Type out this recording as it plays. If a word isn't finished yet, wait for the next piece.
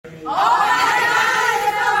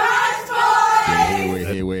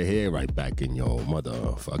back in your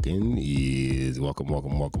motherfucking ears.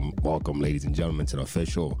 Welcome, ladies and gentlemen, to the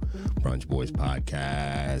official Brunch Boys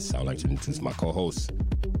podcast. I would like to introduce my co-host,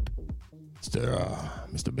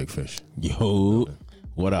 Mr. Big Fish. Yo,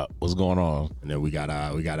 what up? What's going on? And then we got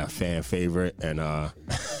a fan favorite and a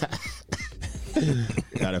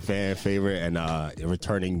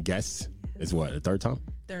returning guest. It's what, the third time?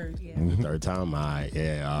 Third, yeah. The third time. I'd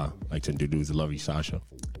like to introduce the lovely Sasha.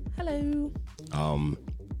 Hello.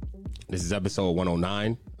 This is episode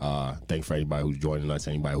 109. Thanks for anybody who's joining us,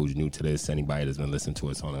 anybody who's new to this, anybody that's been listening to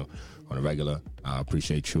us on a regular. I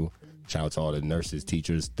appreciate you. Shout out to all the nurses,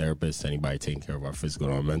 teachers, therapists, anybody taking care of our physical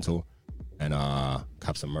or our mental. And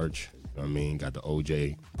cop some merch. You know what I mean? Got the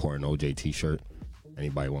OJ, pouring OJ t-shirt.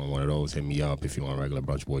 Anybody want one of those, hit me up. If you want a regular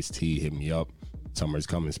Brunch Boys tee, hit me up. Summer's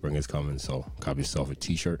coming, spring is coming, so cop yourself a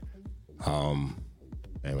t-shirt.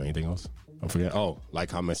 Anything else? Don't forget. Oh, like,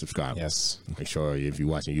 comment, subscribe. Yes. Make sure if you're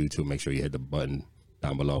watching YouTube, make sure you hit the button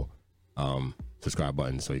down below, subscribe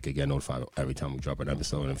button, so you can get notified every time we drop an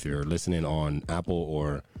episode. And if you're listening on Apple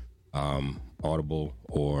or Audible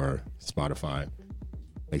or Spotify,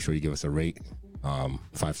 make sure you give us a rate. 5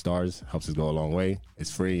 stars helps us go a long way.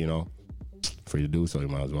 It's free, free to do, so you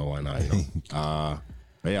might as well. Why not?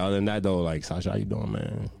 But yeah, other than that though, like, Sasha, how you doing,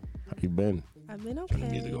 man? How you been? I've been okay.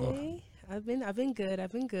 I've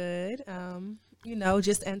been good.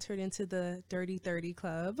 Just entered into the Dirty 30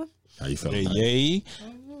 Club. How you feeling? Yay. You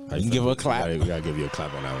can give her a clap. We gotta give you a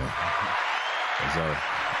clap on that one. So,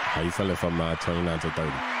 how you feeling from 29 to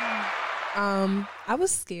 30? I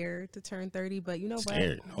was scared to turn 30, but you know what?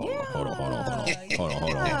 Scared? Hold on.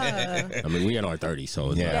 I mean, we in our 30s,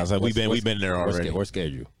 so Yeah, I was like, we've been there already. What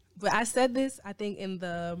scared you? But I said this, I think, in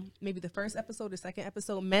maybe the first episode, the second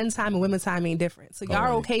episode, men's time and women's time ain't different. So y'all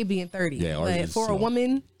are okay being 30. Yeah, but for a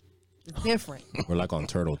woman, it's different. We're like on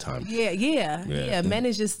turtle time. Yeah. Men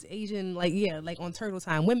is just aging like on turtle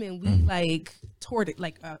time. Women, we like toward it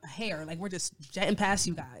like a hair. Like we're just jetting past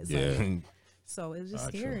you guys. Yeah. Like, so it was just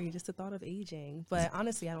scary, just the thought of aging. But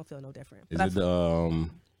honestly, I don't feel no different. Is it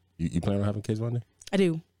you plan on having kids one day? I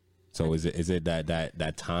do. So is it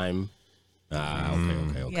that time?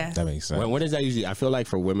 Okay. Yeah. That makes sense. When is that usually? I feel like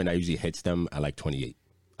for women, that usually hits them at like 28.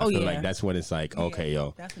 I feel like that's when it's like, okay,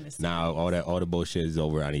 now all the bullshit is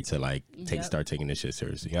over. I need to start taking this shit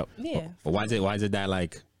seriously. Yep. Yeah. But why is it that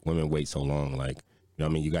like women wait so long? Like, I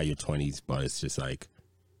mean, you got your 20s, but it's just like,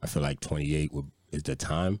 I feel like 28 is the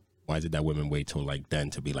time. Why is it that women wait till like then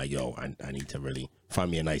to be like, yo, I need to really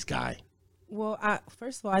find me a nice guy? Well,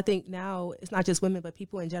 first of all, I think now it's not just women, but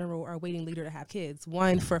people in general are waiting later to have kids.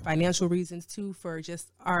 One, for financial reasons. Two, for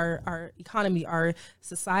just our economy, our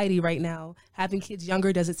society right now. Having kids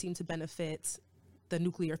younger doesn't seem to benefit the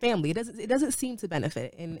nuclear family. It doesn't seem to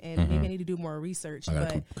benefit, and maybe I need to do more research. I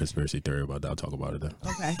got a conspiracy theory about that. I'll talk about it then.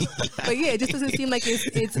 Okay. But yeah, it just doesn't seem like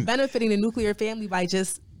it's benefiting the nuclear family by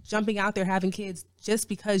just jumping out there having kids just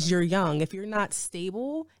because you're young. If you're not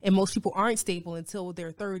stable, and most people aren't stable until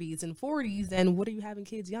their 30s and 40s, then what are you having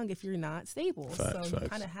kids young if you're not stable? Facts. You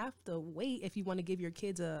kind of have to wait if you want to give your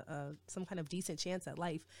kids some kind of decent chance at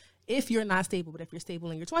life. If you're not stable, but if you're stable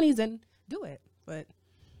in your 20s, then do it. But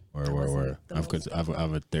Word. I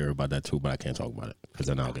have a theory about that too, but I can't talk about it because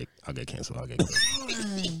then I'll get canceled.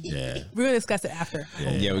 Yeah. We're gonna discuss it after.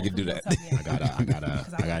 Yeah, we can do that. I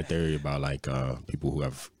got a theory about like people who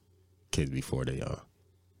have kids before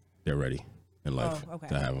they're ready in life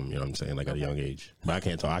to have them. You know what I'm saying? Like at a young age. But I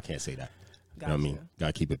can't talk. I can't say that. You know what I mean?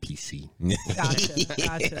 Gotta keep it PC.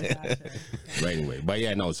 Gotcha. But anyway, but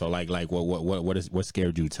yeah, no. So like what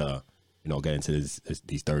scared you to get into these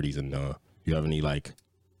 30s, and you have any like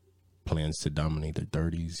plans to dominate the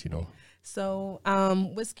 30s? So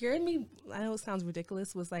what scared me, I know it sounds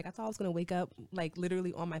ridiculous, was like I thought I was gonna wake up like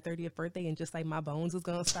literally on my 30th birthday and just like my bones was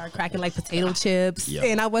gonna start cracking like potato chips. Yep.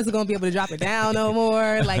 And I wasn't gonna be able to drop it down no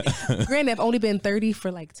more. Like, granted, I've only been 30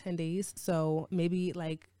 for like 10 days, so maybe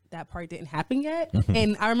like that part didn't happen yet.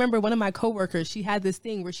 And I remember one of my coworkers, she had this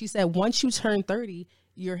thing where she said once you turn 30,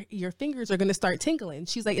 your fingers are going to start tingling.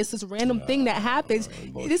 She's like, it's this random thing that happens.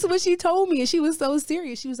 This is what she told me, and she was so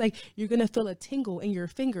serious. She was like, you're going to feel a tingle in your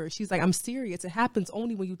fingers. She's like, I'm serious. It happens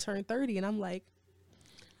only when you turn 30, and I'm like,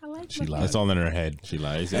 I like she my lies. It's all in her head. She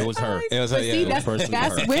lies. It was her. It was her. See, Yeah,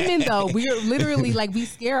 that's her. women though. We're literally like, we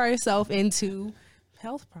scare ourselves into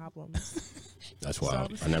health problems. That's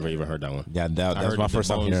wild. I never even heard that one. Yeah, that was my first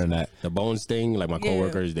time hearing that. The bones thing, like my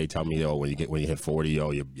coworkers, they tell me, when you hit 40,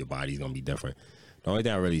 your body's gonna be different. The only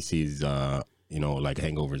thing I really see is, like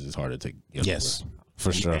hangovers is harder to get Yes, over.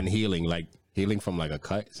 for sure. And healing from like a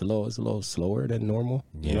cut, it's a little slower than normal.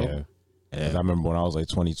 Yeah. I remember when I was like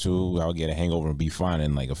 22, I would get a hangover and be fine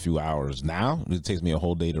in like a few hours. Now it takes me a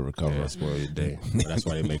whole day to recover. Yeah, spoil your day. But that's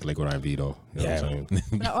why they make liquid IV though. You know what I'm saying?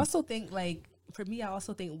 But I also think like for me, I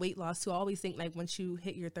also think weight loss too. I always think like once you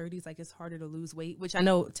hit your 30s, like it's harder to lose weight, which I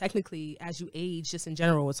know technically as you age, just in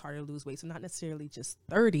general, it's harder to lose weight. So not necessarily just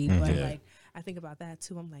 30, but like I think about that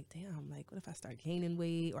too. I'm like, damn, like what if I start gaining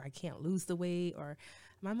weight or I can't lose the weight, or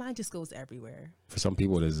my mind just goes everywhere. For some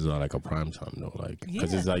people, this is like a prime time though, like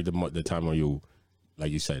because it's like the time where you,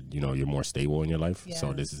 like you said, you know, you're more stable in your life. Yes.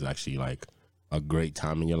 So this is actually like a great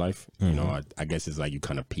time in your life. You know, I guess it's like you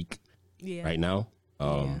kind of peak right now,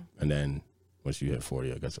 and then once you hit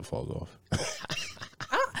 40, I guess it falls off.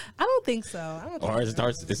 I don't think so. I don't think Or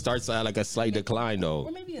so. it starts at like a slight decline though.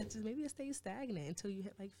 Or maybe it stays stagnant until you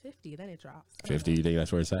hit like 50, then it drops. 50, you think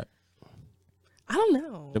that's where it's at? I don't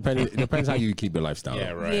know. Depends how you keep your lifestyle.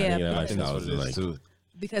 Yeah, right. Yeah, I think your but- lifestyle is like too.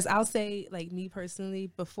 Because I'll say, like me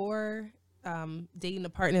personally, before dating the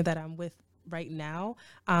partner that I'm with right now,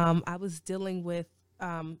 I was dealing with,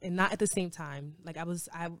 and not at the same time. Like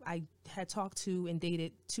I had talked to and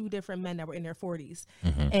dated 2 different men that were in their 40s,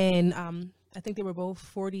 and I think they were both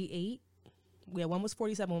 48. Yeah, one was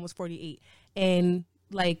 47, one was 48, and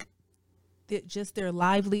like just their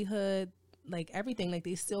livelihood, like everything, like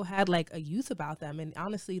they still had like a youth about them. And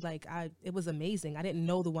honestly, like it was amazing. I didn't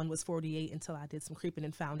know the one was 48 until I did some creeping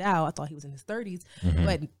and found out. I thought he was in his 30s,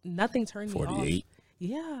 but nothing turned me off. 48.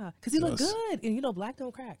 Yeah, because he looked good, and you know, black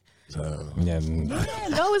don't crack. Yeah. Yeah,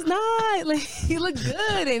 no, it's not. Like he looked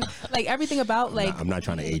good, and like everything about like. I'm not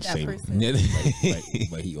trying to age that shame, person.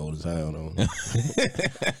 but he old as hell though.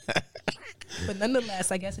 But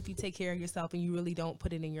nonetheless, I guess if you take care of yourself and you really don't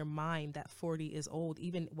put it in your mind that 40 is old,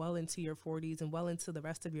 even well into your 40s and well into the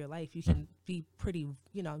rest of your life, you can be pretty,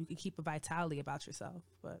 you know, you can keep a vitality about yourself.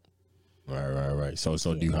 But Right. So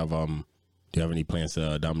do you have any plans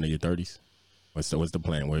to dominate your 30s? What's the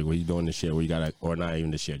plan? What are you doing this year? Where you gotta, or not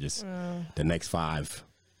even this year, just the next 5?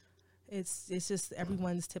 it's just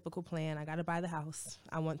everyone's typical plan. I got to buy the house.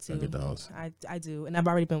 I want to Get the house. I do, and I've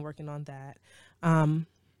already been working on that.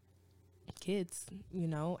 Kids, you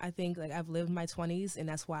know, I think like I've lived my 20s, and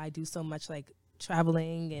that's why I do so much like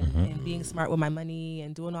traveling and being smart with my money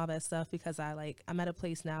and doing all that stuff, because I'm at a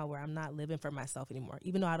place now where I'm not living for myself anymore.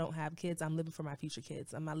 Even though I don't have kids, I'm living for my future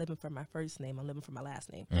kids. I'm not living for my first name. I'm living for my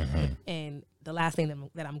last name. And the last name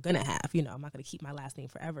that I'm going to have, you know, I'm not going to keep my last name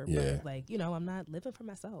forever. Yeah. But like, you know, I'm not living for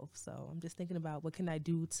myself. So I'm just thinking about what can I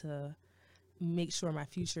do to make sure my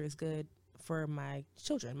future is good for my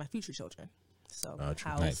children, my future children. So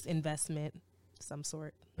house, investment, some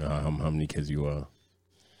sort. How many kids you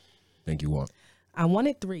think you want? I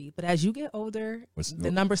wanted 3, but as you get older,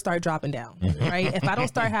 the numbers start dropping down, right? If I don't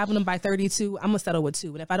start having them by 32, I'm going to settle with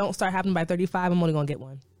 2. And if I don't start having them by 35, I'm only going to get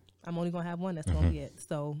 1. I'm only going to have 1. That's going to be it.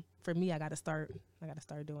 So for me, I got to start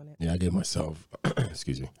doing it. Yeah, I gave myself,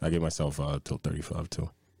 till 35 too.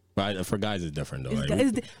 But for guys, it's different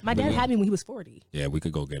though. My dad had me when he was 40. Yeah, we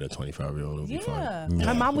could go get a 25-year-old. It'll be Yeah. fine.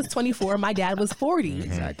 My mom was 24. My dad was 40.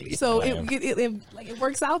 Exactly. So it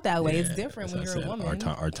works out that way. It's different when As I you're a said, woman.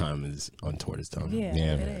 Our time is untoward this time. Yeah,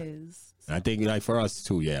 Yeah. it is. And I think like for us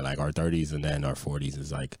too, yeah, like our 30s and then our 40s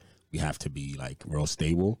is like we have to be like real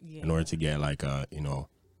stable in order to get like a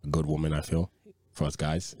good woman. I feel for us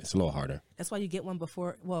guys, it's a little harder. That's why you get one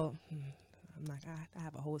before. Well, I'm not. I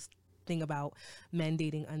have a whole thing about men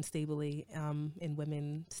dating unstably and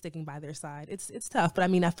women sticking by their side. It's tough, but I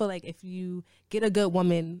mean, I feel like if you get a good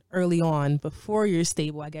woman early on before you're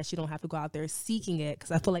stable, I guess you don't have to go out there seeking it, because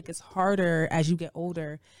I feel like it's harder as you get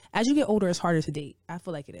older. As you get older, it's harder to date. I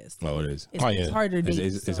feel like it is. Oh, it is. It's harder to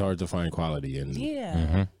date. It's hard to find quality, and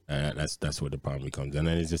that's where the problem comes. And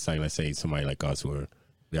then it's just like, let's say somebody like us where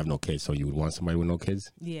we have no kids, so you would want somebody with no kids.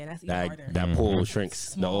 Yeah, that's even harder. That pool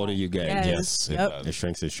shrinks the older you get. Yes. Yep. It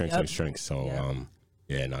shrinks. So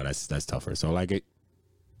that's tougher. So like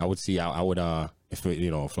I would see. I would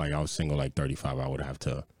if like I was single like 35, I would have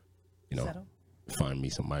to Settle. find me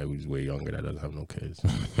somebody who's way younger that doesn't have no kids.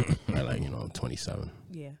 At like 27.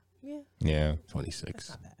 Yeah.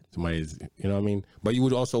 26. Somebody is, you know what I mean? But you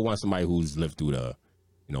would also want somebody who's lived through the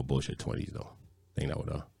bullshit 20s though. I think that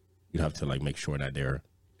would you'd have to like make sure that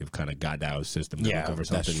they've kind of got that out of the system. Yeah, looking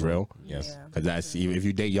for that's something true. real. Yes. Because that's if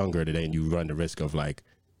you date younger today, and you run the risk of like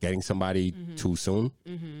getting somebody too soon,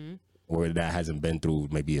 or that hasn't been through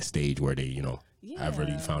maybe a stage where they have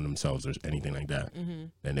really found themselves or anything like that,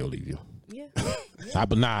 then they'll leave you. Yeah.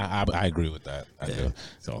 I agree with that. I do.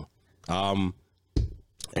 So,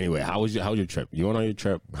 anyway, how was your trip? You went on your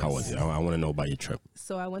trip? How was it? I want to know about your trip.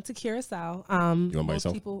 So I went to Curacao. You went by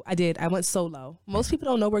yourself? I did. I went solo. Most people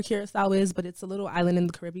don't know where Curacao is, but it's a little island in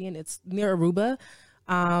the Caribbean. It's near Aruba.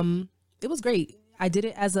 it was great. I did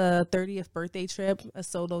it as a 30th birthday trip, a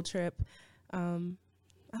solo trip. I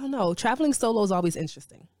don't know. Traveling solo is always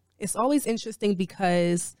interesting. It's always interesting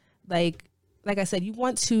because, like I said, you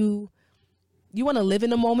want to live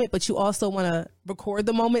in the moment, but you also want to record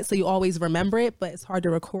the moment, so you always remember it. But it's hard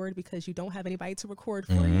to record because you don't have anybody to record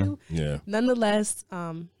for you. Yeah. Nonetheless,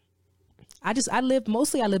 I live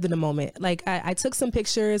in the moment. Like I took some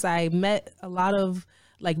pictures. I met a lot of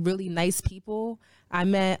like really nice people. I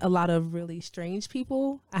met a lot of really strange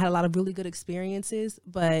people. I had a lot of really good experiences,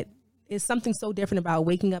 but it's something so different about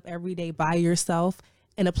waking up every day by yourself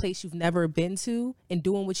in a place you've never been to and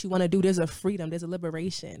doing what you want to do. There's a freedom, there's a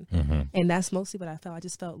liberation. And that's mostly what I felt. I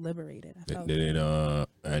just felt liberated. Did it at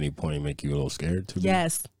any point make you a little scared too?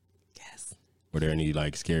 Yes. Were there any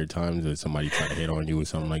like scared times that somebody tried to hit on you or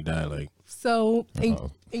something like that? Like, so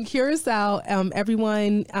in Curacao,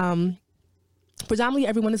 everyone, predominantly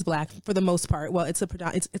everyone is Black for the most part. Well, it's an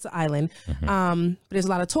island, but there's a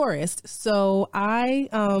lot of tourists. So I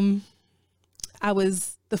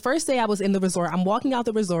was, the first day I was in the resort, I'm walking out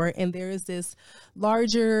the resort and there is this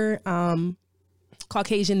larger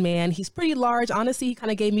Caucasian man. He's pretty large. Honestly, he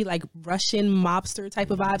kind of gave me like Russian mobster type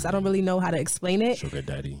of vibes. I don't really know how to explain it. Sugar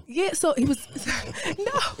daddy. Yeah, so he was,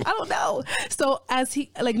 no, I don't know. So as he,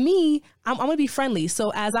 like me, I'm going to be friendly.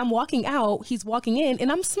 So as I'm walking out, he's walking in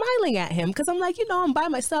and I'm smiling at him because I'm like, I'm by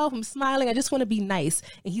myself. I'm smiling. I just want to be nice.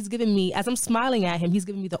 And he's giving me, as I'm smiling at him, he's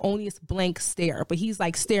giving me the onlyest blank stare, but he's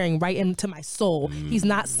like staring right into my soul. He's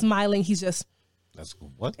not smiling. He's just, that's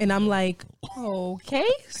what? And I'm like, okay.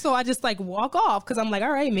 So I just like walk off because I'm like,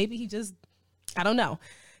 all right, maybe he just, I don't know.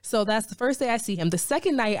 So that's the first day I see him. The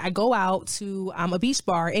second night I go out to a beach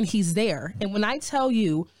bar and he's there. And when I tell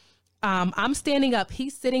you, I'm standing up,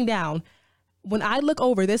 he's sitting down. When I look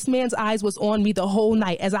over, this man's eyes was on me the whole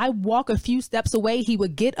night. As I walk a few steps away, he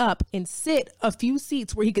would get up and sit a few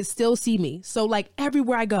seats where he could still see me. So like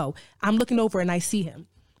everywhere I go, I'm looking over and I see him.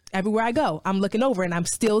 Everywhere I go, I'm looking over and I'm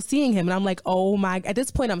still seeing him. And I'm like, oh my, at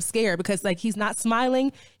this point I'm scared because like, he's not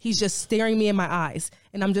smiling. He's just staring me in my eyes.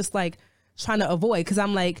 And I'm just like trying to avoid. Cause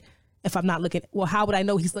I'm like, if I'm not looking, well, how would I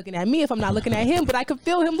know he's looking at me if I'm not looking at him? But I could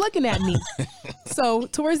feel him looking at me. So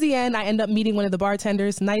towards the end, I end up meeting one of the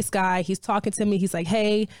bartenders, nice guy. He's talking to me. He's like,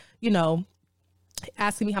 hey,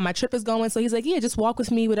 asking me how my trip is going. So he's like, yeah, just walk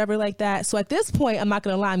with me, whatever like that. So at this point, I'm not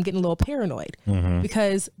going to lie, I'm getting a little paranoid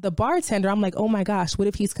because the bartender, I'm like, oh my gosh, what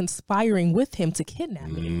if he's conspiring with him to kidnap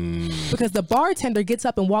me? Because the bartender gets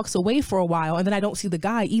up and walks away for a while and then I don't see the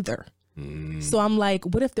guy either. So I'm like,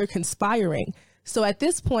 what if they're conspiring? So at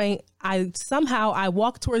this point, I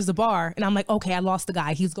walk towards the bar and I'm like, okay, I lost the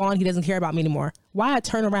guy. He's gone. He doesn't care about me anymore. Why I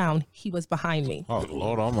turn around, he was behind me. Oh,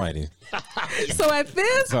 Lord Almighty. So at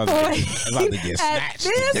this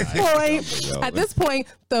point,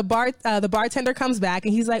 the bartender comes back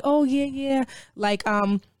and he's like, oh yeah. Like,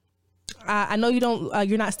 I know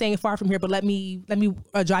you're not staying far from here, but let me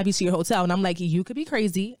drive you to your hotel. And I'm like, you could be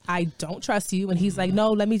crazy. I don't trust you. And he's like,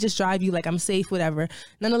 no, let me just drive you. Like, I'm safe, whatever.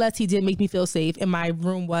 Nonetheless, he did make me feel safe. And my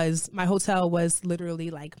hotel was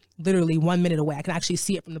literally 1 minute away. I can actually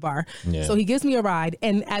see it from the bar. Yeah. So he gives me a ride.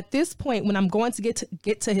 And at this point, when I'm going to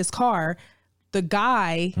get to his car, the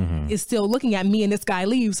guy is still looking at me and this guy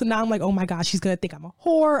leaves. So now I'm like, oh my gosh, he's going to think I'm a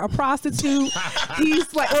whore, a prostitute.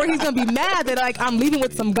 He's like, or he's going to be mad that like I'm leaving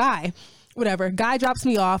with some guy, whatever. Guy drops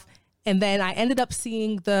me off. And then I ended up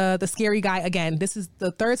seeing the scary guy again. This is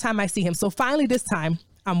the third time I see him. So finally this time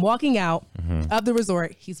I'm walking out of the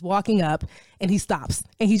resort. He's walking up and he stops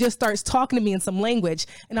and he just starts talking to me in some language.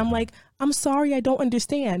 And I'm like, I'm sorry, I don't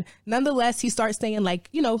understand. Nonetheless, he starts saying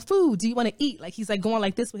like, food, do you want to eat? Like, he's like going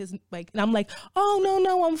like this with his, like, and I'm like, oh,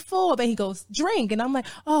 no, I'm full. Then he goes, drink. And I'm like,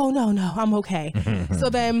 oh, no, I'm okay.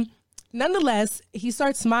 So then nonetheless, he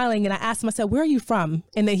starts smiling and I asked him, I said, where are you from?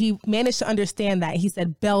 And then he managed to understand that. He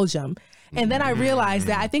said, Belgium. And then I realized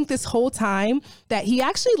that I think this whole time that he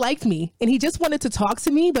actually liked me and he just wanted to talk to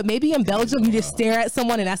me, but maybe in Belgium, you just stare at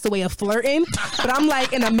someone and that's the way of flirting. But I'm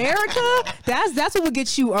like, in America, that's what will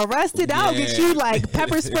get you arrested. That'll get you like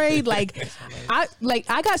pepper sprayed. I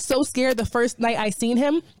got so scared the first night I seen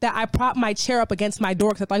him that I propped my chair up against my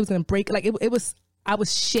door because I thought he was going to break. Like I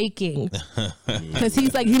was shaking because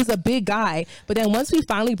he was a big guy. But then once we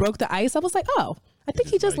finally broke the ice, I was like, oh, I think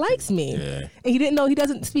he just likes me. Yeah. And he didn't know he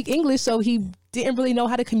doesn't speak English, so he didn't really know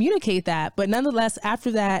how to communicate that. But nonetheless,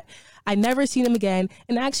 after that, I never seen him again.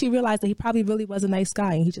 And I actually realized that he probably really was a nice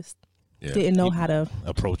guy. And he just didn't know how to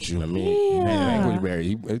approach you. I mean, language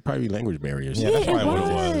barrier. It probably language barriers. Yeah, that's probably what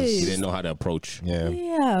it was. He didn't know how to approach.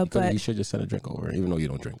 Yeah, but you should just send a drink over, even though you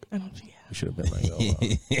don't drink. I don't. Yeah. You should have been like,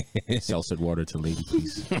 seltzered water to lady,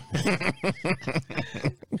 please.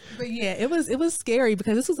 But yeah, it was scary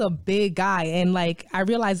because this was a big guy, and like I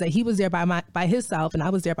realized that he was there by himself, and I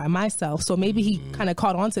was there by myself. So maybe he kind of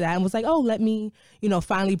caught on to that and was like, "Oh, let me,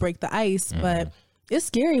 finally break the ice." But it's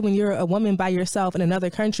scary when you're a woman by yourself in another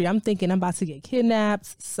country. I'm thinking I'm about to get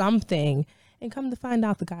kidnapped, something, and come to find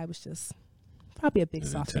out the guy was just probably a big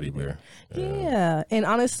soft teddy bear. Yeah, and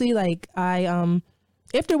honestly, like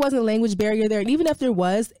if there wasn't a language barrier there, and even if there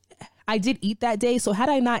was, I did eat that day. So had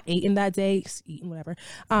I not eaten that day, whatever,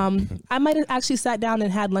 I might have actually sat down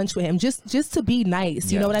and had lunch with him just to be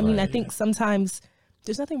nice. You know what I mean? I think sometimes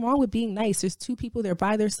there's nothing wrong with being nice. There's two people there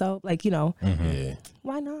by themselves. Like, Yeah.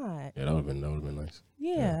 Why not? Yeah, that would have been nice.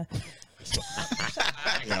 Yeah.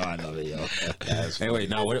 I love it, yo. Anyway,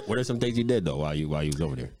 now what are some things you did though while you was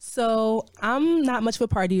over there? So I'm not much of a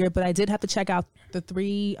partier, but I did have to check out the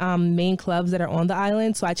 3 main clubs that are on the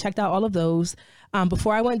island. So I checked out all of those.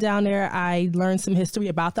 Before I went down there, I learned some history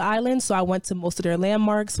about the island. So I went to most of their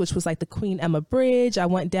landmarks, which was like the Queen Emma Bridge. I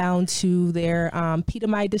went down to their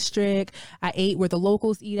Piedmont district. I ate where the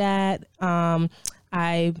locals eat at.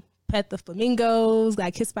 I pet the flamingos,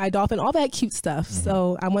 got kissed by a dolphin, all that cute stuff.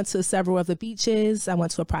 So I went to several of the beaches. I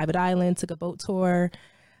went to a private island, took a boat tour,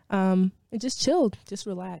 and just chilled, just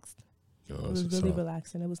relaxed. It was really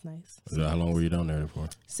relaxing. It was nice. How long were you down there for?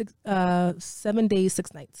 7 days,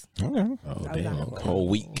 6 nights. Okay. Oh, damn. Whole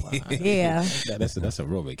week. Wow. Yeah. That's a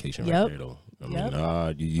real vacation right there, though. I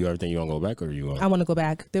mean, you ever think you want to go back, or you? I want to go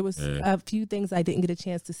back. There was a few things I didn't get a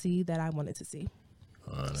chance to see that I wanted to see.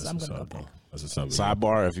 So I'm going to go back.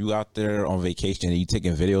 Sidebar, if you out there on vacation and you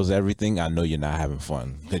taking videos of everything, I know you're not having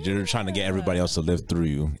fun because you're trying to get everybody else to live through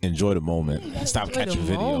you. Enjoy the moment. Stop catching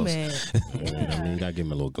videos. I mean, you gotta give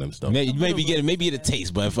them a little glimpse though. Maybe get a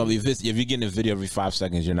taste, but if you're getting a video every 5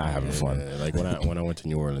 seconds, you're not having fun. Like when I went to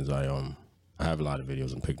New Orleans, I have a lot of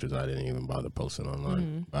videos and pictures I didn't even bother posting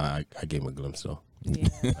online. But I gave them a glimpse though.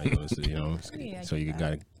 Yeah. So you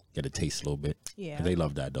gotta get a taste a little bit. Yeah. 'Cause they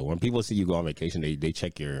love that though. When people see you go on vacation, they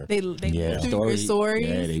check your your stories.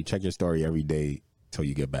 Yeah, they check your story every day till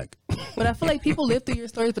you get back. But I feel like people live through your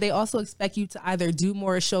stories, but they also expect you to either do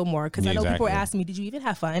more or show more. Because I know people are asking me, "Did you even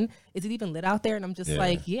have fun? Is it even lit out there?" And I'm just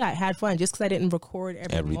like, "Yeah, I had fun." Just because I didn't record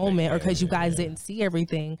every moment, or because you guys didn't see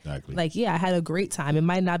everything. Exactly. Like, yeah, I had a great time. It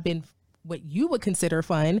might not have been what you would consider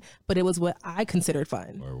fun, but it was what I considered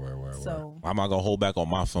fun. Where. So I'm not gonna hold back on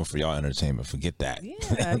my fun for y'all entertainment. Forget that.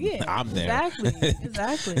 Yeah, I'm there.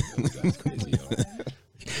 Exactly. That's crazy, yo.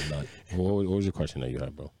 What was your question that you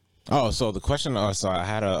had, bro? Oh, so the question. So I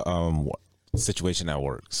had a situation at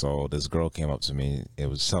work. So this girl came up to me. It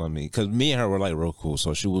was telling me because me and her were like real cool.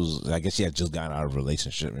 So she was, I guess she had just gotten out of a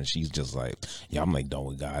relationship, and she's just like, "Yeah, I'm like done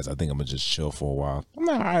with guys. I think I'm gonna just chill for a while." I'm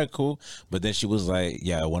like, "All right, cool." But then she was like,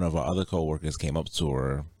 "Yeah, one of our other coworkers came up to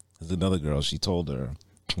her. There's another girl. She told her,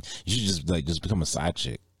 you should just become a side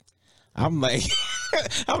chick." I'm like,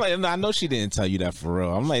 no, I know she didn't tell you that for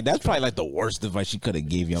real. I'm like, that's probably like the worst advice she could have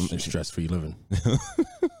gave you. Stress-free living.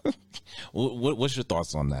 What's your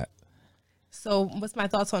thoughts on that? So what's my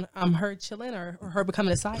thoughts on her chilling or her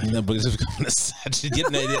becoming a side chick? No, but it's becoming a side chick.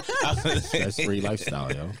 Stress-free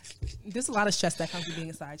lifestyle, yo. There's a lot of stress that comes with being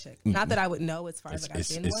a side chick. Not that I would know as far as like I've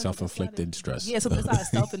been it's self-inflicted stress. Yeah, so there's a lot of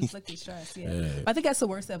self-inflicted stress. Yeah. But I think that's the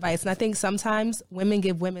worst advice, and I think sometimes women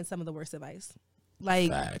give women some of the worst advice.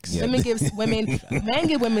 Like men give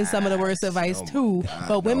women some of the worst advice too,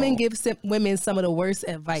 but women give women some of the worst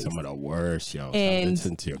advice. Some of the worst, yo. And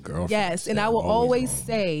listen to your girlfriend. Yes, and I will always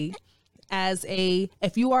say,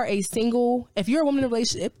 if you're a woman in a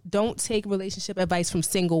relationship, don't take relationship advice from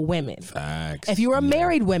single women. Facts. If you're a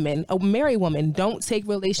married woman, don't take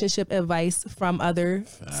relationship advice from other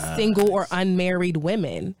single or unmarried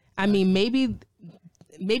women. I mean, maybe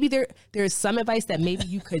there's some advice that maybe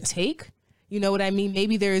you could take. You know what I mean?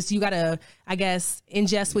 Maybe you gotta, I guess,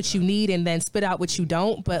 ingest what you need and then spit out what you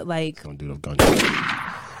don't. But like, don't do the gun.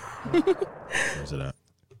 Where's it at?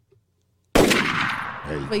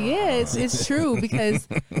 But yeah, it's true because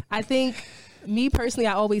I think me personally,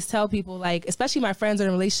 I always tell people, like, especially my friends in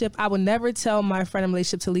a relationship, I would never tell my friend in a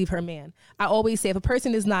relationship to leave her man. I always say if a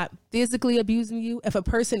person is not physically abusing you, if a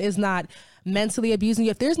person is not mentally abusing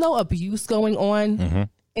you, if there's no abuse going on,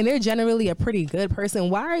 and they're generally a pretty good person,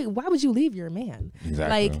 why would you leave your man?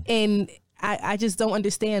 Exactly. Like, and I just don't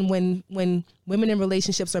understand when women in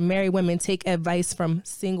relationships or married women take advice from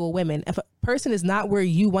single women. If a person is not where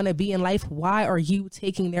you want to be in life, why are you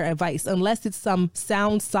taking their advice? Unless it's some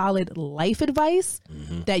sound, solid life advice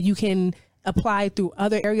that you can apply through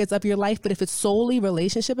other areas of your life. But if it's solely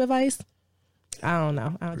relationship advice, I don't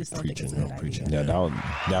know. I just don't think it's a good idea. Yeah, that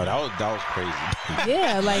was crazy.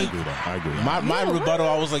 Yeah, like I agree. My rebuttal,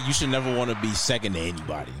 I was like, you should never want to be second to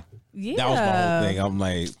anybody. Yeah. That was my whole thing. I'm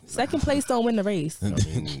like, second place don't win the race. I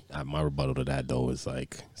mean, my rebuttal to that though is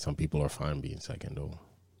like some people are fine being second though.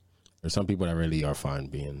 There's some people that really are fine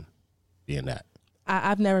being that.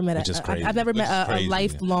 I've never met I've never met a crazy.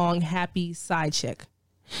 lifelong happy side chick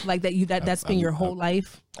like that. That's been your whole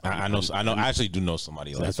life. I know. I actually do know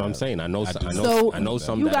somebody like That's that. what I'm saying. I know So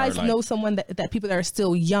some. you that guys are like, know someone that people that are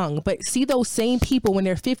still young, but see those same people when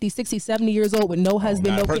they're 50, 60, 70 years old with no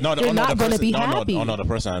husband, no kid, they're not going to be happy. Oh no, the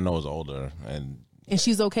person I know is older, and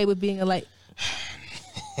she's okay with being a like.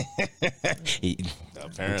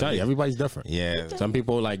 I'm telling you, everybody's different. Yeah. Some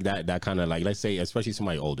people like that kind of like, let's say, especially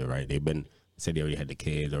somebody older, right? They've been, say they already had the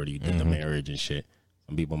kids, already did the marriage and shit.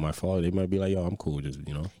 Some people might fall. They might be like, yo, I'm cool, just,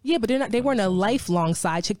 you know. Yeah, but they weren't a lifelong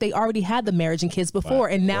side chick. They already had the marriage and kids before,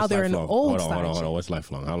 and now they're an old side chick. Hold on. What's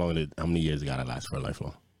lifelong? How many years it gotta last for a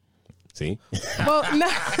lifelong? See? Well, no,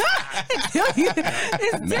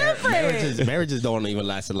 it's different. Marriages don't even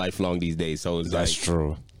last a lifelong these days. So it's That's like,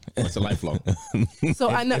 true. what's a lifelong? So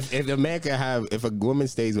I know. If a man can have, if a woman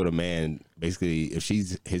stays with a man, basically, if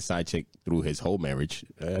she's his side chick through his whole marriage,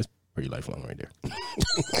 that's pretty lifelong right there.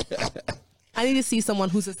 I need to see someone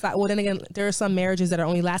who's a side. Well, then again, there are some marriages that are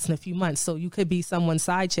only lasting a few months. So you could be someone's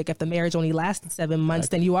side chick. If the marriage only lasted 7 months,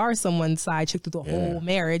 then you are someone's side chick through the whole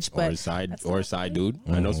marriage. But or a side dude.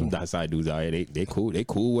 I know some side dudes out here. They cool. They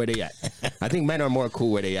cool where they at. I think men are more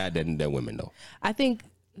cool where they at than women though. I think.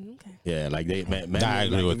 Okay. Yeah, like men I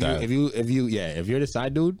agree with that. If you're the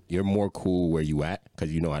side dude, you're more cool where you at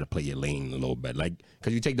because you know how to play your lane a little bit. Like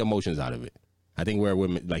because you take the emotions out of it. I think where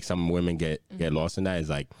women, like some women get lost in that is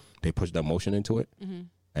like they push the emotion into it,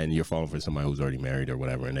 and you're falling for somebody who's already married or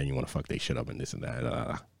whatever, and then you want to fuck they shit up and this and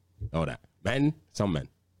that, all that. Some men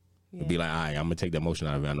would be like, all right, I'm gonna take the emotion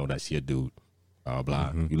out of it. I know that's your dude, blah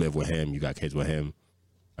blah. You live with him, you got kids with him,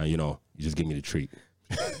 you know, you just give me the treat.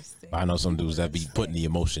 I know some dudes that be putting the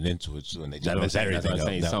emotion into it too, and they just mess That's what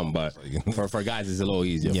I'm saying. up. But for guys, it's a little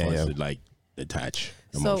easier for us to like detach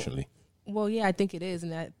emotionally. Well, yeah, I think it is,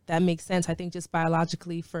 and that makes sense. I think just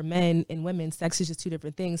biologically for men and women, sex is just two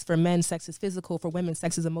different things. For men, sex is physical. For women,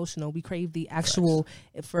 sex is emotional. We crave the actual.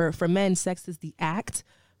 For men, sex is the act.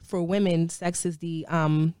 For women, sex is the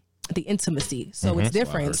intimacy. So it's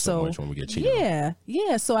different. So when we get cheated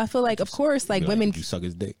yeah. So I feel like, of course, like women. You suck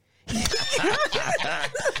his dick.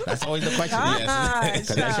 That's always the question.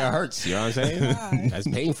 Because that shit hurts. You know what I'm saying? That's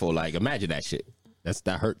painful. Like imagine that shit.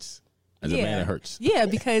 That hurts. As a man, it hurts. Yeah,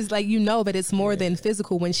 because like you know that it's more than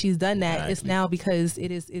physical when she's done that. Exactly. It's now because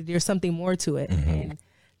there's something more to it, and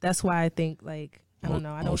that's why I think like I don't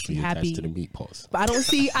know. I don't see happy. To the meat pause. But I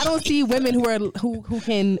don't see women who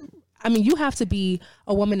can. I mean, you have to be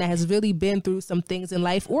a woman that has really been through some things in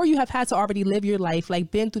life, or you have had to already live your life,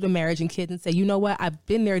 like been through the marriage and kids, and say, you know what, I've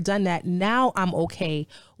been there, done that. Now I'm okay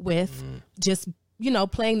with just.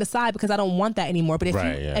 Playing the side because I don't want that anymore. But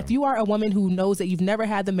if you are a woman who knows that you've never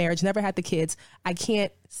had the marriage, never had the kids, I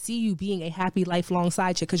can't see you being a happy lifelong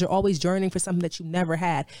side chick because you're always yearning for something that you never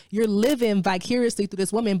had. You're living vicariously through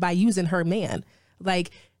this woman by using her man.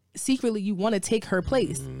 Like secretly, you want to take her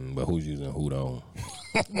place. But who's using who though?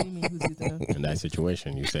 What do you mean who's using her? In that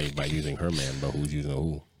situation, you say by using her man, but who's using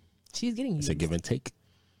who? She's getting used. It's a give and take.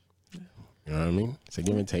 You know what I mean? It's a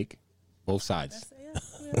give and take. Both sides.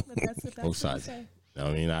 Both sides. I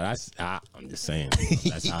mean, I'm just saying.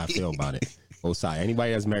 That's how I feel about it. Both sides.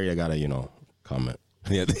 Anybody that's married, I gotta, comment.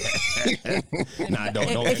 Yeah. Nah, don't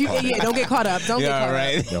don't get caught up. Don't get caught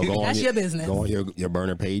right. up. Yo, that's your business. Go on your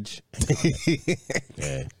burner page.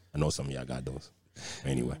 Yeah, I know some of y'all got those.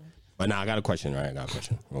 Anyway, but now I got a question. Right, I got a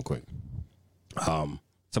question real quick.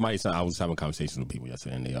 Somebody said I was having conversations with people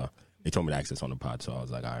yesterday, and they told me to access on the pod, so I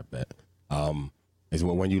was like, all right, bet. Is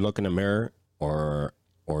when you look in the mirror or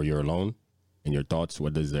you're alone in your thoughts,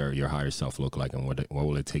 what does your higher self look like, and what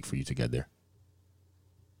will it take for you to get there?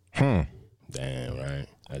 Damn, right?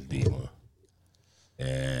 That's deep, huh?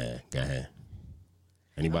 Yeah, go ahead.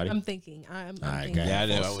 Anybody? I'm thinking. I'm thinking. Go ahead,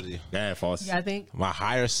 Yeah, Foss. Go ahead, Foss. Yeah, I think. My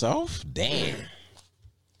higher self? Damn.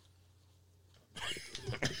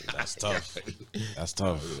 That's tough. That's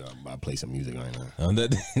tough. I'm about to play some music right now. Yeah,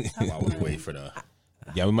 While we wait for the...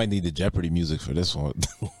 we might need the Jeopardy music for this one.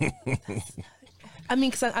 I mean,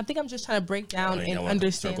 because I think I'm just trying to break down and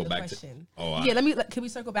understand the question. Can we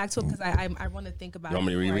circle back to it? Because I want to think about it. You want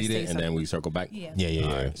me to reread it and then we circle back? Yeah. Yeah.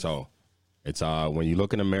 All right, so it's when you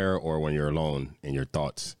look in the mirror or when you're alone in your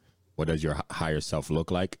thoughts, what does your higher self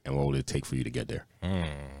look like, and what will it take for you to get there?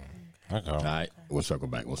 Okay. All right, we'll circle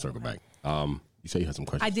back. You say you had some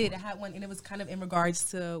questions. I did. I had one, and it was kind of in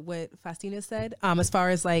regards to what Faustina said. As far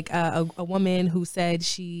as like a woman who said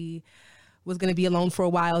she was going to be alone for a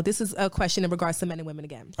while. This is a question in regards to men and women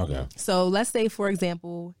again. Okay. So let's say, for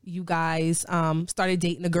example, you guys started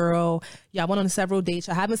dating a girl. Y'all went on several dates.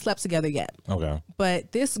 Y'all haven't slept together yet. Okay.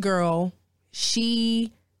 But this girl,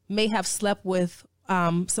 she may have slept with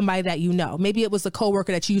somebody that you know. Maybe it was a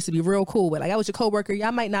coworker that you used to be real cool with. Like, I was your coworker.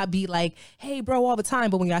 Y'all might not be like, hey, bro, all the time.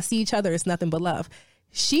 But when y'all see each other, it's nothing but love.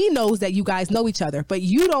 She knows that you guys know each other, but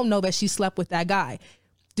you don't know that she slept with that guy.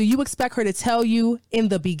 Do you expect her to tell you in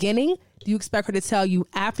the beginning? Do you expect her to tell you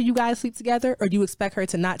after you guys sleep together? Or do you expect her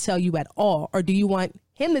to not tell you at all? Or do you want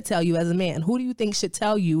him to tell you as a man? Who do you think should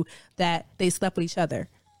tell you that they slept with each other?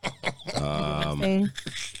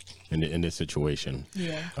 In this situation,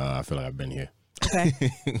 Yeah. I feel like I've been here. Okay.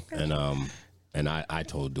 And I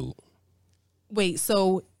told dude. Wait,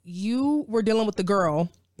 so you were dealing with the girl.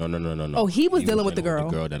 No. Oh, he was dealing with the girl.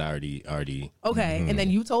 The girl that I already. Okay, and then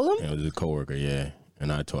you told him? It was a coworker, yeah.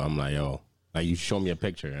 And I'm like, yo, like you showed me a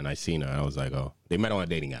picture and I seen her. And I was like, oh, they met on a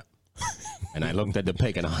dating app. And I looked at the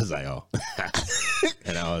pic and I was like, oh.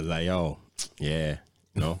 And I was like, yo, yeah,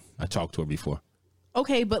 I talked to her before.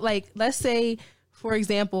 Okay, but like, let's say, for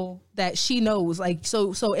example, that she knows, like,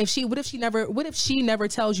 so if she never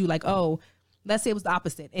tells you, like, oh, let's say it was the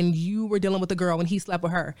opposite and you were dealing with a girl and he slept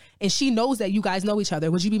with her and she knows that you guys know each other,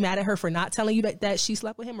 would you be mad at her for not telling you that she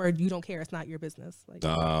slept with him, or you don't care? It's not your business. Like,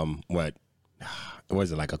 What?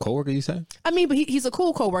 Was it like a coworker you said? I mean, but he's a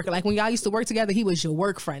cool coworker. Like, when y'all used to work together, he was your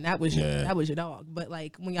work friend. That was your dog. But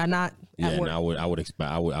like, when y'all not at work. And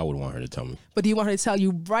I would want her to tell me. But do you want her to tell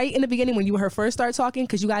you right in the beginning when you and her first start talking,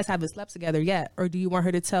 because you guys haven't slept together yet? Or do you want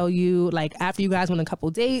her to tell you like after you guys went on a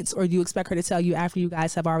couple dates? Or do you expect her to tell you after you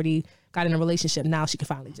guys have already got in a relationship? Now she can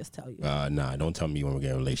finally just tell you. Nah, don't tell me when we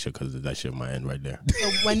get in a relationship, because that shit might end right there.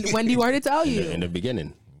 So when do you want her to tell you? In the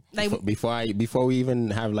beginning. Like, before we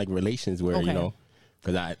even have like relations where, Okay.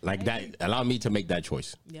 because I like that allow me to make that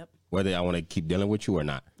choice. Yep. Whether I want to keep dealing with you or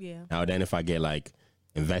not. Yeah. Now then, if I get like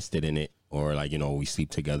invested in it, or like, we sleep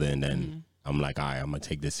together and then I'm like, all right, I'm gonna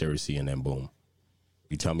take this seriously, and then boom,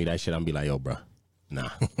 you tell me that shit, I'm be like, yo, bro, nah.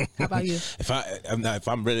 How about you? If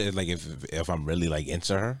I'm really like if I'm really like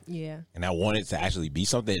into her, Yeah. and I want it to actually be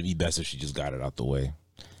something, it'd be best if she just got it out the way.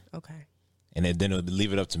 Okay. And then it'll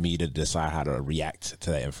leave it up to me to decide how to react to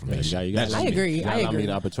that information. You gotta I agree. You gotta allow me agree.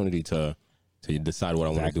 the opportunity to decide what I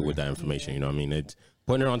want to do with that information. You know what I mean? It's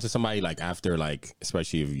putting it onto somebody like after, like,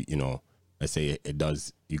 especially if let's say it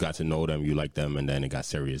does, you got to know them, you like them, and then it got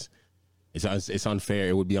serious. It's unfair.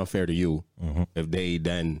 It would be unfair to you if they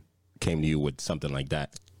then came to you with something like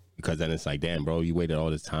that, because then it's like, damn, bro, you waited all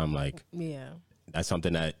this time. Like, Yeah. that's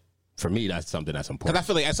something that, for me, that's something that's important. Because I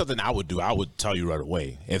feel like that's something I would do. I would tell you right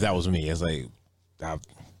away if that was me. It's like,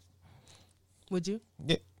 Would you?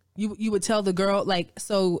 yeah. You would tell the girl, like,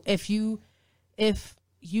 so if you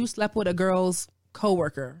slept with a girl's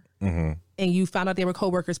coworker and you found out they were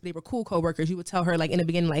coworkers, but they were cool coworkers, you would tell her, like, in the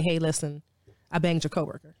beginning, like, hey, listen, I banged your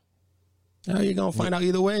coworker. You're gonna find out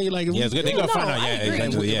either way. Like, Yeah, it's good. They're gonna find out. I Yeah, agree.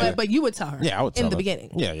 eventually. Yeah, But you would tell her. yeah, I would tell in the her.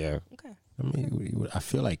 beginning. Yeah, yeah, Okay. I mean, you would, I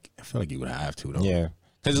feel like you would have to though. yeah.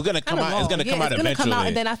 Because it's gonna come out. It's gonna come out eventually. Come out,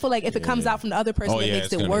 and then I feel like if it comes out from the other person, it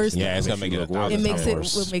makes it worse. Yeah, it's gonna make it a It thousand makes times it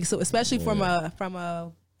worse. makes it, especially from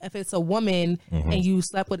a if it's a woman and you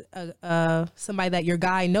slept with somebody that your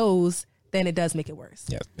guy knows, then it does make it worse.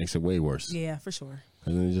 Yeah. Makes it way worse. Yeah, for sure.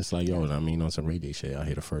 And then it's just like, yo, I mean, on some radio shit, I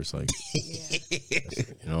hit her first, like,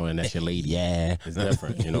 and that's your lady. Yeah. It's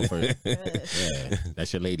different, yeah,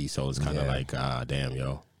 that's your lady, so it's kind of like, damn,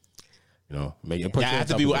 yo, make it. Yeah, I have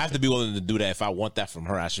to be willing to do that. If I want that from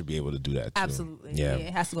her, I should be able to do that too. Absolutely. Yeah.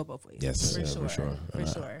 It has to go both ways. Yes. for Yeah, sure. for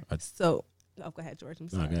sure. So, go ahead, George. I'm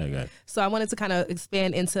sorry. Okay. So I wanted to kind of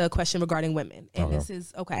expand into a question regarding women, and this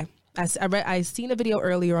is okay. I seen a video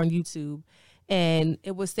earlier on YouTube, and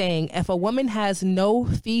it was saying if a woman has no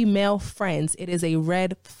female friends, it is a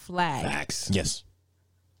red flag. Facts. Yes.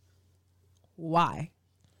 Why?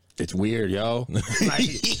 It's weird, yo. Like,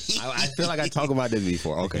 I feel like I talked about this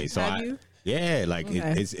before. Okay, so Have you?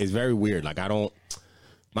 it's very weird. Like, I don't.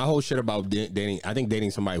 My whole shit about dating, I think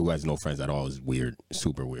dating somebody who has no friends at all is weird,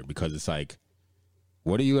 super weird, because it's like,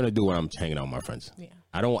 what are you gonna do when I'm hanging out with my friends? Yeah.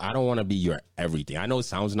 I don't want to be your everything. I know it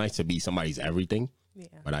sounds nice to be somebody's everything,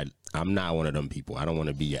 but I'm not one of them people. I don't want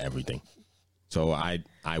to be your everything. So I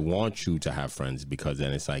want you to have friends, because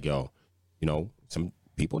then it's like, yo, some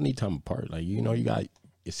people need time apart. Like, you got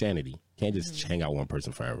your sanity. Can't just hang out with one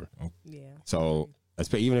person forever. Yeah. So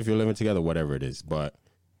even if you're living together, whatever it is, but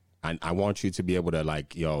I want you to be able to,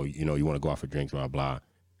 like, yo, you want to go out for drinks, blah blah,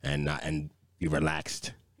 and be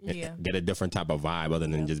relaxed. Yeah. Get a different type of vibe other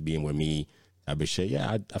than just being with me. Type of shit.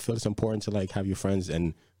 Yeah, I feel it's important to, like, have your friends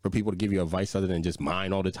and for people to give you advice other than just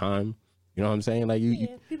mine all the time. You know what I'm saying? Like,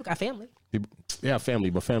 People got family. Yeah, family,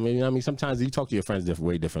 but family. You know what I mean, sometimes you talk to your friends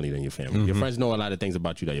way differently than your family. Your friends know a lot of things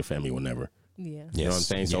about you that your family will never. Yeah. You know what I'm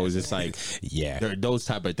saying? So it's just like, there are those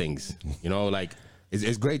type of things. You know, like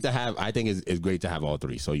it's great to have. I think it's great to have all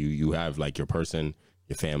three. So you have like your person,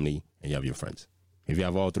 your family, and you have your friends. If you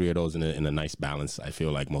have all three of those in a nice balance, I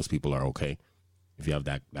feel like most people are okay. If you have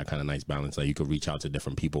that kind of nice balance, like you could reach out to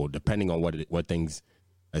different people depending on what things.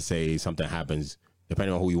 Let's say something happens,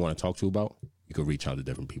 depending on who you want to talk to about, you could reach out to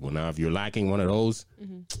different people. Now, if you're lacking one of those,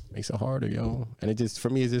 makes it harder, yo. And it just, for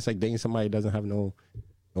me, it's just like dating somebody that doesn't have no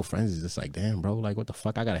friends. It's just like, damn, bro, like what the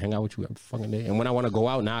fuck? I gotta hang out with you every fucking day. And when I want to go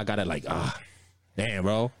out, now I gotta like, damn,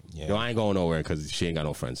 bro. Yeah. Yo, I ain't going nowhere because she ain't got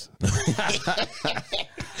no friends.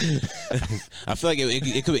 I feel like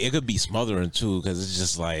it could be smothering too, because it's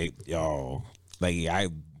just like, yo, like I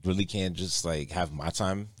really can't just like have my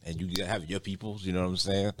time and you have your people. You know what I'm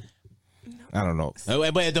saying? I don't know,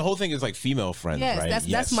 but the whole thing is like female friends, right?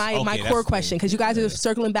 That's my core question, because you guys are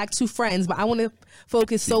circling back to friends, but I want to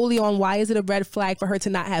focus solely on why is it a red flag for her to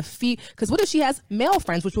not have because what if she has male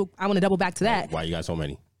friends, which I want to double back to that. Why you got so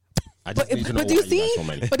many? I just need to know but why you got so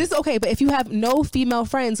many. But it's okay. But if you have no female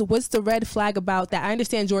friends, what's the red flag about that? I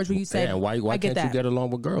understand, George, what you said. Yeah, why can't you get along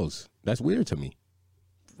with girls? That's weird to me.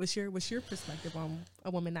 What's your perspective on a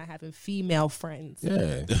woman not having female friends?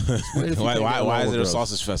 Yeah. Why is there a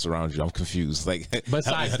sausage fest around you? I'm confused. Like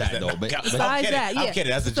besides that though, besides that, yeah. I'm kidding.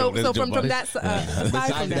 That's a so, joke. So from that,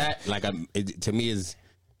 besides that, like to me is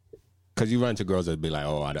because you run into girls that be like,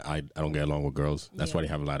 oh, I don't get along with girls. That's why they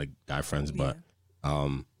have a lot of guy friends. But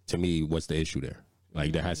to me, what's the issue there?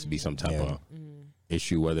 Like there has to be some type of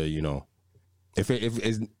issue, whether if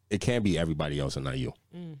it can't be everybody else and not you.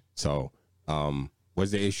 So.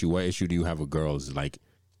 What's the issue? What issue do you have with girls? Like,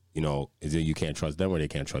 is it you can't trust them or they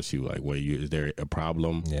can't trust you? Like, is there a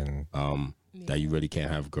problem that you really can't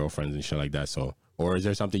have girlfriends and shit like that? So, or is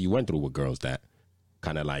there something you went through with girls that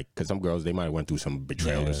kind of like, because some girls, they might have went through some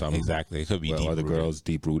betrayal or something. Exactly. It could be other girls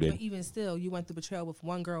deep-rooted. But even still, you went through betrayal with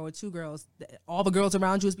one girl or two girls. All the girls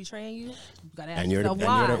around you is betraying you? You got to ask yourself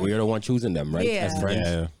why. You're the one choosing them, right? Yeah. As friends.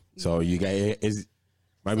 Yeah. So you got, it's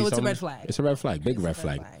a red flag. It's a red flag. Big red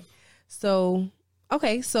flag. So...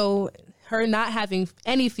 Okay, so her not having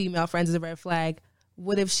any female friends is a red flag.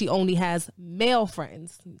 What if she only has male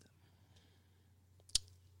friends?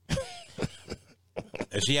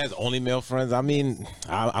 If she has only male friends, I mean,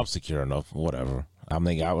 I'm secure enough. Whatever. I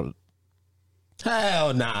mean, I would.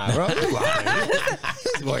 Hell nah, bro. You lying.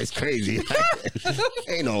 This boy's crazy.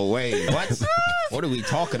 Ain't no way. What are we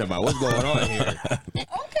talking about? What's going on here? Okay.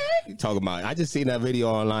 You talking about? I just seen that video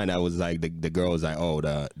online that was like the girl was like, oh,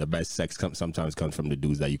 the best sex sometimes comes from the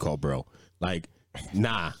dudes that you call bro. Like,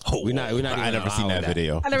 nah, we're not. I never seen that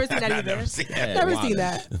video. I never seen that either. Never seen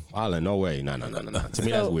that. Wildin', no way. No. To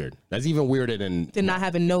me, that's weird. That's even weirder than not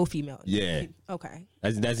having no female. Yeah. Okay.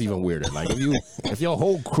 That's even weirder. Like if your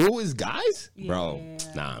whole crew is guys, bro.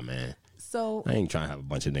 Nah, man. So I ain't trying to have a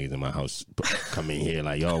bunch of niggas in my house come in here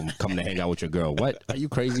like, yo, come to hang out with your girl. What? Are you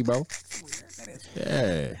crazy, bro?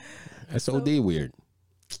 Yeah. That's OD weird.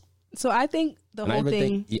 So I think whole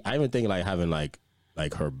thing. I even think like having like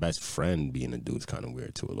her best friend being a dude's kind of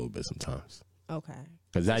weird too a little bit sometimes. Okay.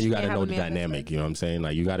 Because now you got to know the dynamic. You know what I'm saying?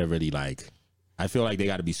 Like you got to really like. I feel like they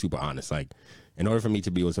got to be super honest. Like in order for me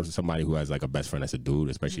to be with somebody who has like a best friend that's a dude,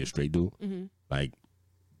 especially a straight dude, like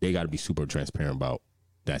they got to be super transparent about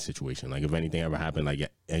that situation. Like if anything ever happened,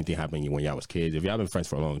 like anything happened when y'all was kids, if y'all been friends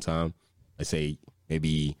for a long time, let's say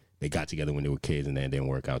maybe they got together when they were kids and then it didn't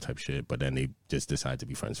work out type shit, but then they just decided to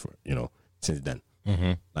be friends for since then.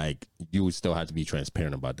 Like you would still have to be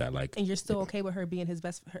transparent about that. Like, and you're still okay with her being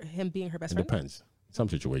him being her best friend? It depends. Some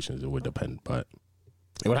situations it would depend, but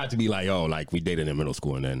it would have to be like, oh, like we dated in middle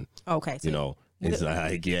school and then so it's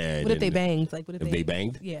like What if they banged? Like what if they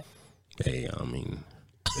banged? Yeah. Hey, I mean,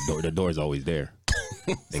 the door's always there.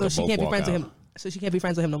 So she can't be friends with him. So she can't be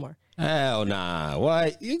friends with him no more. Hell nah.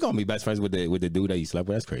 What? You gonna be best friends with the dude that you slept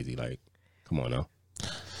with? That's crazy. Like, come on now.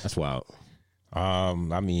 That's wild. I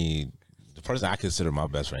mean, the person I consider my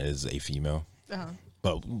best friend is a female,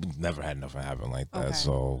 but never had nothing happen like that. Okay.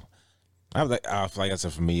 So, like I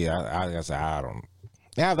said, for me, I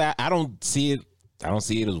don't see it. I don't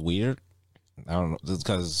see it as weird. I don't know, just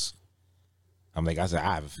because. I'm like I said,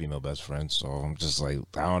 I have a female best friend, so I'm just like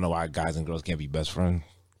I don't know why guys and girls can't be best friends.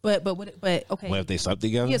 But okay. What if they slept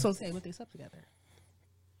together? Yes, I'm saying what they slept together.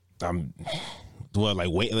 Well, like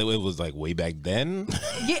it was like way back then.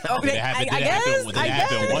 Yeah, okay. I guess. Did it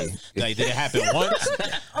happen once? Like, did it happen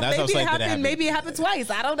once? Maybe it happened twice.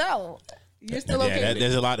 I don't know. You're still okay. Yeah,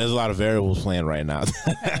 there's a lot of variables playing right now.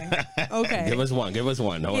 Okay. Give us one. Hold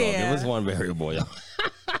on. Give us one variable, y'all.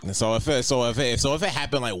 So if it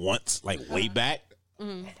happened like once, like way back,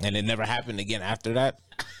 and it never happened again after that,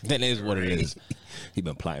 then it is what it is. He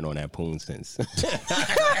been plotting on that poon since.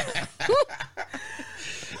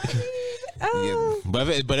 Yeah. But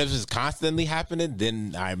if it's constantly happening,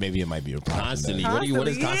 then maybe it might be a problem. Constantly. What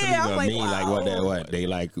is constantly gonna mean? Wow. Like what they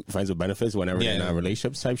like friends with benefits whenever they're in a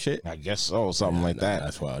relationship type shit? I guess so, something like that.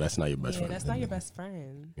 That's wild. That's not your best friend. That's not your best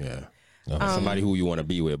friend. Yeah. Somebody who you want to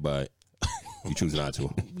be with, but you choose not to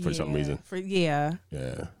for some reason. Yeah.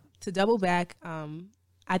 To double back,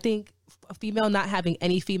 I think a female not having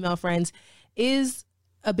any female friends is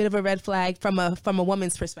a bit of a red flag from a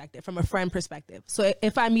woman's perspective, from a friend perspective. So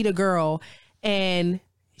if I meet a girl and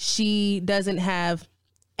she doesn't have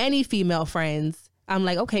any female friends, I'm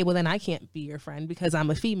like, okay, well then I can't be your friend because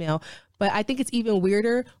I'm a female. But I think it's even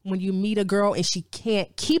weirder when you meet a girl and she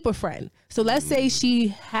can't keep a friend. So let's say she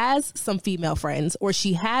has some female friends or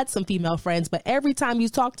she had some female friends, but every time you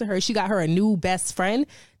talk to her, she got her a new best friend.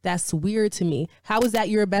 That's weird to me. How is that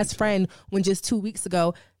your best friend when just 2 weeks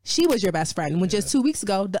ago she was your best friend? When just 2 weeks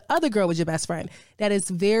ago, the other girl was your best friend. That is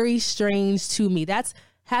very strange to me. That's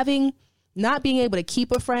not being able to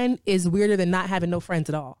keep a friend is weirder than not having no friends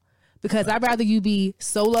at all. Because I'd rather you be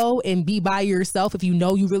solo and be by yourself if you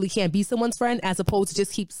know you really can't be someone's friend, as opposed to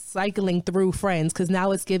just keep cycling through friends. Because now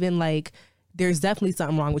it's given like there's definitely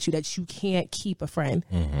something wrong with you that you can't keep a friend.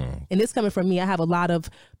 And this coming from me, I have a lot of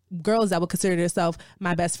girls that would consider themselves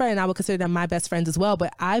my best friend, and I would consider them my best friends as well.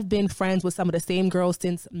 But I've been friends with some of the same girls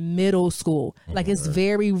since middle school. Like it's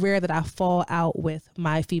very rare that I fall out with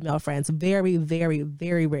my female friends. Very, very,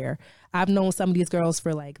 very rare. I've known some of these girls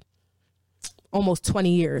for like almost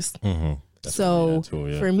 20 years. So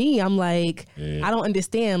for me, I'm like, I don't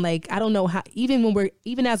understand. Like, I don't know how,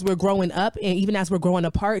 even as we're growing up and even as we're growing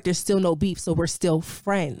apart, there's still no beef. So we're still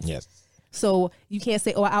friends. Yes. So you can't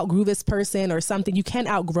say, oh, I outgrew this person or something. You can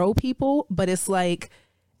outgrow people, but it's like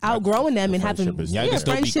outgrowing them and having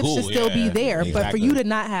friendships should still be there. Exactly. But for you to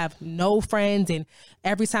not have no friends and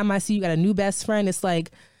every time I see you got a new best friend, it's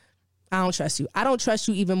like, I don't trust you. I don't trust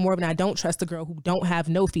you even more than I don't trust the girl who don't have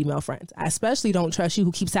no female friends. I especially don't trust you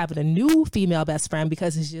who keeps having a new female best friend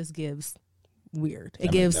because it just gives weird.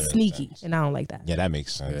 It gives sneaky, and I don't like that. Yeah, that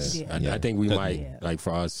makes sense. Yeah. I think we might, like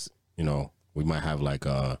for us, we might have like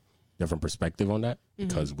a different perspective on that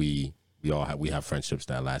because we have friendships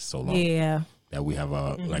that last so long. Yeah. That we have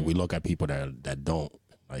like we look at people that don't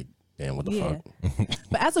like. Damn, what the fuck?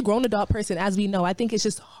 But as a grown adult person, as we know, I think it's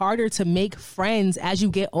just harder to make friends as you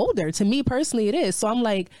get older. To me personally, it is. So I'm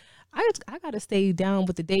like, I got to stay down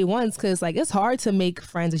with the day ones because like it's hard to make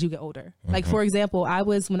friends as you get older. Like for example,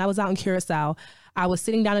 when I was out in Curacao, I was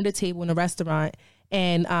sitting down at a table in a restaurant,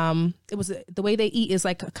 and it was the way they eat is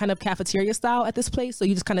like a kind of cafeteria style at this place. So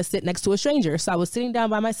you just kind of sit next to a stranger. So I was sitting down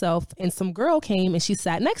by myself, and some girl came and she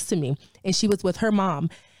sat next to me, and she was with her mom.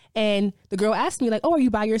 And the girl asked me like, oh, are you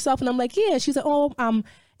by yourself? And I'm like, yeah. She's like, oh,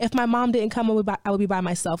 if my mom didn't come, I would be by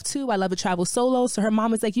myself too. I love to travel solo. So her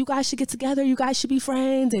mom is like, you guys should get together. You guys should be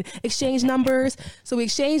friends and exchange numbers. So we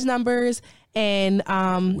exchanged numbers, and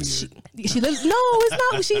she lives. No, it's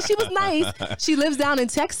not. She was nice. She lives down in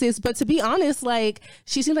Texas, but to be honest, like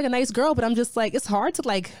she seems like a nice girl. But I'm just like, it's hard to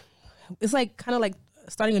like. It's like kind of like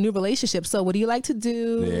starting a new relationship. So what do you like to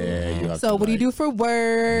do? Yeah. So what do you do for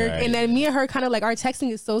work? Right. And then me and her kind of like our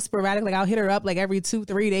texting is so sporadic. Like I'll hit her up like every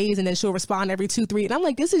 2-3 days, and then she'll respond every 2-3. And I'm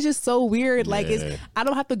like, this is just so weird. Like I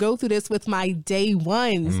don't have to go through this with my day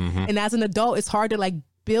ones. And as an adult, it's hard to like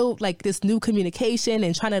build like this new communication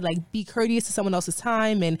and trying to like be courteous to someone else's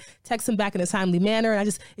time and text them back in a timely manner. And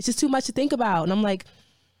it's just too much to think about. And I'm like,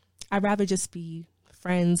 I'd rather just be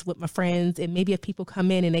friends with my friends, and maybe if people come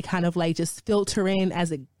in and they kind of like just filter in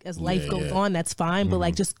as life goes on, that's fine. But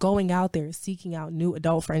like just going out there seeking out new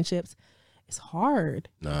adult friendships, it's hard.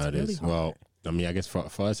 No, it is. Hard. Well, I mean, I guess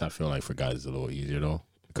for us, I feel like for guys it's a little easier though,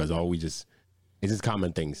 because it's just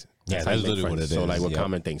common things. Yeah, that's literally what it is. So like with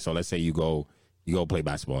common things. So let's say you go play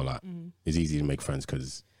basketball a lot. It's easy to make friends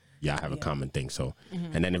because have a common thing. So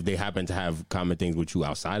and then if they happen to have common things with you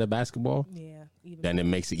outside of basketball, then it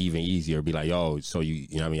makes it even easier. Be like, yo, so you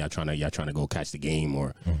know what I mean? Y'all trying to go catch the game,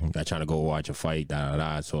 or y'all trying to go watch a fight,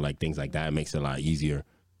 So like things like that makes it a lot easier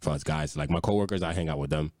for us guys. Like my coworkers, I hang out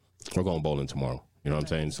with them. We're going bowling tomorrow. You know what I'm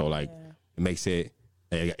saying? So like it makes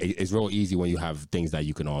it's real easy when you have things that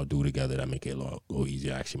you can all do together that make it a little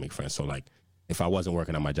easier to actually make friends. So like if I wasn't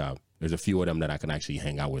working at my job, there's a few of them that I can actually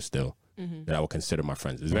hang out with still. That I would consider my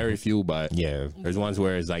friends. There's very few, but there's ones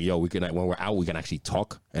where it's like, yo, we can, when we're out, we can actually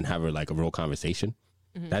talk and have a real conversation.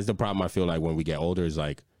 That's the problem I feel like when we get older is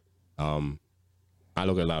like, I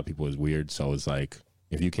look at a lot of people as weird. So it's like,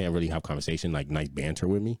 if you can't really have conversation, like nice banter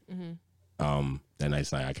with me, then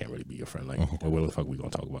it's like I can't really be your friend. Like, what the fuck we gonna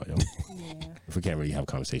talk about, yo? Yeah. If we can't really have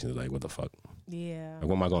conversations, like, what the fuck? Yeah. Like,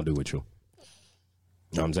 what am I gonna do with you?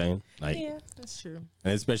 You know what I'm saying? Like, Yeah, that's true.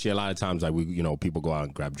 and especially a lot of times, like people go out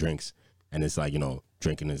and grab drinks, and it's like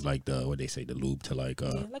drinking is like what they say, the lube to like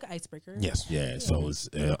Like an icebreaker. Yes. yeah. So it's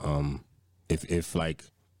if like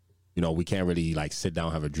we can't really like sit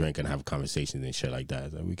down, have a drink, and have conversations and shit like that.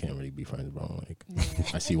 It's like, we can't really be friends, bro. Like,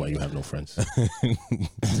 I see why you have no friends.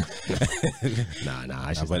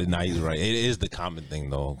 Nah. But now he's right. It is the common thing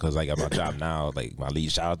though, because like at my job now, like my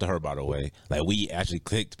lead, shout out to her by the way. Like we actually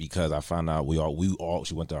clicked because I found out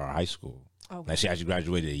she went to our high school. Okay. Like she actually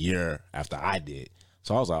graduated a year after I did.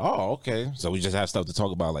 So I was like, oh, okay. So we just had stuff to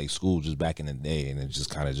talk about like school just back in the day, and it just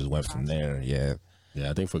kind of just went from there. Yeah. Yeah,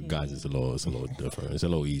 I think for guys it's a little different. It's a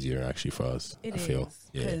little easier actually for us. I feel.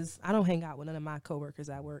 Yeah. Because I don't hang out with none of my coworkers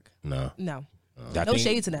at work. No. No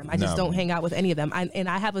shade to them. I just don't hang out with any of them. And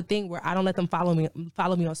I have a thing where I don't let them follow me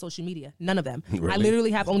on social media. None of them. Really? I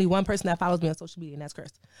literally have only one person that follows me on social media, and that's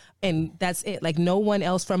Chris. And that's it. Like no one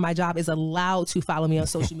else from my job is allowed to follow me on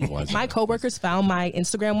social media. My coworkers found my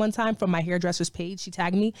Instagram one time from my hairdresser's page. She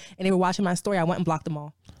tagged me, and they were watching my story. I went and blocked them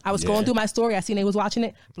all. I was scrolling through my story. I seen they was watching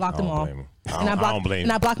it. Blocked them all. I don't blame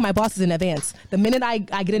and I block my bosses in advance. The minute I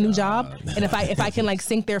get a new job, and if I can like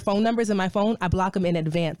sync their phone numbers in my phone, I block them in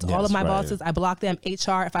advance. All of my bosses, I block them.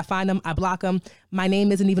 HR, if I find them, I block them. My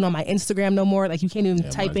name isn't even on my Instagram no more. Like you can't even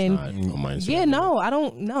type in. Yeah, no, I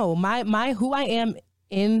don't know. My who I am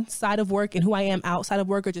inside of work and who I am outside of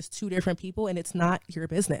work are just two different people, and it's not your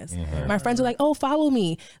business. My friends are like, oh, follow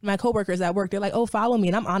me. My coworkers at work, they're like, oh, follow me.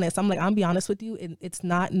 And I'm honest. I'm like, I'm be honest with you. It's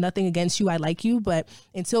not nothing against you. I like you, but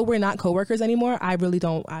until we're not coworkers anymore, I really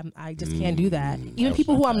don't. I just can't do that. Even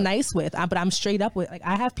people who I'm nice with, but I'm straight up with. Like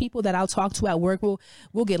I have people that I'll talk to at work.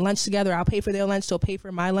 We'll get lunch together. I'll pay for their lunch. They'll pay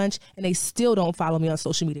for my lunch, and they still don't follow me on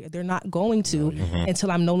social media. They're not going to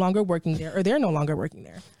until I'm no longer working there, or they're no longer working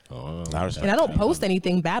there. And I don't post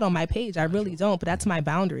anything bad on my page. I really don't, but that's my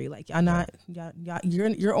boundary. Like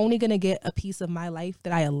you're only gonna get a piece of my life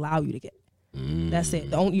that I allow you to get. That's it.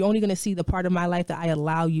 You're only gonna see the part of my life that I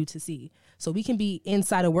allow you to see. So we can be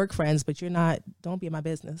inside of work friends, but you're not. Don't be in my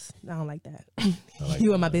business. I don't like that.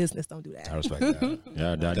 You in my business. Don't do that. I respect that.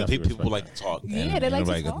 Yeah, people like to talk. Yeah, they like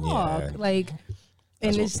to talk. Yeah. Like.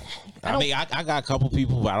 And I got a couple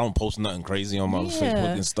people, but I don't post nothing crazy on my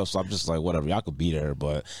Facebook and stuff. So I'm just like, whatever, y'all could be there.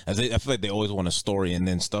 But I feel like they always want a story, and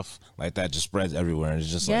then stuff like that just spreads everywhere. And it's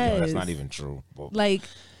just like, yo, that's not even true. But, like,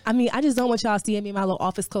 I mean, I just don't want y'all seeing me in my little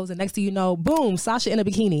office clothes, and next thing you know, boom, Sasha in a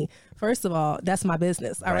bikini. First of all, that's my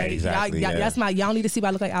business. All right, exactly, that's y'all need to see what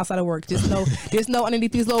I look like outside of work. Just know, there's no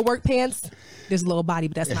underneath these little work pants. There's a little body,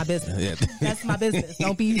 but that's my business. That's my business.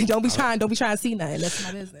 Don't be trying to see nothing. That's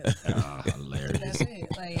my business. Hilarious. That's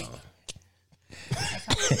it. Like.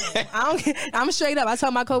 I'm straight up. I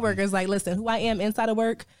tell my coworkers, like, listen, who I am inside of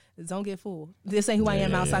work, don't get fooled. This ain't who I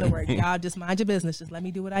am outside of work. Y'all just mind your business. Just let me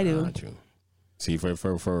do what I do. See,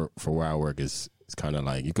 for where I work, it's kind of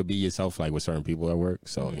like you could be yourself, like with certain people at work.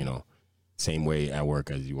 So same way at work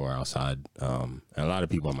as you are outside. And a lot of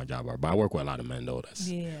people on my job are, but I work with a lot of men though. That's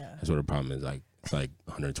what the problem is. Like it's like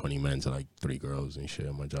 120 men to like 3 girls and shit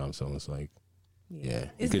on my job. So it's like, you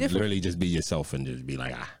could literally just be yourself and just be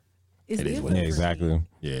like, It's different. Yeah, exactly.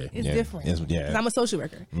 Yeah, it's different. Because I'm a social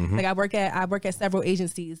worker. Like I work at several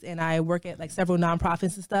agencies, and I work at like several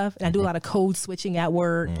nonprofits and stuff. And I do a lot of code switching at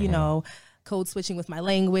work. Code switching with my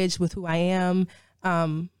language, with who I am,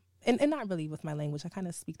 and not really with my language. I kind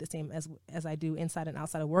of speak the same as I do inside and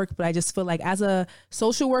outside of work. But I just feel like as a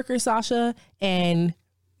social worker, Sasha, and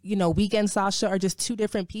weekend Sasha are just two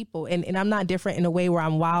different people. And I'm not different in a way where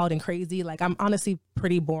I'm wild and crazy. Like I'm honestly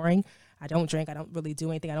pretty boring. I don't drink. I don't really do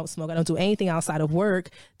anything. I don't smoke. I don't do anything outside of work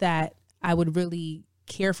that I would really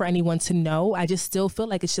care for anyone to know. I just still feel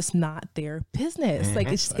like it's just not their business.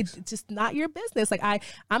 Like it's just not your business. Like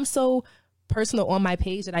I'm so personal on my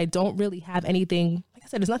page that I don't really have anything. Like I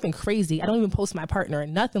said, there's nothing crazy. I don't even post my partner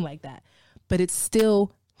and nothing like that. But it's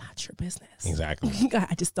still not your business. Exactly.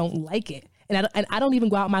 I just don't like it. And I don't even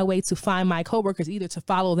go out my way to find my coworkers either to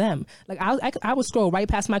follow them. Like I would scroll right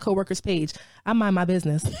past my coworker's page. I mind my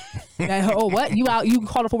business. Oh, what? You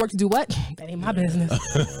called up for work to do what? That ain't my business.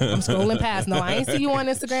 I'm scrolling past. No, I ain't see you on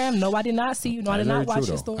Instagram. No, I did not see you. No, I did not watch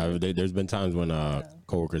your story. There's been times when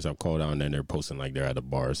coworkers have called out and then they're posting like they're at a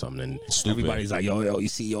bar or something, and everybody's like, yo, you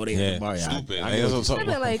see, they at the bar. Stupid. I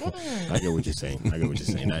get what you're saying.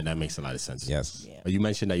 That makes a lot of sense. Yes. Yeah. You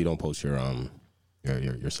mentioned that you don't post your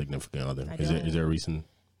significant other. Is there a reason?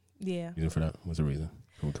 Yeah. Reason for that? What's the reason?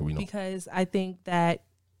 Can we know? Because I think that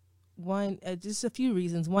one, just a few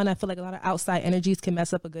reasons. One, I feel like a lot of outside energies can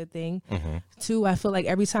mess up a good thing. Two, I feel like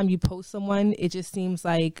every time you post someone, it just seems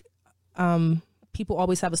like people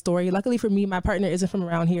always have a story. Luckily for me, my partner isn't from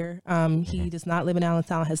around here. He does not live in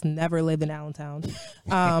Allentown, has never lived in Allentown,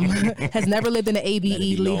 has never lived in the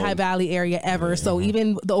ABE, Lehigh Valley area ever. So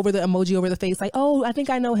even over the emoji over the face, like, oh, I think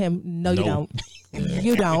I know him. No, you don't.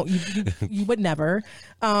 You don't. You would never.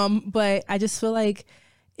 But I just feel like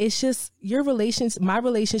it's just my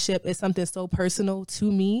relationship is something so personal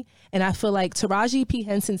to me. And I feel like Taraji P.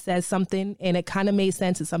 Henson says something and it kind of made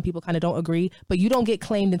sense and some people kind of don't agree, but you don't get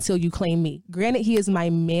claimed until you claim me. Granted, he is my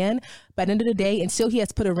man, but at the end of the day, until he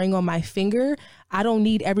has put a ring on my finger, I don't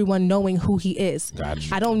need everyone knowing who he is.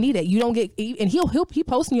 Gotcha. I don't need it. You don't get, and he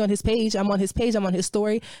posts me on his page. I'm on his page. I'm on his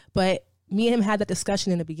story. But me and him had that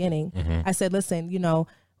discussion in the beginning. I said, listen,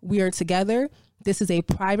 we are together. This is a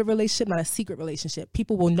private relationship, not a secret relationship.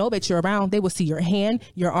 People will know that you're around. They will see your hand,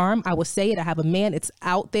 your arm. I will say it. I have a man. It's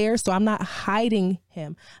out there. So I'm not hiding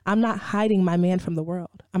him. I'm not hiding my man from the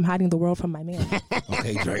world. I'm hiding the world from my man.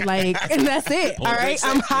 Okay, great. And that's it. All right.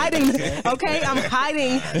 I'm hiding. Okay. I'm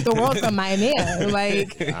hiding the world from my man.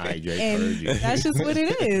 And that's just what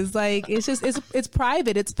it is. It's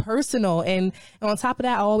private. It's personal. And on top of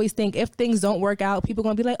that, I always think if things don't work out, people are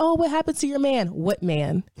going to be like, oh, what happened to your man? What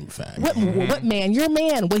man? What man? Your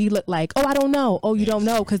man? What he look like? Oh, I don't know. Oh, you don't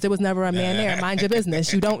know because there was never a man there. Mind your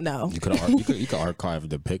business. You don't know. You could archive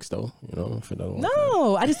the pics though. If it doesn't work out.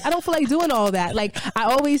 No, I don't feel like doing all that. Like I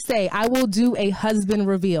always say, I will do a husband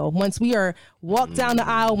reveal. Once we are walked down the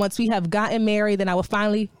aisle, once we have gotten married, then I will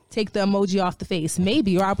finally take the emoji off the face.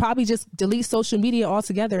 Maybe, or I'll probably just delete social media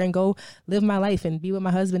altogether and go live my life and be with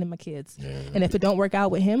my husband and my kids. And if it don't work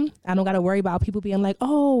out with him, I don't got to worry about people being like,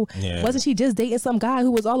 oh, wasn't she just dating some guy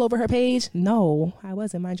who was all over her page? No, I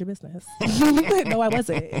wasn't. Mind your business. No, I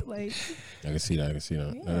wasn't. Like, I can see that.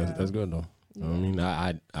 Yeah. That's good though. I mean,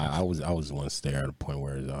 I was once there at a point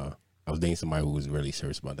where I was dating somebody who was really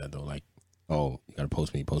serious about that though. Like, oh, you gotta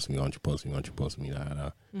post me, why don't you post me? And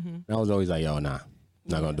I was always like, yo, nah,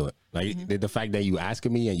 not gonna do it. Like the fact that you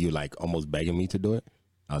asking me and you like almost begging me to do it,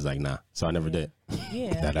 I was like, nah. So I never did.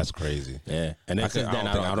 Yeah, that's crazy. Yeah, and then since then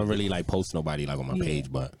I don't really like post nobody like on my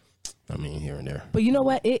page, but I mean here and there. But you know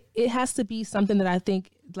what? It has to be something that I think,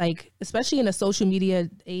 like, especially in a social media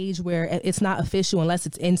age where it's not official unless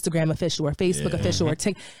it's Instagram official or Facebook official or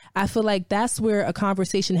TikTok. I feel like that's where a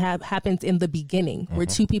conversation happens in the beginning, where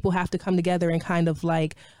two people have to come together and kind of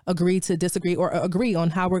like agree to disagree or agree on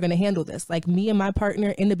how we're going to handle this. Like me and my partner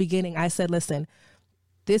in the beginning, I said, listen,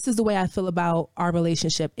 this is the way I feel about our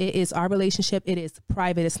relationship. It is our relationship. It is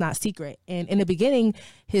private. It's not secret. And in the beginning,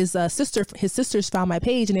 his sisters found my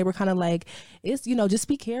page and they were kind of like, it's, just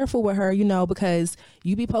be careful with her, because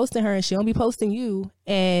you be posting her and she don't be posting you.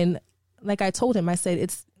 And like I told him, I said,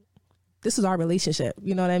 this is our relationship.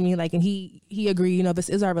 You know what I mean? Like, and he agreed, this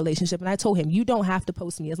is our relationship. And I told him, you don't have to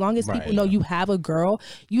post me. As long as people know you have a girl,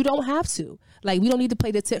 you don't have to. Like, we don't need to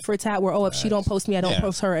play the tit for tat where, if she don't post me, I don't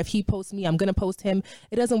post her. If he posts me, I'm going to post him.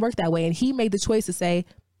 It doesn't work that way. And he made the choice to say,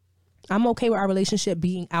 I'm okay with our relationship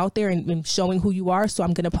being out there and showing who you are. So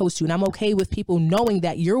I'm going to post you. And I'm okay with people knowing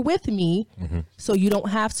that you're with me. So you don't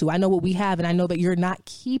have to. I know what we have. And I know that you're not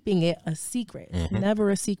keeping it a secret.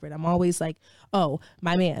 Never a secret. I'm always like, oh,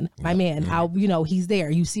 my man, he's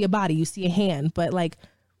there. You see a body, you see a hand. But like,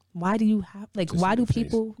 why do you have, like, just why do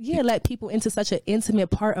people let people into such an intimate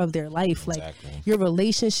part of their life? Like your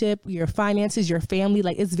relationship, your finances, your family,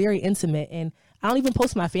 like it's very intimate. And I don't even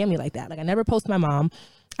post my family like that. Like I never post my mom.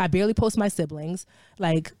 I barely post my siblings.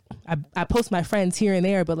 Like I post my friends here and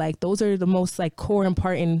there, but like those are the most like core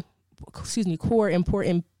important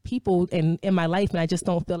people in my life. And I just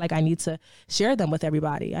don't feel like I need to share them with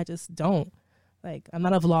everybody. I just don't. Like, I'm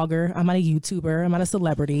not a vlogger. I'm not a YouTuber. I'm not a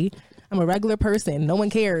celebrity. I'm a regular person. No one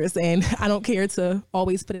cares. And I don't care to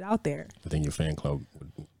always put it out there. I think your fan club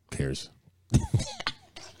cares.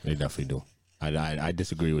 They definitely do. I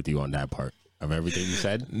disagree with you on that part of everything you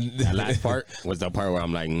said. That last part was the part where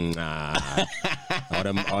I'm like, nah. all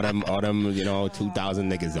them,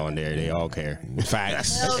 2,000 niggas on there, they all care.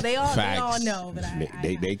 Facts. No, they all know. But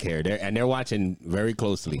they care. They're watching very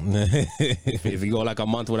closely. if you go like a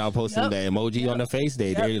month without posting the emoji on the face,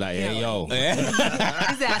 they're like, hey, yo. His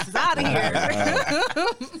ass is out of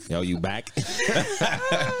here. Yo, you back?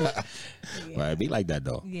 Right, be like that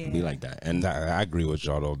though. Be like that. And I agree with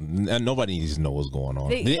y'all though. And nobody needs to know what's going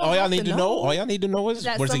on. All y'all need to know. All y'all need to know is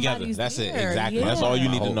we're together. That's it. Exactly. Yeah. That's all you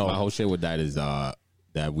need to know. My whole shit with that is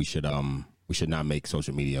that we should not make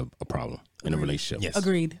social media a problem in a relationship. Yes.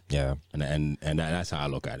 Agreed. Yeah. And that's how I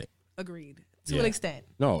look at it. Agreed. To an extent.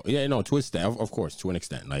 To an extent. Of course, to an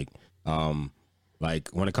extent. Like like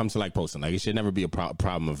when it comes to like posting, like it should never be a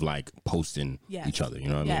problem of like posting Yes. each other. You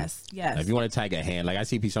know what I mean? Yes. Like, if you want to tag a hand, like I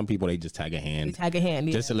see some people, they just tag a hand. They tag a hand,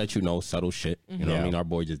 just to let you know, subtle shit. You know what I mean? Our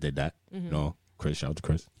boy just did that. You know, Chris, shout out to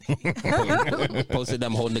Chris. Posted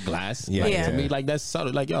them holding the glass. Yeah. Like, Yeah. to me, like that's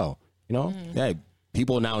subtle. Like, yo, you know, hey,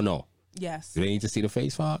 people now know. Yes. Do they need to see the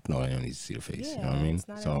face? Fuck, no, they don't need to see the face. Yeah, You know what I mean? it's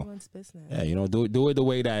not everyone's business. Yeah, you know, do it the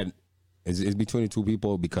way that is between the two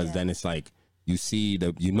people, because then it's like you see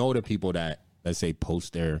the people that, let's say,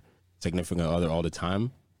 post their significant other all the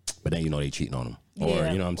time, but then you know they cheating on them, or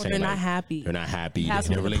Yeah. you know what I'm Or saying, they're not like, happy. They're not happy. Has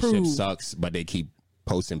Their something to relationship prove. sucks, but they keep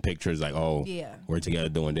posting pictures like, oh, Yeah. we're together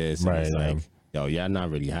doing this. And Right, it's yeah. like, yo, yeah, I'm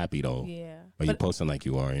not really happy though. Yeah. But you're posting like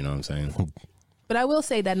you are. You know what I'm saying? But I will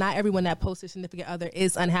say that not everyone that posts their significant other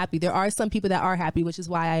is unhappy. There are some people that are happy, which is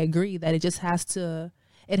why I agree that it just has to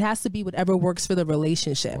be whatever works for the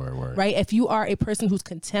relationship, Word. right? If you are a person who's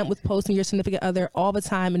content with posting your significant other all the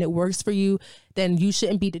time and it works for you, then you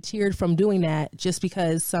shouldn't be deterred from doing that just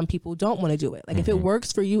because some people don't want to do it. Like if it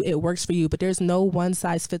works for you, it works for you. But there's no one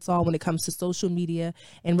size fits all when it comes to social media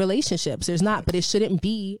and relationships. There's not, but it shouldn't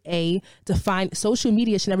be social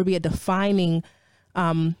media should never be a defining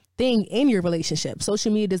thing in your relationship.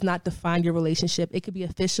 Social media does not define your relationship. It could be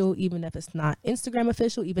official, even if it's not Instagram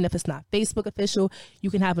official, even if it's not Facebook official.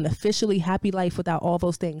 You can have an officially happy life without all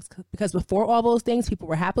those things. Because before all those things, people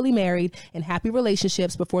were happily married and happy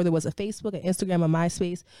relationships. Before there was a Facebook, an Instagram, a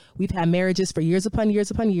MySpace, we've had marriages for years upon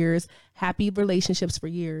years upon years, happy relationships for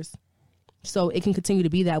years. So it can continue to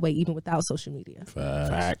be that way even without social media.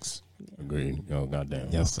 Facts. Agreed. Yo, goddamn.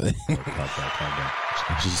 Yes.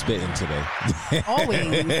 She's spitting today.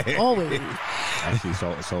 Always. Actually,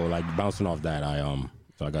 so like bouncing off that,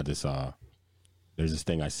 I got this. There's this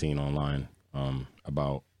thing I seen online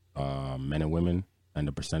about men and women and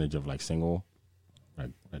the percentage of like single. I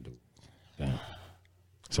do. Damn.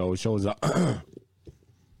 So it shows up.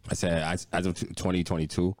 I said as of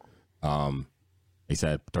 2022, they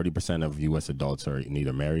said 30% of U.S. adults are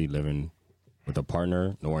neither married, living with a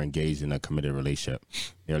partner, nor engaged in a committed relationship.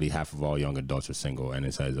 Nearly half of all young adults are single, and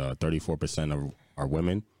it says 34% are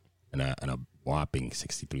women, and a whopping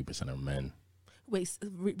 63% are men. Wait,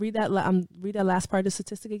 read that last part of the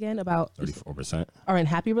statistic again about 34% are in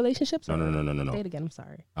happy relationships? No. Say it again. I'm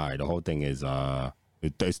sorry. All right, the whole thing is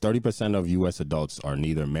there's 30% of U.S. adults are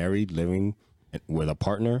neither married, living with a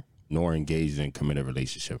partner, nor engaged in a committed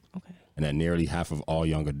relationship. Okay. And then nearly half of all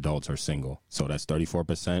young adults are single. So that's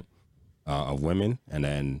 34% of women, and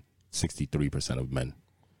then 63% of men.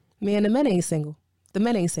 Man, the men ain't single. The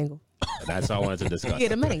men ain't single. That's all I wanted to discuss. Yeah,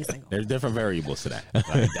 the men ain't single. There's different variables to that.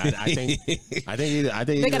 Like, I think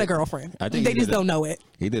They got a girlfriend. I think They just don't know it.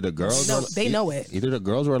 Either the girls, No, they know it. Either the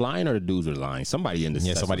girls were lying or the dudes were lying. Somebody in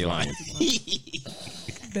this, somebody lying.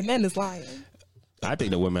 The men is lying. I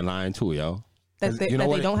think the women lying too, yo. That they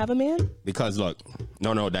don't have a man? Because look,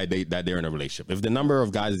 no, that they're in a relationship. If the number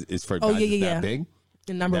of guys is for guys is that big,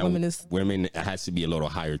 the number of then women is has to be a little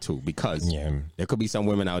higher too. Because there could be some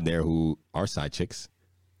women out there who are side chicks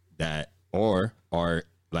that or are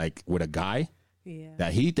like with a guy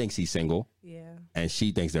that he thinks he's single. Yeah. And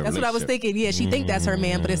she thinks they're That's what I was thinking. Yeah, she think that's her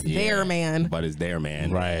man, but it's their man. But it's their man.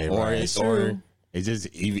 Right. Or right. or it's just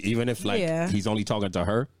even if like he's only talking to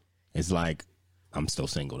her, it's like I'm still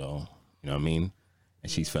single though. You know what I mean?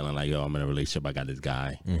 And she's feeling like, yo, I'm in a relationship. I got this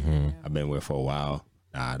guy. I've been with for a while.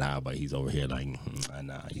 Nah, but he's over here like,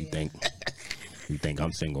 nah. You think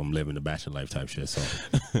I'm single? I'm living the bachelor life type shit. So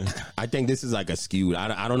I think this is like a skewed.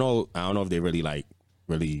 I don't know. I don't know if they really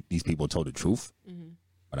these people told the truth,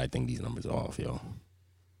 but I think these numbers are off, yo.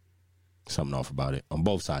 Something off about it on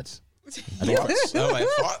both sides. Thoughts?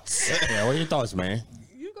 Thoughts? Yeah, what are your thoughts, man?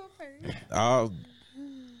 You go first.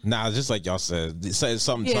 Nah, just like y'all said,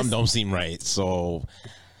 some don't seem right. So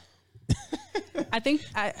I think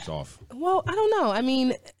It's off. Well, I don't know. I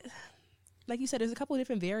mean, like you said, there's a couple of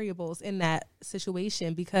different variables in that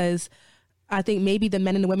situation because I think maybe the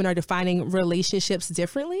men and the women are defining relationships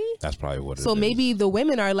differently. that's probably what it is. So maybe the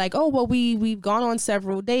women are like, oh, well, we've gone on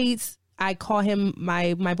several dates. I call him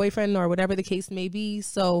my boyfriend or whatever the case may be.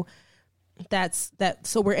 So that's that.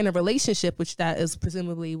 So we're in a relationship, which that is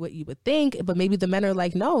presumably what you would think. But maybe the men are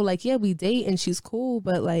like, no, like, yeah, we date and she's cool,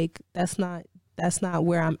 but like that's not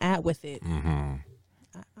where I'm at with it. I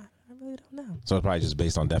really don't know. So it's probably just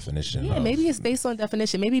based on definition. Yeah, maybe it's based on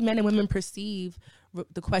definition. Maybe men and women perceive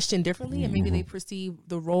the question differently, and maybe they perceive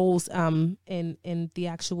the roles in the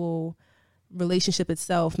actual relationship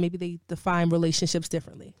itself. Maybe they define relationships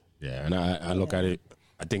differently. Yeah, and I look at it.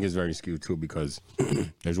 I think it's very skewed too because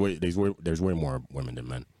there's way more women than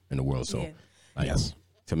men in the world. So, like,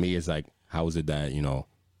 to me, it's like, how is it that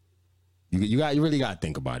you really got to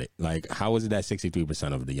think about it. Like, how is it that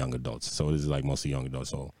 63% of the young adults? So this is like mostly young adults.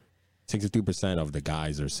 So 63% of the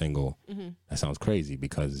guys are single. That sounds crazy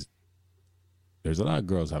because there's a lot of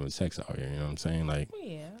girls having sex out here. You know what I'm saying? Like,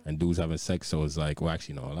 and dudes having sex. So it's like, well,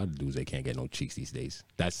 actually, no, a lot of dudes, they can't get no cheeks these days.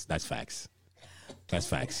 That's facts. That's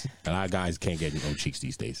facts. A lot of guys can't get no cheeks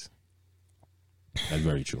these days. That's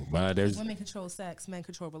very true. But there's women control sex, men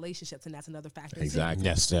control relationships, and that's another factor. Exactly. Too.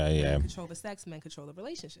 Yes, yeah. Men control the sex, men control the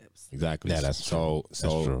relationships. Exactly. Yeah, that's so. true. So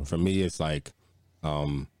That's true. for me, it's like,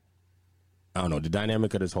 I don't know, the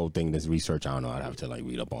dynamic of this whole thing, this research. I don't know. I'd have to like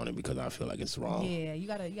read up on it because I feel like it's wrong. Yeah, you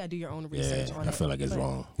gotta do your own research on it. I feel like it's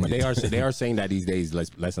wrong. But they are saying that these days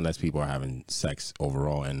less and less people are having sex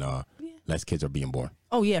overall, and less kids are being born.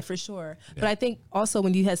 Oh yeah, for sure. Yeah. But I think also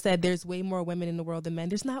when you had said there's way more women in the world than men,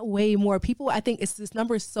 there's not way more people. I think this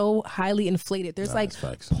number is so highly inflated. There's like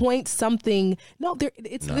point something. No,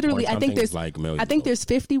 it's literally. I think there's like I think there's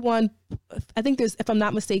 51. I think there's, if I'm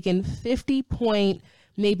not mistaken, 50 point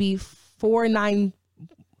maybe 49.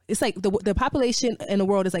 It's like the population in the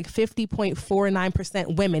world is like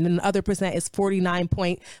 50.49% women, and the other percent is 49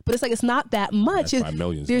 point. But it's like it's not that much. That's 5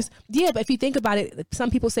 million. But if you think about it,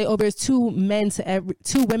 some people say, oh, there's two women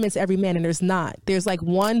to every man, and there's not. There's like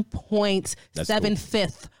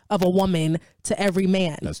 1.75 of a woman to every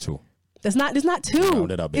man. That's 2. There's not two.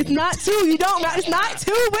 It's not 2. You don't. It's not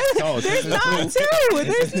 2 women. No, there's not 2.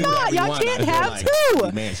 There's not. Y'all can't have 2.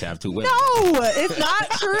 A man should have 2 women. No, it's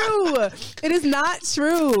not true. It is not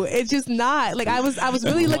true. It's just not. Like I was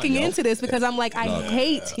really looking into this because I'm like, I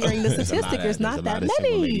hate hearing the statistic. There's not that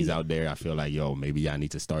many ladies out there. I feel like, yo, maybe I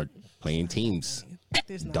need to start playing teams.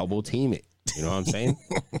 Double team it. You know what I'm saying?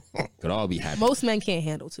 Could all be happy. Most men can't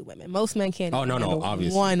handle 2 women. Most men can't. No,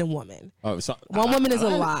 obviously. One woman. Oh, so one woman is a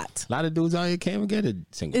lot. A lot of dudes out here can't even get a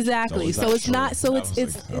single. Exactly. So it's not. So it's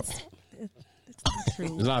not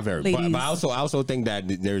true. It's not very. But I also think that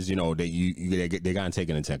there's they got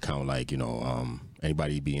taken into account, like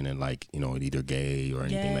anybody being in like either gay or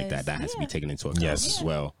anything like that. That has to be taken into account as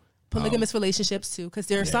well. Polygamous relationships too, because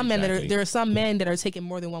there are some men that are taking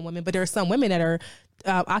more than one woman, but there are some women that are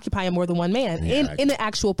occupying more than one man in an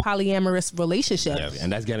actual polyamorous relationship. Yeah,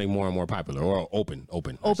 and that's getting more and more popular, or open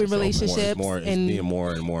relationships, it's being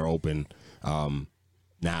more and more open.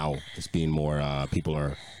 Now it's being more. People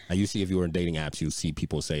are. You see, if you were in dating apps, you see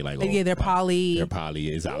people say like, they're poly. They're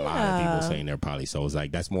poly. Is a lot of people saying they're poly. So it's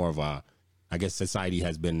like that's more of a. I guess society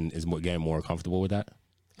is getting more comfortable with that.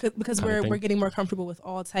 Because we're getting more comfortable with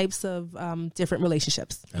all types of different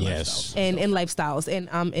relationships, and lifestyles, and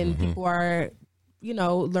people are,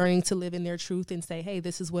 learning to live in their truth and say, hey,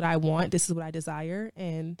 this is what I want, this is what I desire,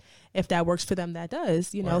 and if that works for them, that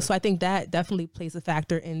does, Right. So I think that definitely plays a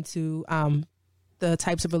factor into the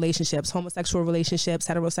types of relationships: homosexual relationships,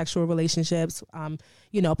 heterosexual relationships,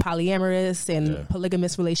 polyamorous and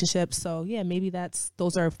polygamous relationships. So yeah, maybe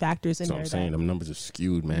those are factors in there. I'm saying them numbers are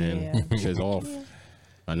skewed, man. Shit's off.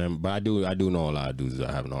 But I do know a lot of dudes that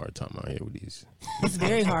are having a hard time out here with these. It's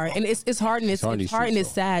very hard, and it's hard, and it's hard, and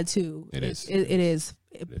it's sad too. It is.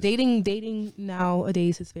 Dating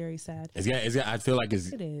nowadays is very sad. I feel like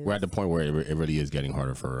we're at the point where it really is getting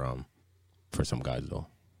harder for some guys though.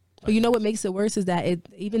 But what makes it worse is that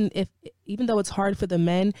even though it's hard for the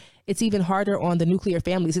men, it's even harder on the nuclear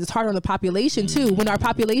families. It's harder on the population too. When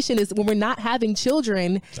we're not having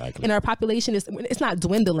children, and our population it's not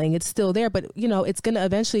dwindling, it's still there, but it's going to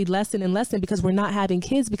eventually lessen and lessen because we're not having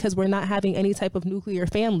kids, because we're not having any type of nuclear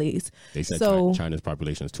families. They said China's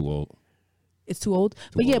population is too old. It's too old.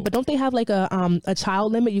 But don't they have like a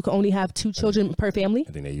child limit? You can only have 2 children per family.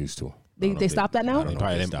 I think they used to. They stopped that now? I don't know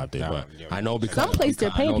if they stopped it, but I know because some place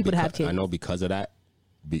they're paying people to have kids. I know because of that,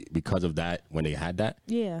 when they had that,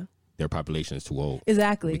 their population is too old.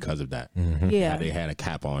 Exactly. Because of that. Mm-hmm. Yeah. They had a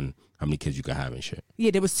cap on how many kids you could have and shit.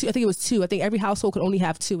 Yeah, there was 2. I think it was 2. I think every household could only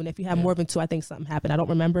have 2, and if you have more than 2, I think something happened. I don't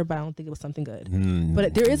remember, but I don't think it was something good.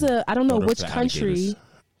 But there is I don't know which country.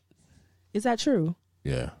 Is that true?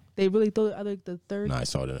 Yeah. They really thought the third. No, I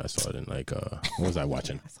saw it in like what was I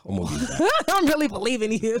watching? What movie was that? I'm really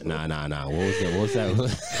believing you. Nah. What was that?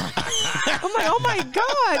 I'm like, oh my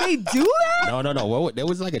god, they do that? No. There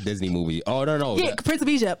was like a Disney movie. Oh no. Yeah, Prince of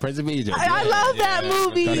Egypt. I love that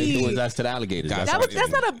movie. He threw his ass to the alligators.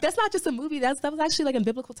 That's not just a movie. That was actually like in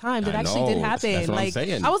biblical times. It actually did happen. That's what like I'm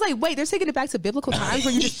saying. I was like, wait, they're taking it back to biblical times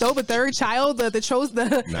where you just throw the third child, the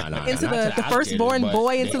firstborn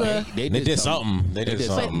boy into the. They did something. They did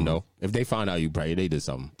something. No, if they found out you probably they did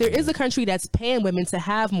something. There is a country that's paying women to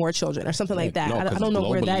have more children or something like that. No, I don't know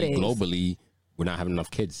where that is. Globally, we're not having enough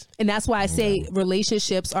kids. And that's why I say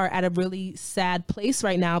relationships are at a really sad place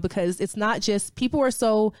right now, because it's not just people are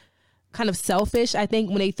so kind of selfish. I think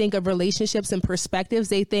when they think of relationships and perspectives,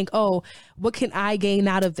 they think, oh, what can I gain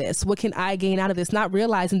out of this? What can I gain out of this? Not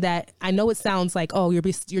realizing that, I know it sounds like, oh, you're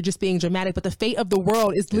just being dramatic, but the fate of the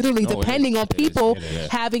world is literally depending on people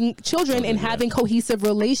having children and having cohesive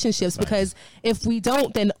relationships. Because if we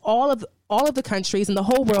don't, then all of the countries in the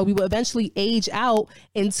whole world, we will eventually age out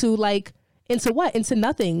into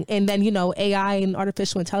nothing. And then, AI and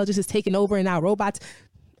artificial intelligence is taking over, and now robots.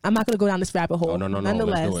 I'm not going to go down this rabbit hole. No.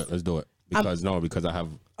 Nonetheless, Let's do it. Because I have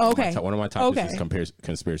one of my topics is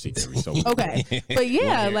conspiracy theory. So okay, but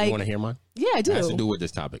yeah, you want to hear mine? Yeah, I do. It has to do with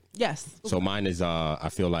this topic. Yes. So mine is I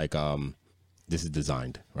feel like this is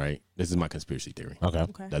designed, right? This is my conspiracy theory. Okay.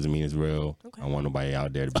 Doesn't mean it's real. I don't want nobody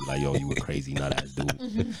out there to be like, yo, you a crazy nut ass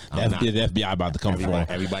dude. That's the FBI about to come for.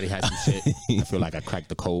 Everybody has some shit. I feel like I cracked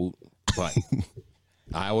the code, but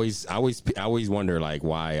I always wonder like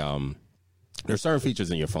why there's certain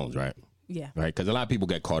features in your phones, right? Yeah. Right? Because a lot of people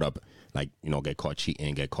get caught up, like, get caught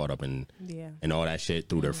cheating, get caught up in and all that shit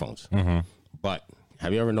through their phones. Mm-hmm. But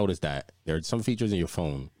have you ever noticed that there are some features in your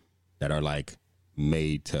phone that are like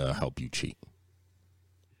made to help you cheat?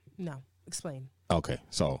 No. Explain. Okay.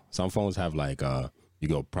 So some phones have like you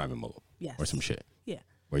go private mode or some shit. Yeah.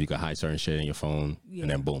 Where you can hide certain shit in your phone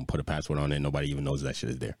and then boom, put a password on it and nobody even knows that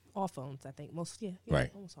shit is there. All phones, I think. Most,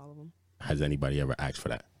 right. Almost all of them. Has anybody ever asked for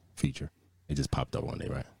that feature? It just popped up one day,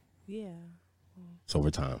 right? Yeah. So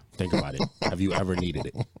over time, think about it. Have you ever needed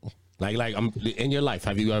it? Like in your life,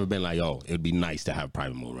 have you ever been like, yo, it would be nice to have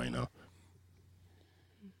private mode right now?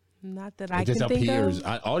 Not that I can think of.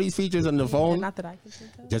 All these features on the phone. Not that I can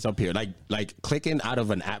think of. Just appear. Like clicking out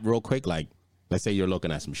of an app real quick. Like, let's say you're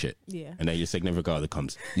looking at some shit. Yeah. And then your significant other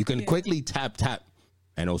comes. You can quickly tap,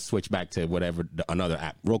 and it'll switch back to whatever another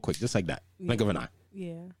app real quick, just like that. Blink of an eye.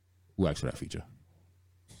 Yeah. Who asked for that feature?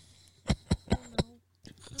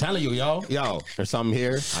 Telling you, yo, there's something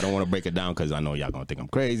here. I don't want to break it down because I know y'all gonna think I'm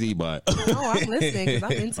crazy, but no, I'm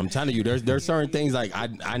listening. I'm telling you, there's certain things like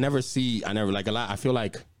I never like a lot. I feel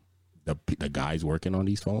like the guys working on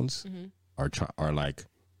these phones are like,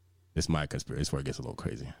 this is my conspiracy. This is where it gets a little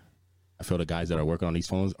crazy. I feel the guys that are working on these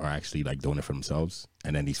phones are actually like doing it for themselves,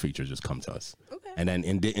 and then these features just come to us. Okay. And then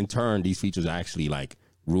in turn, these features are actually like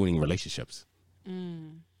ruining relationships.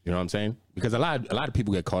 You know what I'm saying? Because a lot of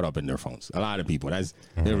people get caught up in their phones. A lot of people. That's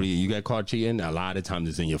literally, you get caught cheating, a lot of times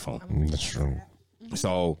it's in your phone. That's true.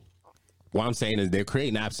 So what I'm saying is they're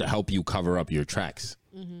creating apps to help you cover up your tracks.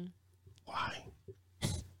 Why? I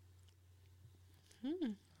don't know.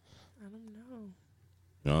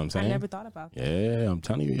 You know what I'm saying? I never thought about that. Yeah, I'm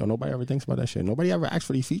telling you, nobody ever thinks about that shit. Nobody ever asks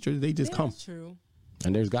for these features. They just come. That's true.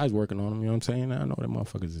 And there's guys working on them. You know what I'm saying? I know that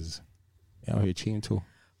motherfuckers is out here cheating too.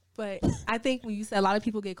 But I think when you said a lot of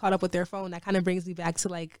people get caught up with their phone, that kind of brings me back to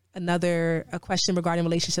like a question regarding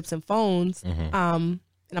relationships and phones. And I'm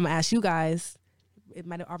gonna ask you guys, it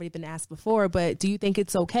might have already been asked before, but do you think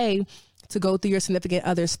it's okay to go through your significant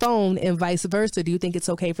other's phone and vice versa? Do you think it's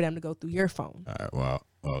okay for them to go through your phone? All right,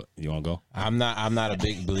 well, you want to go? I'm not a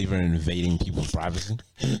big believer in invading people's privacy,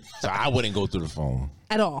 so I wouldn't go through the phone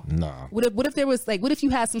at all. No. What if there was like, what if you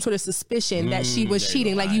had some sort of suspicion that she was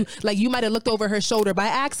cheating? Like you might have looked over her shoulder by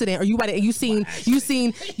accident, or you might have you seen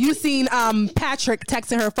Patrick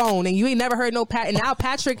texting her phone, and you ain't never heard no Pat, and now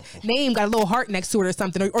Patrick's name got a little heart next to it or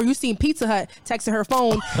something, or you seen Pizza Hut texting her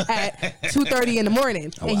phone at 2:30 in the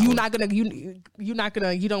morning, and you don't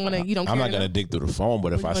care. I'm not gonna dig through the phone,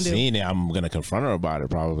 but if I seen it, I'm gonna confront her about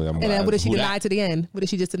it. Probably. And then what if she denied to the end? What if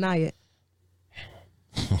she just deny it?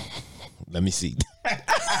 Let me see.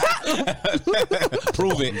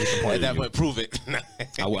 Prove it. Prove it.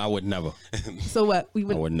 I would never. So what? I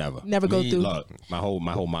would never go through. Look, my whole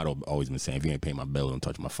motto always been saying, if you ain't paying my bill, don't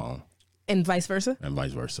touch my phone. And vice versa.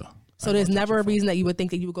 So there's never a reason that you would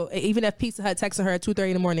think that you would go, even if Pizza Hut texting her at 2:30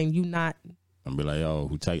 in the morning, you not. I'm be like, yo,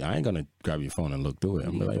 who text? I ain't gonna grab your phone and look through it.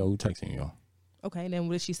 I'm be like, yo, who texting you? Okay, and then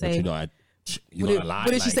what did she say? What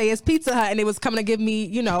did she say? It's Pizza Hut, and it was coming to give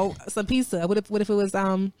me, some pizza. What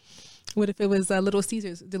if it was Little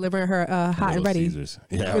Caesars delivering her hot and ready? Caesars.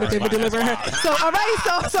 Yeah, what if they were delivering her? So all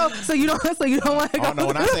right, so you don't want to go.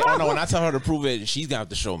 When I tell her to prove it, she's gonna have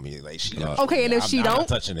to show me. Like okay, and if she don't, I'm not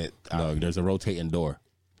touching it. No, there's a rotating door.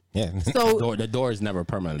 Yeah. So the door is never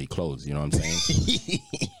permanently closed. You know what I'm saying?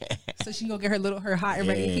 So she gonna get her hot and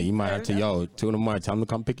ready. Yeah, you might have to 2 in the morning. Tell them to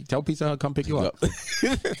come pick. Tell Pizza Hut come pick you up.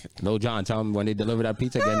 No, John. Tell them when they deliver that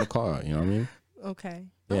pizza, get in the car. You know what I mean? Okay.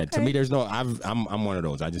 Yeah. Okay. To me, there's no. I'm one of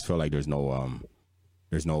those. I just feel like there's no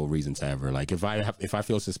reason to ever like if I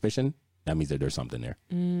feel suspicion, that means that there's something there.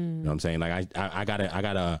 You know what I'm saying? Like I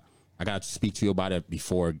gotta speak to you about it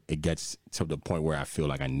before it gets to the point where I feel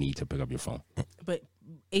like I need to pick up your phone. But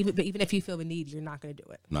Even if you feel the need, you're not going to do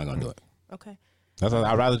it. I'm not gonna do it. Okay.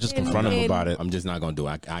 I'd rather just confront him about it. I'm just not gonna do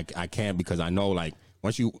it. I can't, because I know, like,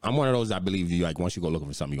 I'm one of those, I believe you, like, once you go looking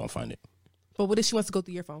for something, you're gonna find it. But what if she wants to go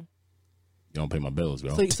through your phone? You don't pay my bills,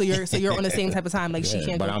 bro. So you're on the same type of time, like she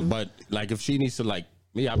can't. But like, if she needs to, like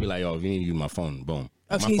me, I'll be like, yo, if you need to use my phone, boom.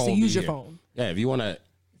 Oh, my she needs to phone use be your here. phone. Yeah, if you wanna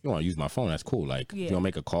use my phone, that's cool. Like, if you wanna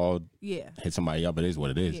make a call, hit somebody up, it is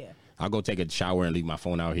what it is. Yeah. I'll go take a shower and leave my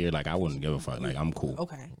phone out here. Like, I wouldn't give a fuck. Like, I'm cool.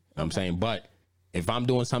 Okay. You know what I'm saying? But if I'm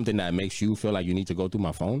doing something that makes you feel like you need to go through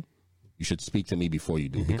my phone, you should speak to me before you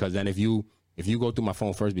do. Because then if you go through my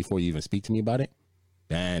phone first before you even speak to me about it,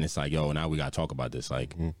 then it's like, yo, now we gotta talk about this.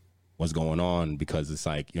 Like, what's going on? Because it's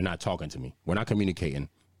like, you're not talking to me. We're not communicating.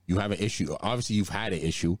 You have an issue. Obviously, you've had an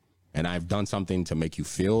issue, and I've done something to make you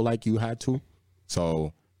feel like you had to.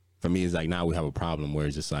 So for me, it's like, now we have a problem where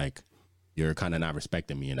it's just like, you're kind of not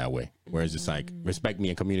respecting me in that way. Whereas it's like, respect me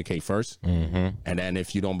and communicate first. And then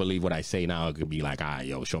if you don't believe what I say now, it could be like,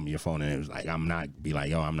 yo, show me your phone. And it was like, I'm not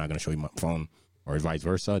going to show you my phone, or vice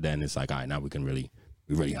versa. Then it's like, all right, now we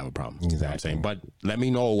really have a problem. Exactly. You know what I'm saying? But let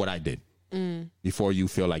me know what I did before you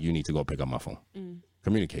feel like you need to go pick up my phone.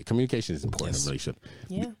 Communicate. Communication is important in a relationship.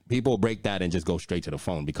 Yeah. People break that and just go straight to the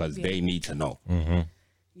phone because they need to know.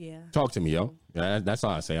 Yeah. Talk to me, yo. That's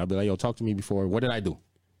all I say. I'll be like, yo, talk to me before. What did I do?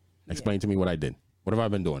 Explain to me what I did. What have I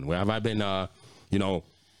been doing? Where have I been,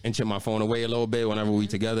 inching my phone away a little bit whenever we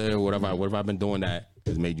together? What have I been doing that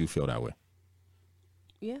has made you feel that way?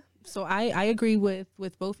 Yeah. So I agree with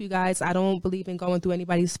both you guys. I don't believe in going through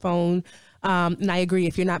anybody's phone. And I agree,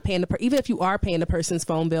 if you're not paying even if you are paying the person's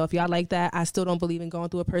phone bill, if y'all like that, I still don't believe in going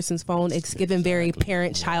through a person's phone. It's given very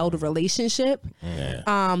parent-child relationship. Yeah.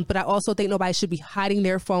 But I also think nobody should be hiding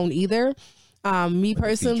their phone either. Me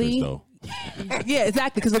personally. Yeah,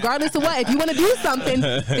 exactly. Because regardless of what, if you want to do something,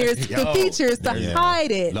 there's the features to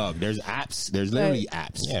hide it. Look, there's apps. There's literally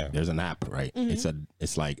apps. Yeah. There's an app, right?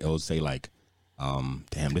 It's like, it'll say like,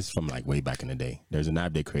 damn, this is from like way back in the day. There's an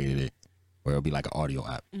app they created it where it'll be like an audio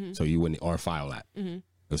app. So you wouldn't, or a file app.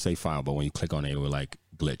 It'll say file, but when you click on it, it will like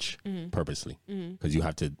glitch purposely because you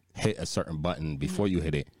have to hit a certain button before you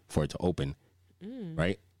hit it for it to open,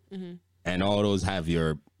 right? And all those have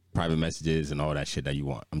your private messages and all that shit that you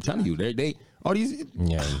want. I'm telling you, they all these.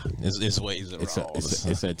 Yeah, it's ways around.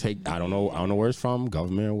 It's a take. I don't know where it's from,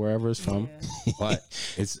 government or wherever it's from, but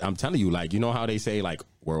I'm telling you, like, you know how they say like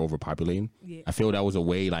we're overpopulating. Yeah. I feel that was a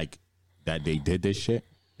way like that they did this shit.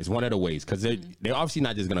 It's one of the ways because they're obviously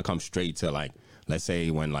not just gonna come straight to like, let's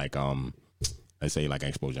say when like let's say like an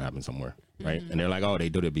explosion happened somewhere, right? And they're like, oh, they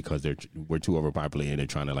did it because we're too overpopulated. They're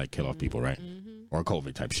trying to like kill off people, right? Or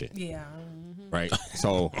COVID type shit. Yeah. Right.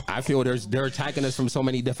 So I feel they're attacking us from so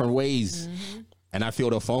many different ways. And I feel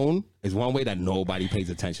the phone is one way that nobody pays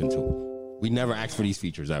attention to. We never ask for these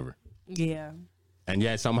features ever. Yeah. And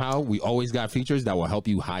yet somehow we always got features that will help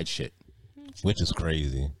you hide shit. Which is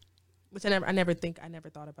crazy. Which I never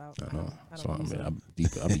thought about. I know.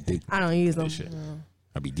 I'll be deep. I don't use them.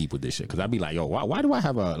 I'll be deep with this shit. Cause I'll be like, yo, why do I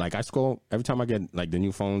have I scroll every time I get like the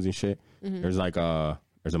new phones and shit. There's like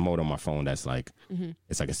there's a mode on my phone that's like,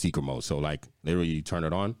 it's like a secret mode. So like literally you turn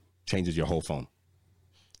it on, changes your whole phone.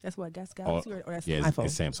 That's what, that's Galaxy or that's iPhone?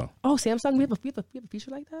 It's Samsung. Oh, Samsung? We have a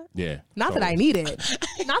feature like that? Yeah. Not that I need it.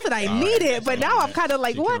 Not that I need it, but now I'm kind of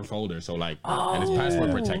like, what? Folder, so like, and it's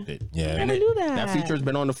password protected. Yeah. And I knew that. That feature's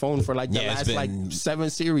been on the phone for like the last like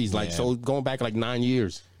 7 series, like so going back like 9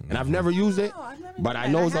 years. And I've never used it, but I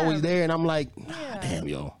know it's always there. And I'm like, damn,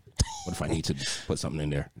 yo. What if I need to put something in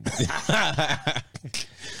there?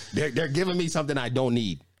 They're giving me something I don't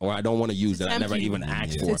need or I don't want to use that I never even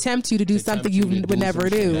asked for. To tempt you to do something you would never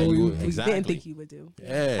do. You didn't think you would do.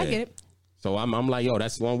 Yeah. I get it. So I'm like, yo,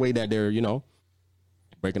 that's one way that they're,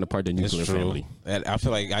 breaking apart the nuclear family. And I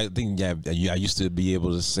feel like I used to be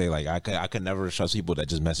able to say like I could never trust people that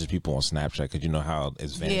just message people on Snapchat because you know how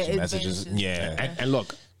it's vanishing messages. Yeah. And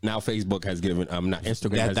look, now Facebook has given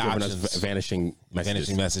Instagram has given us vanishing messages.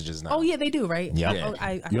 Vanishing messages now. Oh yeah, they do, right? Yeah. Oh,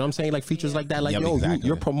 you know what I'm saying? Like features like that. Like exactly.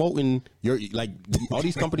 you're promoting. You're like all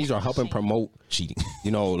these companies are helping promote cheating.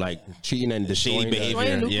 Like cheating and destroying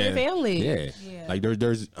behavior. Nuclear family. Yeah. Like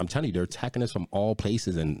there's I'm telling you, they're attacking us from all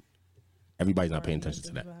places and everybody's not paying attention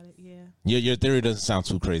to that. Your theory doesn't sound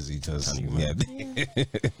too crazy because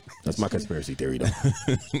that's my conspiracy theory though.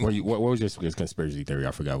 What was your conspiracy theory?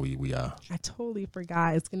 I forgot. I totally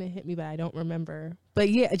forgot. It's gonna hit me, but I don't remember. But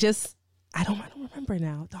yeah, I don't remember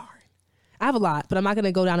now. Darn. I have a lot, but I'm not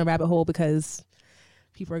gonna go down a rabbit hole because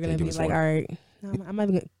people are gonna be like, all right. No, I'm not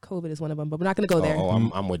even COVID is one of them, but we're not gonna go there.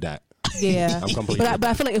 I'm with that. Yeah, I'm completely. But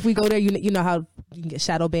I feel like if we go there, you know how you can get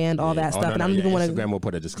shadow banned, all that stuff. And I don't even want to. Instagram will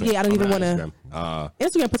put a disclaimer. Yeah, I don't even want to.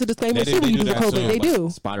 Instagram puts a disclaimer too when you do COVID. They do.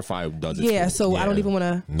 Spotify does it. Yeah, so I don't even want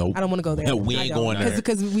to. Nope. I don't want to go there. No, we ain't going there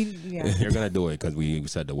because we. Yeah. You're gonna do it because we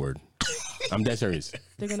said the word. I'm dead serious.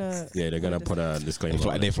 They're gonna. Yeah, they're gonna put a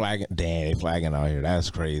disclaimer. They flagging. Damn, they flagging out here. That's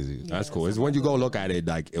crazy. That's cool. It's when you go look at it,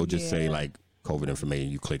 like it'll just say like COVID information.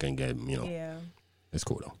 You click and get, you know. Yeah. It's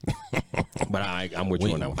cool though. But I'm with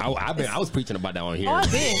you on that. I was preaching about that on here. Oh,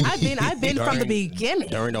 I've been from the beginning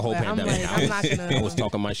during the whole pandemic. I'm not gonna. I was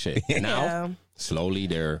talking my shit. Now, slowly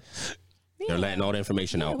they're letting all the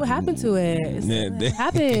information out. What happened to it? What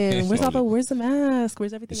happened? Where's the mask?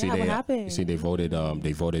 Where's everything? What happened? You see, they voted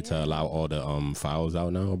to allow all the files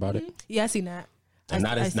out now about it. Yeah, I seen that. And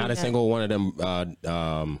not a single one of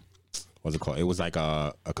them. What's it called? It was like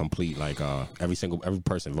a complete every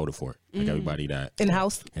person voted for it. Like everybody that in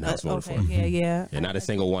house voted for it. Yeah. And not a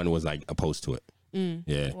single one was like opposed to it.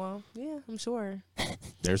 Yeah. Well, yeah, I'm sure.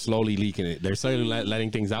 They're slowly leaking it. They're slowly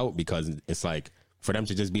letting things out because it's like for them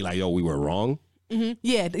to just be like, "Yo, we were wrong." Mm-hmm.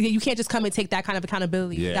 Yeah, you can't just come and take that kind of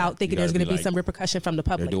accountability without thinking there's going to be some repercussion from the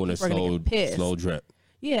public. They're doing a slow drip.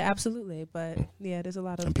 Yeah, absolutely. But yeah, there's a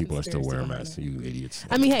lot of and people are still wearing masks. You idiots.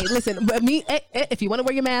 I mean, hey, listen. But if you want to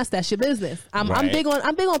wear your mask, that's your business. I'm big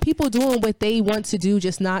on people doing what they want to do,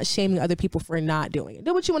 just not shaming other people for not doing it.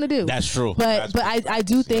 Do what you want to do. That's true. But I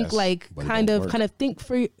do think kind of think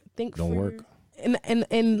for don't work.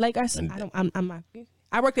 And like I said,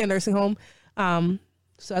 I work in a nursing home.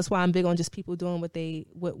 So that's why I'm big on just people doing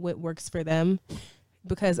what works for them.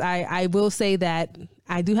 Because I will say that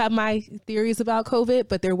I do have my theories about COVID,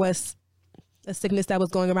 but there was a sickness that was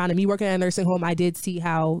going around. And me working at a nursing home, I did see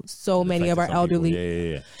how so many of our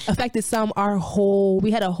elderly affected some. We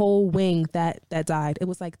had a whole wing that died. It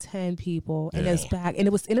was like 10 people, and it was back, and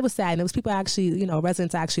it was sad. And it was people actually,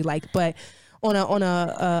 residents actually but on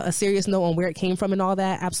a serious note on where it came from and all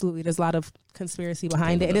that, absolutely, there's a lot of conspiracy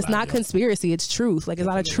behind it, and it's not conspiracy, it's truth. Like, there's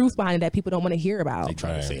a lot of truth behind it that people don't want to hear about. They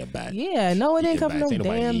try to say a bat. Yeah, no, it didn't come from no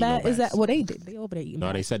damn bat. Is that? Well, they over there eating.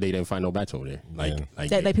 No, they said they didn't find no bats over there.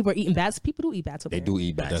 Like people are eating bats. People do eat bats over there. They do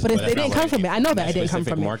eat bats, but they didn't come from it. I know that it didn't come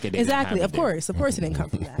from it. Exactly. Of course, it didn't come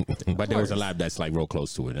from that. But there was a lab that's like real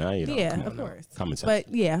close to it. Yeah, of course. Common sense.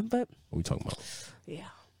 But what we talking about? Yeah.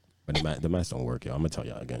 But the masks don't work, yo. I'm gonna tell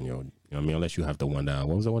y'all again, yo. You know what I mean? Unless you have the one that,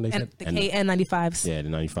 what was the one they said? The KN95s. Yeah, the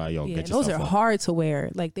 95. Yo, get those are hard to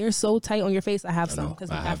wear. Like, they're so tight on your face. I have some because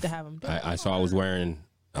we have to have them. I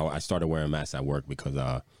started wearing masks at work because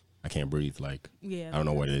I can't breathe. Like, I don't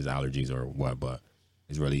know what it is, allergies or what, but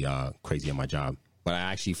it's really crazy at my job. But I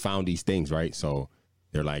actually found these things, right? So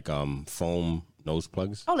they're like foam nose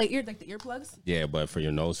plugs. Oh, like the earplugs? Yeah, but for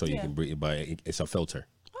your nose so you can breathe. But it's a filter.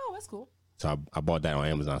 Oh, that's cool. So I bought that on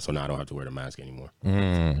Amazon, so now I don't have to wear the mask anymore,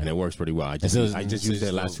 and it works pretty well. I just used it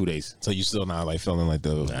the last 2 days. So you still not like feeling like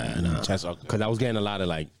the chest? Because I was getting a lot of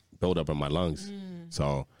like buildup in my lungs,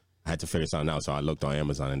 so I had to figure something out. So I looked on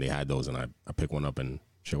Amazon and they had those, and I picked one up and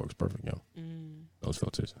shit works perfect, yo. Those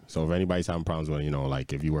filters. So if anybody's having problems with,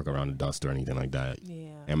 like if you work around the dust or anything like that,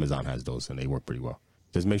 Amazon has those and they work pretty well.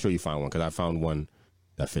 Just make sure you find one, because I found one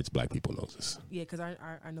that fits black people noses. Yeah, because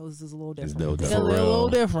our noses is a little different. It's a little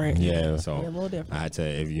different. Yeah, so a little different. I had to,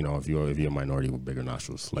 if you're a minority with bigger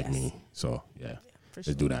nostrils like me, so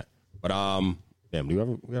just do that. But damn,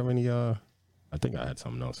 do we have any? I think I had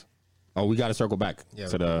something else. Oh, we got to circle back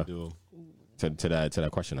to that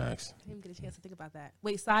question I asked. I didn't get a chance to think about that.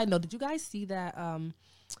 Wait, side note, did you guys see that?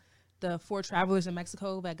 The 4 travelers in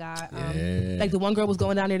Mexico that got like the one girl was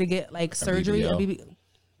going down there to get like surgery.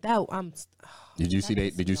 Did you see the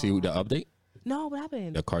update? No, what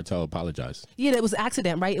happened? The cartel apologized. Yeah, it was an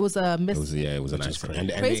accident, right? It was a it was an accident.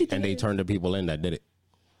 And they turned the people in that did it.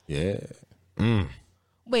 Yeah.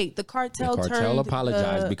 Wait, the cartel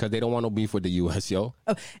apologized because they don't want no beef with the U.S., yo.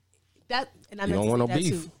 Oh, you don't want no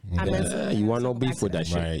beef. You want no beef with that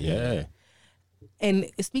shit. Right, yeah. And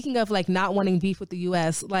speaking of like not wanting beef with the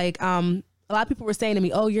U.S., like a lot of people were saying to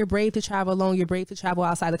me, "Oh, you're brave to travel alone. You're brave to travel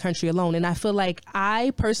outside the country alone." And I feel like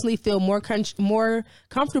I personally feel more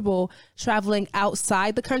comfortable traveling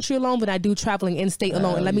outside the country alone than I do traveling in state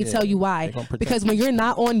alone. And let me tell you why. Because when you're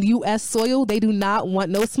not on U.S. soil, they do not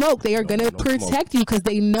want no smoke. They are going to protect you because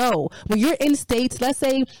they know when you're in states. Let's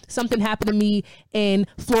say something happened to me in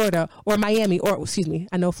Florida or Miami, or excuse me,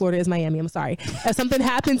 I know Florida is Miami. I'm sorry. If something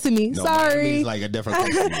happened to me, sorry. Like a different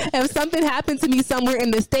if something happened to me somewhere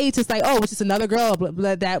in the States, it's like, oh, it's just another girl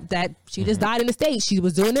that she just died in the States. She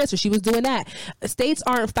was doing this or she was doing that. States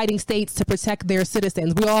aren't fighting states to protect their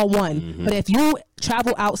citizens. We all one. But if you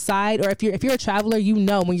travel outside, or if you're a traveler,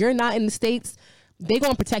 when you're not in the States, they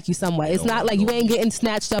gonna protect you somewhat. It's don't not want like you ain't getting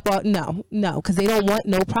snatched up. Or, no, because they don't want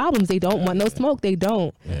no problems. They don't want no smoke. They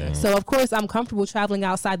don't. Yeah. So of course I'm comfortable traveling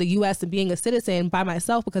outside the U.S. and being a citizen by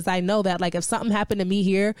myself because I know that like if something happened to me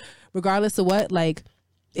here, regardless of what, like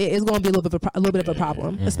it's going to be a little bit of a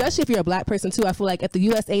problem, especially if you're a black person too. I feel like if the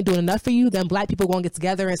U.S. ain't doing enough for you, then black people going to get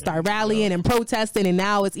together and start rallying and protesting, and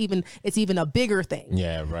now it's even a bigger thing.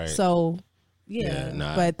 Yeah, right. So.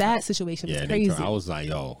 Yeah, but that situation was crazy. I was like,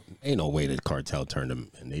 yo, ain't no way the cartel turned them,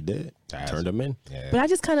 and they did. Turned them in. Yeah. But I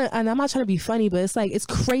just kind of, and I'm not trying to be funny, but it's like, it's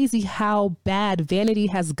crazy how bad vanity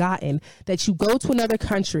has gotten that you go to another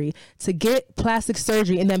country to get plastic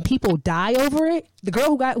surgery and then people die over it. The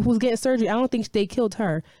girl who was getting surgery, I don't think they killed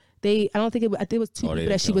her. I don't think it was two people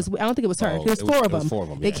that she was. I don't think it was her. It was four of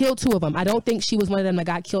them. They killed two of them. I don't think she was one of them that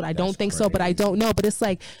got killed. I don't think so, but I don't know. But it's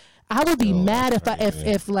like, I would be mad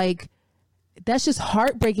if like, that's just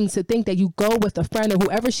heartbreaking to think that you go with a friend or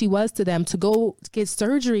whoever she was to them to go get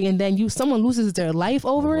surgery and then someone loses their life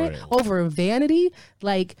over it, over vanity.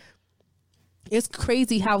 Like, it's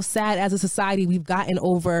crazy how sad as a society we've gotten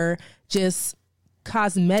over just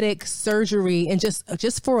cosmetic surgery and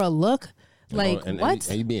just for a look. Like, what?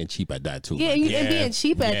 And you being cheap at that too. Yeah, like, and being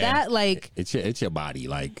cheap at that, like it's your body.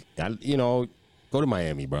 Like, go to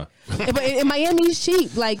Miami, bro. But Miami's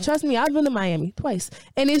cheap. Like, trust me, I've been to Miami twice,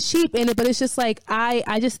 and it's cheap. But it's just like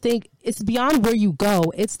I just think it's beyond where you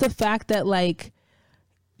go. It's the fact that like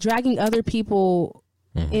dragging other people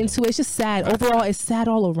into it's just sad. Overall, it's sad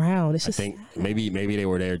all around. It's just I think maybe they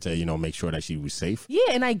were there to make sure that she was safe. Yeah,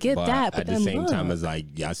 and I get that, but at the same time, it's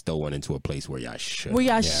like y'all still went into a place where y'all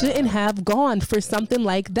shouldn't have gone for something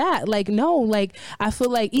like that. Like, no, like I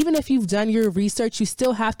feel like even if you've done your research, you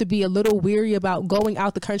still have to be a little weary about going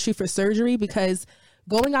out the country for surgery because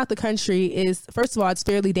going out the country is, first of all, it's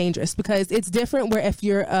fairly dangerous because it's different where if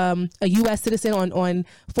you're a U.S. citizen on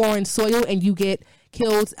foreign soil and you get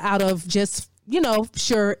killed out of just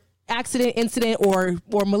accident, incident, or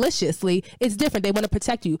maliciously, it's different. They want to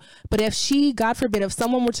protect you. But if God forbid, if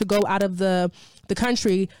someone were to go out of the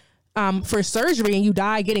country for surgery and you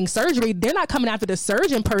die getting surgery, they're not coming after the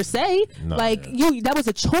surgeon per se. No, that was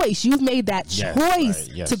a choice. You've made that choice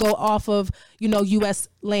to go off of, U.S.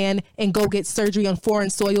 land and go get surgery on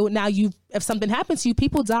foreign soil. Now if something happens to you,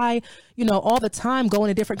 people die, all the time going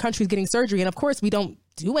to different countries getting surgery. And of course we don't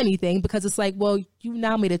do anything because it's like, well, you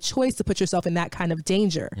now made a choice to put yourself in that kind of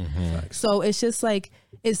danger. So it's just like,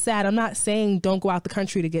 it's sad. I'm not saying don't go out the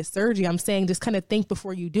country to get surgery. I'm saying just kind of think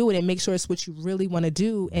before you do it and make sure it's what you really want to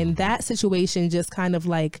do. And that situation just kind of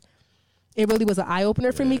like, it really was an eye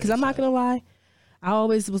opener for me because I'm not going to lie. I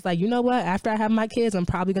always was like, you know what? After I have my kids, I'm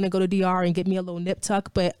probably going to go to DR and get me a little nip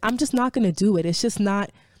tuck, but I'm just not going to do it. It's just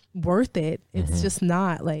not worth it. It's just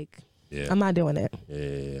not like, I'm not doing it.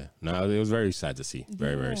 Yeah. No, it was very sad to see.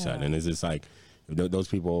 Very, very sad. And it's just like, those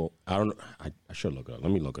people, I should look it up.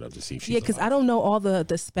 Let me look it up to see if she's because I don't know all the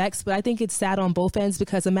specs, but I think it's sad on both ends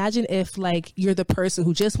because imagine if like you're the person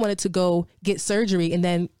who just wanted to go get surgery and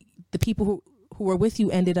then the people who were with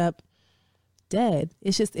you ended up dead.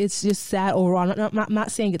 It's just sad overall. I'm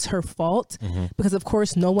not saying it's her fault because of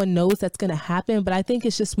course no one knows that's going to happen, but I think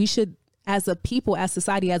it's just we should as a people, as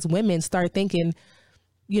society, as women start thinking,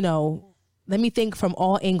 let me think from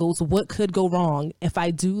all angles, what could go wrong if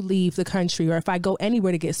I do leave the country or if I go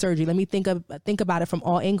anywhere to get surgery? Let me think about it from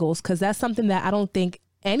all angles because that's something that I don't think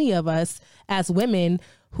any of us as women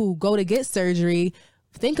who go to get surgery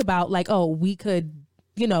think about like, oh, we could,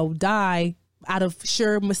 die out of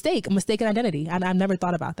mistaken identity. I've never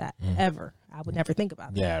thought about that ever. I would never think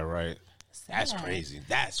about that. Yeah, right. Sad. That's crazy.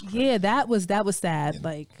 Yeah, that was sad. Yeah.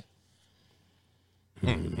 Like,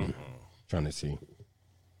 trying to see.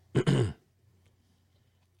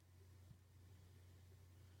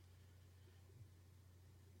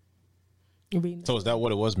 So is that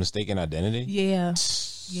what it was? Mistaken identity? Yeah.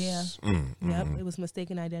 Yep. It was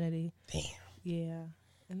mistaken identity. Damn. Yeah.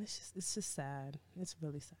 And it's just sad. It's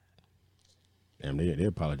really sad. Damn, they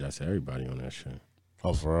apologize to everybody on that shit.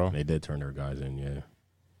 Oh, for real? They did turn their guys in, yeah.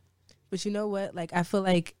 But you know what? Like, I feel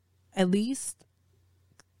like at least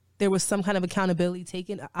there was some kind of accountability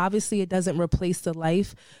taken. Obviously, it doesn't replace the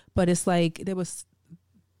life, but it's like there was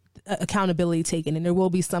accountability taken, and there will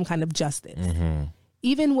be some kind of justice.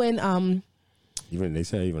 Even when even they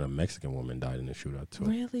said even a Mexican woman died in the shootout too.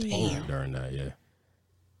 Really? Damn. During that, yeah.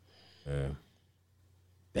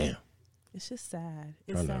 Damn. It's just sad.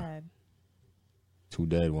 It's sad. 2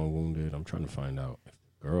 dead, 1 wounded. I'm trying to find out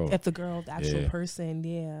if the girl, the actual person,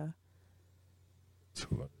 yeah.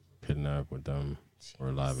 2 kidnapped with them. Were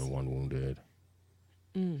alive and 1 wounded.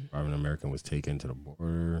 Driving American was taken to the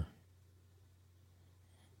border.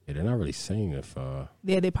 Yeah, they're not really saying if.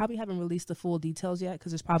 Yeah, they probably haven't released the full details yet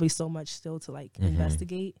because there's probably so much still to like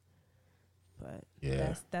investigate. But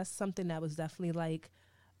Yeah. that's something that was definitely like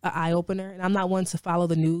an eye opener. And I'm not one to follow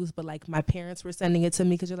the news, but like my parents were sending it to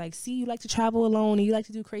me because they're like, see, you like to travel alone and you like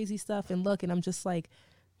to do crazy stuff and look. And I'm just like,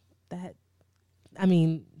 that. I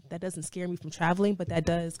mean, that doesn't scare me from traveling, but that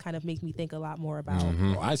does kind of make me think a lot more about.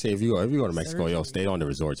 Well, I say if you go to Mexico, yo, stay on the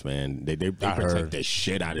resorts, man. They protect the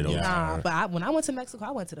shit out of those. Nah, but when I went to Mexico,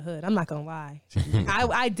 I went to the hood. I'm not gonna lie.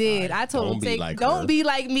 I did. I told them, don't be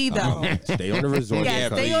like me though. Stay on the resort. Yeah,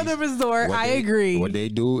 stay on the resort. I agree. What they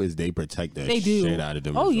do is they protect the shit out of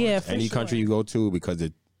them. Oh resorts. yeah, for any sure. country you go to, because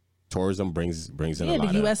the tourism brings in a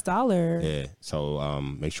lot the U.S. dollar. Yeah, so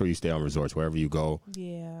make sure you stay on resorts wherever you go.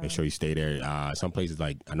 Yeah, make sure you stay there. Some places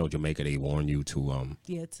like I know Jamaica, they warn you to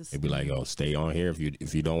they be like, "Oh, stay on here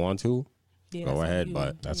if you don't want to, go ahead."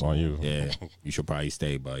 But that's on you. Yeah, you should probably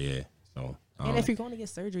stay. But yeah, so and if you're going to get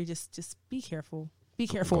surgery, just be careful. Be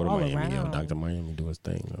careful go to all Miami, around. Dr. Miami do his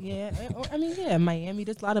thing. Yeah, I mean, Miami.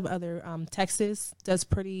 There's a lot of other. Texas does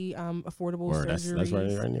pretty affordable surgeries. That's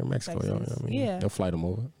right near Mexico. Yo, I mean, yeah, they'll fly them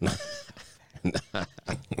over.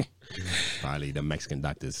 Probably the Mexican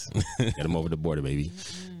doctors get them over the border, baby.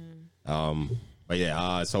 But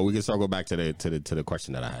yeah, so we can go back to the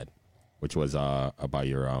question that I had, which was about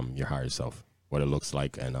your higher self, what it looks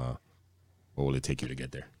like, and what will it take you to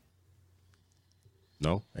get there?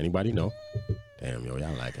 No, anybody? No. Damn, yo,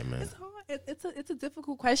 y'all like it, man. It's hard. It's a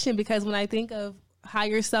difficult question because when I think of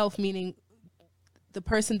higher self, meaning the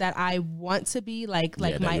person that I want to be, like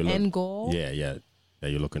my end goal. Yeah, that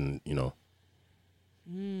you're looking,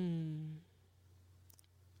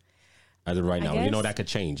 As of right now, that could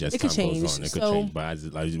change as time goes on. It could change, but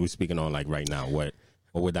as we're speaking on like right now, what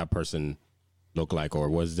would that person look like, or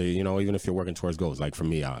was the even if you're working towards goals? Like for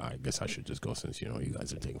me, I guess I should just go since you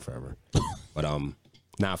guys are taking forever. But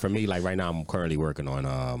now for me, like right now, I'm currently working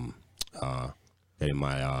on getting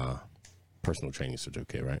my personal training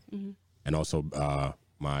certificate, right, and also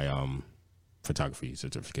my photography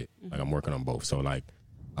certificate. Like I'm working on both, so like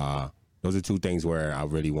those are two things where I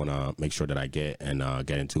really want to make sure that I get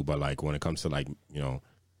into. But like when it comes to like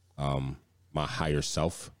my higher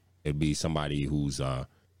self, it'd be somebody who's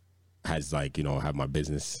has like have my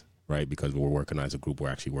business, right, because we're working as a group. We're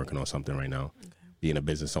actually working on something right now. Okay. Being a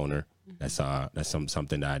business owner, that's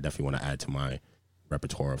something that I definitely want to add to my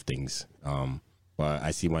repertoire of things. But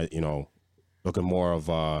I see my looking more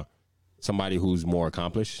of somebody who's more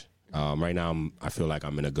accomplished. Right now I feel like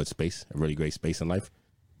I'm in a good space, a really great space in life.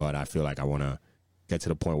 But I feel like I want to get to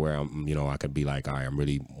the point where I could be like, all right, I'm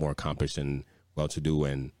really more accomplished and well-to-do,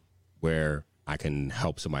 and where I can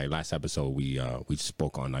help somebody. Last episode, we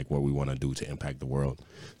spoke on like what we want to do to impact the world.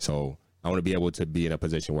 So I want to be able to be in a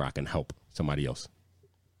position where I can help somebody else,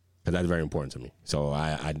 because that's very important to me. So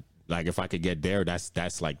I like if I could get there,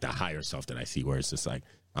 that's like the higher self that I see, where it's just like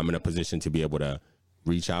I'm in a position to be able to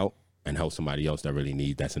reach out and help somebody else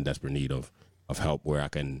that's in desperate need of help, where I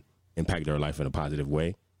can impact their life in a positive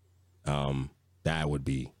way. That would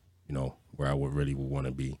be, where I would really want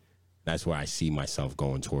to be. That's where I see myself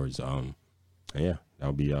going towards. And yeah, that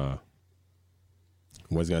would be,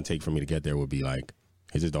 what's going to take for me to get there would be like,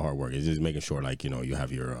 it's just the hard work. It's just making sure like, you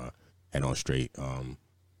have your head on straight,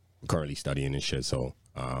 currently studying and shit. So,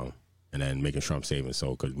 and then making sure I'm saving.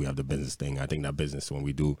 So, cause we have the business thing. I think that business, when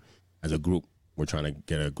we do as a group, we're trying to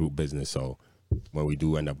get a group business. So when we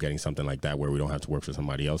do end up getting something like that, where we don't have to work for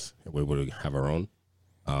somebody else, we're able to have our own.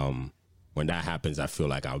 When that happens, I feel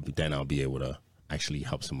like I'll be able to actually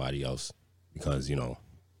help somebody else, because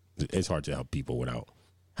it's hard to help people without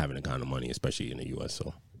having the kind of money, especially in the U.S.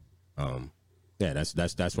 So, yeah,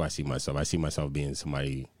 that's where I see myself. I see myself being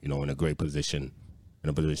somebody in a great position, in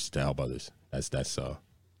a position to help others. That's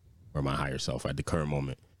where my higher self at the current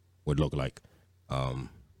moment would look like. But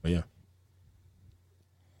yeah.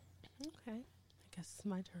 Okay, I guess it's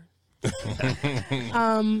my turn.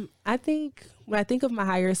 I think when I think of my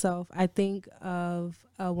higher self, I think of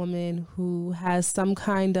a woman who has some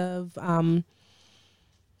kind of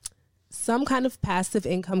passive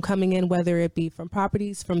income coming in, whether it be from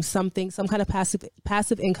properties, from some kind of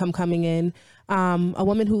passive income coming in. A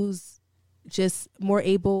woman who's just more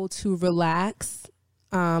able to relax,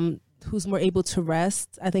 who's more able to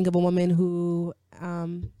rest. I think of a woman who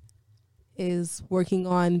is working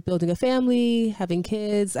on building a family, having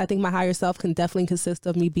kids. I think my higher self can definitely consist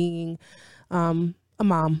of me being a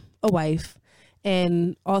mom, a wife.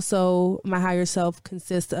 And also my higher self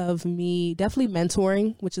consists of me definitely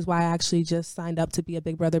mentoring, which is why I actually just signed up to be a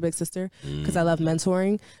big brother, big sister, because I love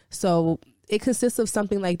mentoring. So it consists of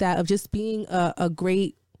something like that, of just being a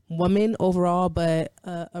great woman overall, but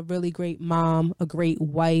a really great mom, a great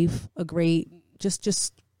wife, a great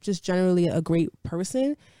just generally a great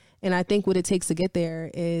person. And I think what it takes to get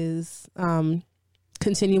there is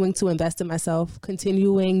continuing to invest in myself,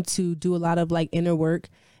 continuing to do a lot of like inner work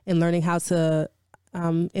and learning how to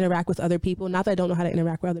interact with other people. Not that I don't know how to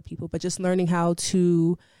interact with other people, but just learning how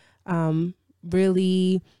to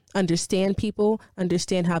really understand people,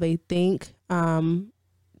 understand how they think,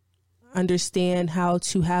 understand how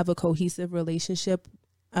to have a cohesive relationship,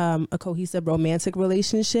 a cohesive romantic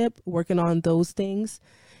relationship, working on those things,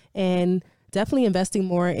 and definitely investing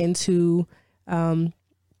more into my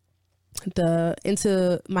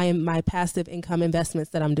passive income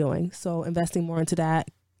investments that I'm doing. So investing more into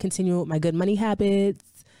that, continue with my good money habits,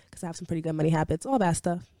 because I have some pretty good money habits, all that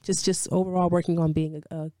stuff. Just overall working on being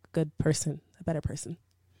a good person, a better person.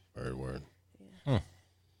 Word. Yeah.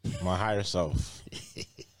 My higher self.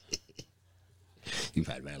 You've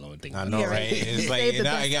had that long thing. I know, right? It's like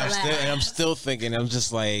I'm still thinking. I'm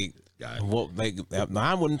just like, what? Like,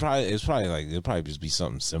 I wouldn't probably. It's probably like it'd probably just be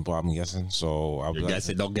something simple. I'm guessing. So I'll be guess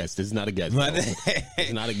it. Don't guess. This is not a guess.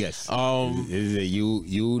 It's not a guess.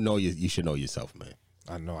 You know you should know yourself, man.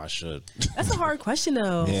 I know I should. That's a hard question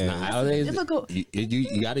though. Yeah, it's difficult.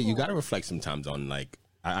 You gotta reflect sometimes on like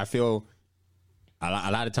I feel.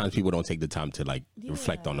 A lot of times people don't take the time to like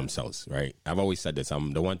reflect on themselves, right? I've always said this.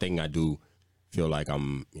 The one thing I do feel like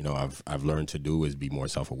I've learned to do is be more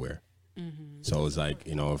self-aware. Mm-hmm. So it's like,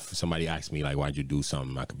 if somebody asks me like, why'd you do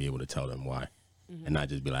something? I could be able to tell them why, and not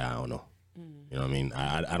just be like, I don't know. You know what I mean?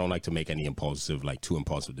 I don't like to make any too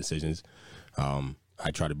impulsive decisions.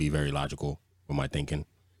 I try to be very logical with my thinking.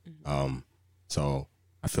 So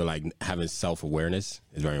I feel like having self-awareness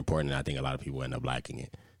is very important. And I think a lot of people end up lacking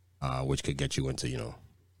it. Which could get you into,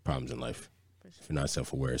 problems in life if you're not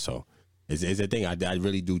self-aware. So it's a thing. I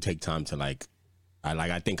really do take time to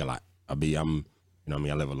I think a lot. I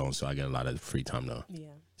live alone, so I get a lot of free time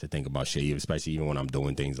to think about shit, especially even when I'm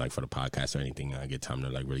doing things like for the podcast or anything. I get time to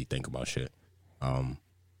like really think about shit.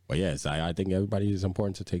 But yes, I think everybody is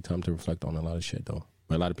important to take time to reflect on a lot of shit though.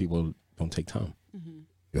 But a lot of people don't take time. Mm-hmm.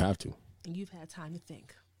 You have to. And you've had time to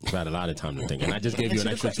think. You've had a lot of time to think, and I just gave you an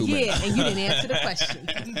extra 2 minutes. Yeah, and you didn't answer the question.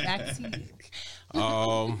 Back to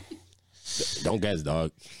you. Don't guess,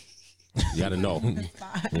 dog. You gotta know.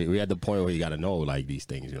 We at the point where you gotta know like these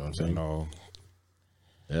things. You know what I'm saying? No.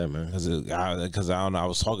 Yeah, man. Because I don't know. I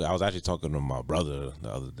was actually talking to my brother the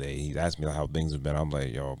other day. He asked me how things have been. I'm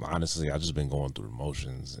like, yo, honestly, I just been going through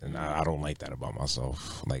emotions, and I don't like that about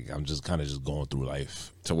myself. Like I'm just kind of just going through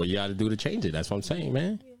life. So what you got to do to change it? That's what I'm saying,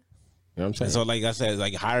 man. You know what I'm saying? So like I said,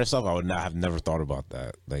 like higher self, I would not have never thought about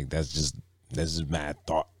that. Like that's just mad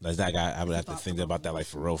thought. That's like I would have to think about that like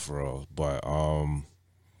for real. But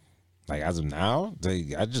like as of now,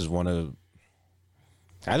 I just want to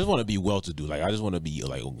be well to do. Like I just want to be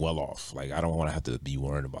like well off. Like I don't want to have to be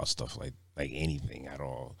worrying about stuff like anything at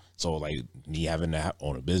all. So like me having to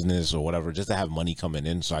own a business or whatever, just to have money coming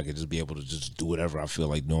in, so I could just be able to just do whatever I feel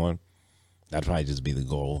like doing. That'd probably just be the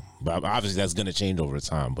goal. But obviously that's going to change over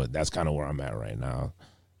time, but that's kind of where I'm at right now.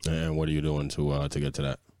 And what are you doing to get to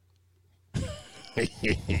that?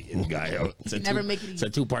 It's a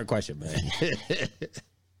two-part question, man.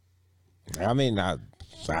 I mean, I've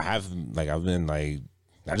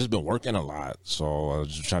just been working a lot, so I was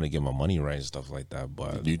just trying to get my money right and stuff like that.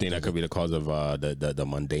 But do you think that could be the cause of the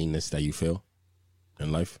mundaneness that you feel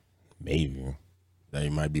in life? Maybe. That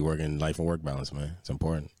you might be working life and work balance, man. It's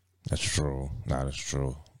important. That's true. That's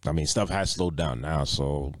true. I mean, stuff has slowed down now,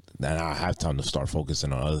 so then I have time to start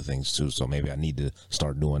focusing on other things too. So maybe I need to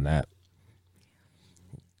start doing that.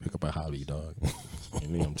 Pick up a hobby, dog.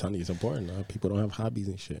 I'm telling you, it's important. People don't have hobbies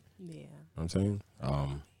and shit. Yeah. You know what I'm saying?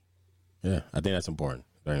 Yeah, I think that's important.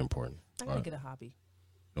 Very important. I gotta get a hobby.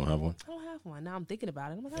 You don't have one? I don't have one. Now I'm thinking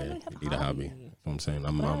about it. I'm like, I really have need a hobby. That's what I'm saying.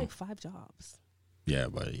 I have like 5 jobs. Yeah,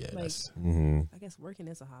 but yeah, like, that's. I guess working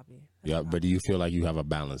is a hobby. But do you feel like you have a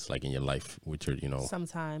balance, like in your life, with your,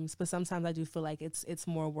 Sometimes, but sometimes I do feel like it's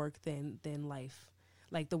more work than life.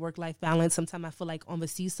 Like the work-life balance. Sometimes I feel like on the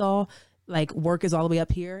seesaw, like work is all the way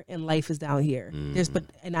up here and life is down here.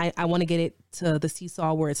 I want to get it to the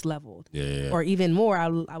seesaw where it's leveled. Yeah. Or even more, I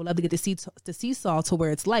would love to get the seesaw to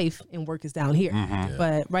where it's life and work is down here. Mm-hmm. Yeah.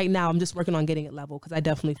 But right now, I'm just working on getting it level because I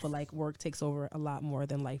definitely feel like work takes over a lot more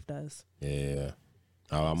than life does. Yeah.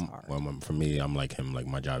 For me, I'm like him. Like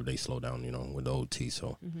my job, they slow down, with the OT.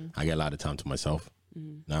 So I get a lot of time to myself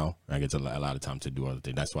now. I get a lot of time to do other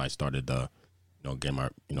things. That's why I started the, get my,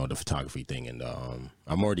 the photography thing. And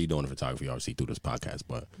I'm already doing the photography, obviously, through this podcast.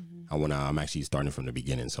 But I'm actually starting from the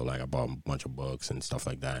beginning. So like I bought a bunch of books and stuff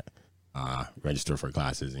like that. Register for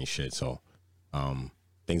classes and shit. So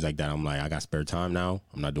things like that. I'm like, I got spare time now.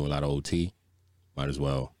 I'm not doing a lot of OT. Might as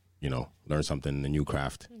well, learn something in the new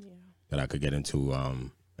craft that I could get into.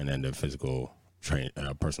 And then the physical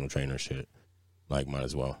personal trainer shit, like, might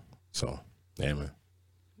as well. So, yeah, man.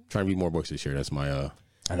 Trying to read more books this year. That's my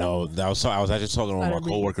I know. I was actually talking to one of my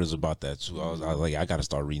coworkers about that too. I was like, I got to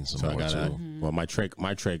start reading some more too. Well, my trick.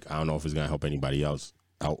 I don't know if it's gonna help anybody else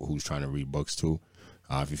out who's trying to read books too.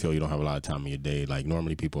 If you feel you don't have a lot of time in your day, like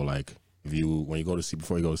normally people like when you go to sleep,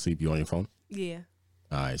 before you go to sleep, you on your phone. Yeah.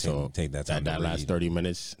 All right, so take that time. That last 30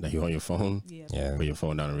 minutes that you're on your phone, put your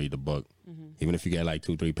phone down and read the book. Even if you get like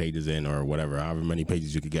 2-3 pages in or whatever, however many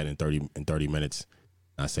pages you could get in 30 minutes.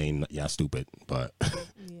 Not saying y'all stupid, but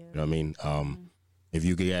you know what I mean. If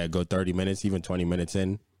you could get a good 30 minutes, even 20 minutes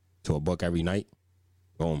in to a book every night,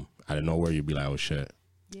 boom, out of nowhere you'd be like, oh shit,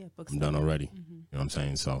 I'm done already. You know what I'm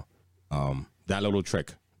saying? So that little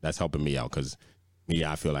trick that's helping me out because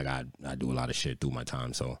I feel like I do a lot of shit through my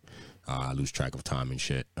time, so I lose track of time and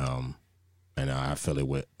shit. And I fill it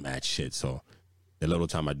with mad shit. So the little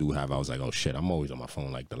time I do have, I was like, oh shit, I'm always on my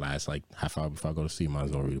phone. Like the last half hour before I go to sleep, might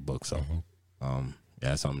as well read a book. So yeah,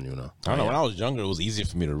 that's something new now. I don't know. When I was younger, it was easier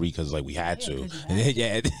for me to read because, like, we had to.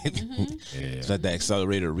 It's like the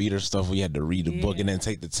accelerated reader stuff. We had to read the book and then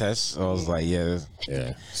take the test. So I was like, yeah.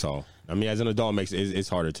 So, I mean, as an adult, it's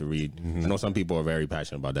harder to read. I know some people are very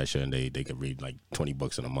passionate about that shit and they could read like 20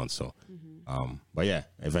 books in a month. So, but yeah,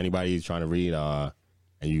 if anybody's trying to read and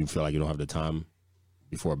you feel like you don't have the time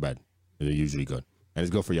before bed, they're usually good. And it's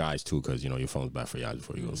good for your eyes, too, because, your phone's bad for your eyes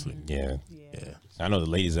before you go to sleep. Yeah. I know the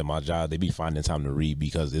ladies at my job, they be finding time to read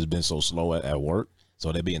because it's been so slow at work.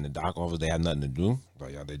 So they be in the doc office, they have nothing to do.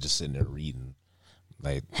 But they're just sitting there reading.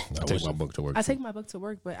 Like, I take my book to work. I take my book to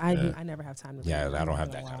work, but I never have time to read. Yeah, I don't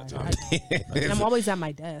have that kind of time. And I'm always at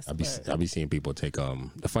my desk. I be seeing people take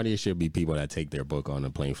the funniest shit be people that take their book on a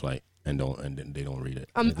plane flight and then they don't read it.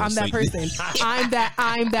 I'm that person. I'm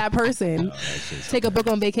that person. Take a book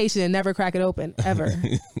on vacation and never crack it open ever.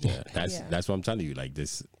 That's what I'm telling you. Like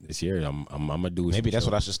this year, I'm gonna do. Maybe that's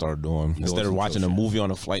what I should start doing instead of watching a movie on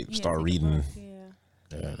a flight. Start reading.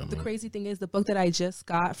 The crazy thing is the book that I just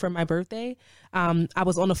got for my birthday, I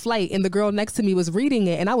was on a flight and the girl next to me was reading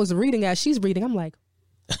it and I was reading as she's reading. I'm like,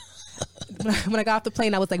 when I got off the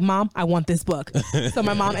plane, I was like, Mom, I want this book. So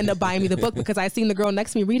my mom ended up buying me the book because I seen the girl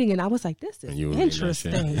next to me reading it and I was like, this is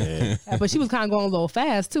interesting. But she was kind of going a little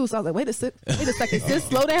fast too. So I was like, wait a second, sis,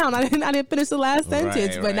 slow down. I didn't finish the last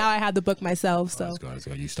sentence, but now I have the book myself. So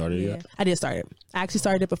you started it yet? I did start it. I actually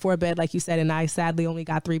started it before bed, like you said, and I sadly only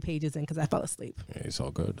got 3 pages in because I fell asleep. Yeah, it's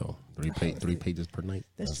all good though. 3 pages per night.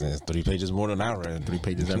 That's 3 pages more than I read. 3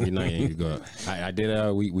 pages every night. And you go. I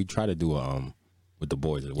did. We tried to do with the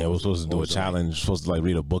boys. Yeah, we're supposed to do a challenge. Supposed to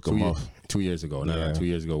read a book a month. 2 years ago. No, 2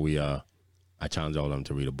 years ago we I challenged all of them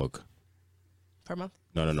to read a book. Per month?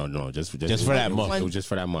 No. Just for that month. It was just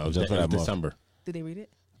for that month. It was December. Did they read it?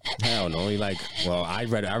 Hell no. I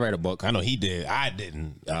read a book. I know he did. I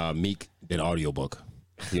didn't. Meek did audiobook.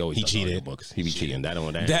 He cheated. Books. He be cheating. That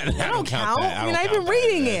don't count. You're not even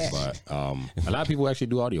reading it. But a lot of people actually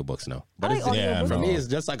do audiobooks now. But for me, it's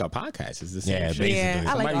just like a podcast. It's the same shit. Yeah,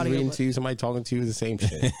 somebody's reading to you, somebody talking to you, the same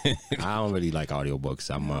shit. I don't really like audiobooks.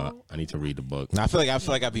 I need to read the book. I feel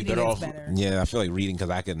like I'd be better off. Yeah, I feel like reading because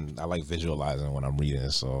I like visualizing when I'm reading.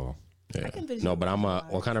 So yeah. No, but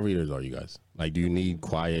what kind of readers are you guys? Like, do you need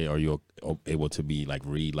quiet? Or are you able to be like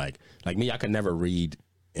read like me? I can never read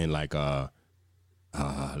in like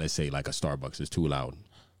let's say like a Starbucks. It's too loud.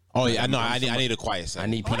 Oh yeah, no, I need a quiet set. I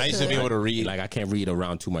used to be able to read. Like I can't read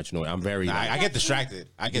around too much noise. I'm very. I get distracted.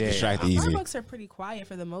 I get distracted easy. Starbucks are pretty quiet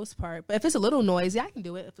for the most part, but if it's a little noisy, I can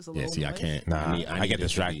do it. If it's a little, I can't. Nah, I get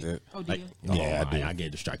distracted. Oh, do you? Yeah, I do. I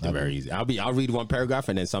get distracted very easy. I'll read one paragraph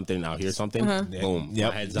and then I'll hear something. Boom,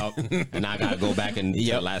 my head's up, and I gotta go back and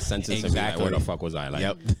the last sentence and be like, where the fuck was I?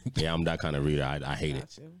 Like, yeah, I'm that kind of reader. I hate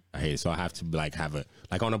it. I hate it. So I have to have it.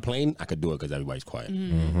 Like on a plane, I could do it because everybody's quiet.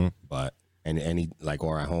 But any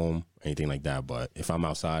or at home, anything like that. But if I'm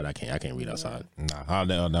outside, I can't read outside. Nah,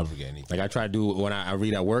 I'll never get anything. Like I try to do when I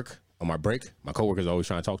read at work on my break. My coworkers are always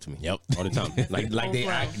trying to talk to me. Yep, all the time.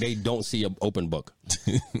 like they don't see an open book.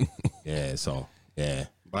 Yeah, so yeah.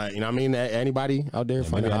 But you know what I mean? Anybody out there?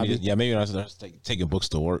 Maybe I start taking books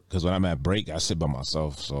to work because when I'm at break, I sit by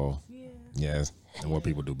myself. So yeah. And what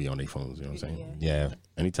people do be on their phones. You know what I'm saying? Yeah.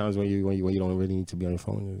 Any times when you don't really need to be on your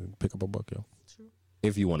phone, pick up a book, yo. True.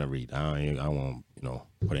 If you want to read, I won't,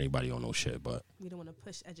 put anybody on no shit, but We don't want to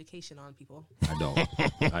push education on people.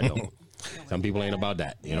 I don't. Some people ain't about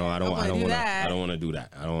that. I don't want to do that. I don't want to do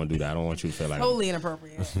that. I don't want to do that. I don't want you to feel like Totally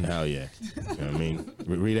inappropriate. hell yeah. You know what I mean?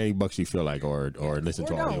 Read any books you feel like, or listen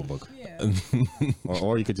to an audiobook. Yeah.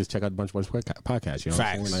 Or you could just check out a bunch of podcasts. You know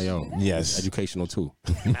Facts. what I'm saying? Like, Yes. Educational too.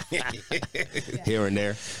 Here and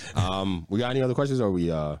there. We got any other questions, or are we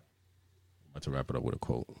about to wrap it up with a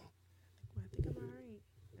quote? I think I'm all right.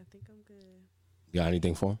 I think I'm good. You got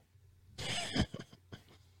anything for him?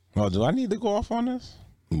 Oh, do I need to go off on this?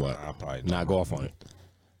 What? I'll probably Not go off on it.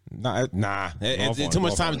 Nah. off on it, Too go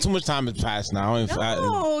much off time. on it. Too much time has passed now.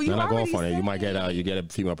 No, you Not go already off on it. You said might get you get a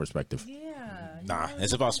female perspective. Yeah. Nah,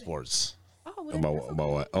 it's about sports. Oh, well, About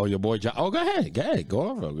what? Oh, your boy Ja. Oh, go ahead. Go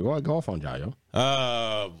off. Go off on Ja, yo.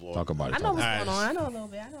 Boy. Talk about it. I know what's Alright. going on. I know a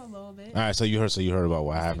little bit. All right, so you heard about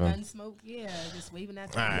what happened. Gun smoke, yeah, just waving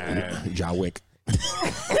at. All right. Ja Wick.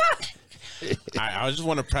 I just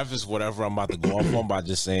want to preface whatever I'm about to go off on by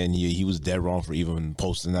just saying he was dead wrong for even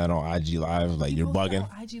posting that on IG Live. Like, you're bugging.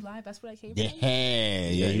 IG Live, that's what I came Yeah, from.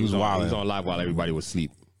 he was on, wild. he was on live while everybody was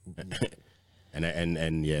asleep.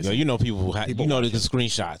 and yes. Yo, you know people who have, People you know the watch it.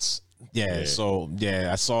 screenshots. Yeah, so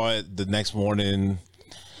I saw it the next morning.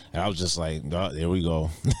 And I was just like, oh, there we go.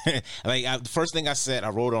 The first thing I said, I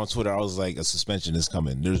wrote on Twitter, I was like, a suspension is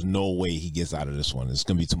coming. There's no way he gets out of this one. It's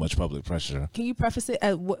going to be too much public pressure. Can you preface it?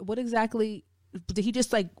 What exactly did he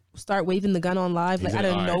just like start waving the gun on live like out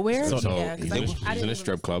of nowhere? So Yeah, 'cause he's in a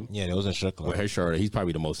strip club. Yeah, there was a strip club. With his shirt, he's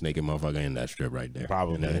probably the most naked motherfucker in that strip right there.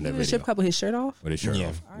 Probably. in that He was in a video. strip club with his shirt off. With his shirt Yeah.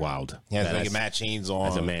 off. Wild. He has That's- like mad chains on.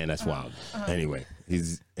 As a man, that's wild. Anyway,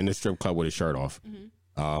 he's in the strip club with his shirt off,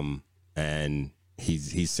 and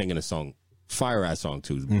he's singing a song, fire ass song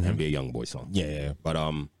too, NBA YoungBoy song. Yeah. But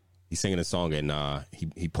he's singing a song and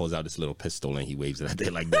he pulls out this little pistol and he waves it out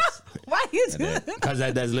there like this. Why you do that? Because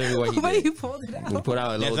that's literally what he Why did. you pulled it He out? put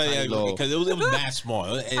out a little tiny little. Because it was that small.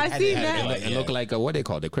 I seen that. It looked like what they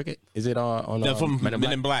call it, the cricket. Is it on From Men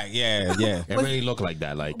in Black? Yeah. It really looked like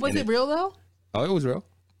that. Like, Was and it real though? Oh, it was real.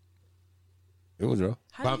 It was real.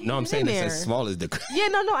 How But did no, you I'm get saying in it's there? as small as the Yeah,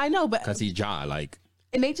 no, I know, but because he jaw like.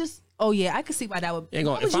 and they just I could see why that would. Ain't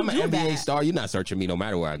gonna, why would if I'm you an do NBA that? star, you're not searching me no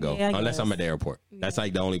matter where I go, Yeah, I unless guess. I'm at the airport. That's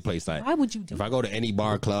like the only place. Like, Why would you do if I go to any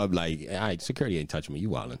bar, club, like, all right, security ain't touching me. You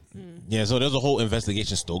wildin'. Yeah, so there's a whole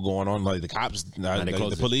investigation still going on. Like the cops, like they the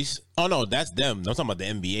closed it. police. Oh no, that's them. I'm talking about the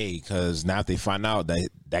NBA because now if they find out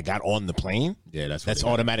that got on the plane, Yeah, that's that's what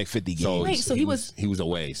they- automatic 50 games. So, Wait, so he was-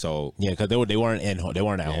 away. So Yeah, because they weren't at home.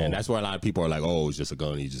 and that's where a lot of people are like, oh, it's just a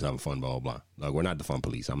gun. He's just having fun, blah blah blah. Like, we're not the fun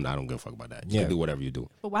police. I don't give a fuck about that. You Yeah. can do whatever you do.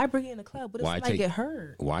 But why bring it in the club? What if Why somebody take- get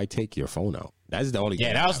hurt? Why take your phone out? That's the only. Yeah,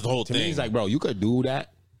 thing that was the whole to me, thing. it's like, bro, you could do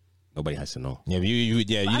that. Nobody has to know. Yeah, you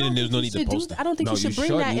didn't. There's no need to post it. I don't think No, you should you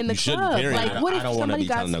bring that shouldn't. in the You shouldn't, club. period. Like, what I if don't wanna somebody be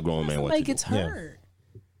got telling a grown man what somebody to do. gets Yeah. hurt?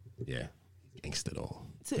 Yeah, gangsta though.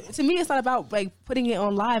 To me, it's not about like putting it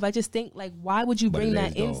on live. I just think like, why would you But bring it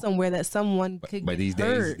that is, in though. somewhere that someone could But get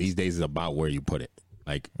hurt? these days is about where you put it.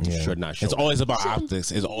 Like, you should not show. It's it. always about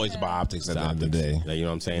optics. It's always about optics at the end of the day. Like, you know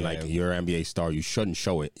what I'm saying? Like, you're an NBA star. You shouldn't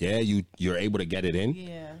show it. Yeah, you're able to get it in.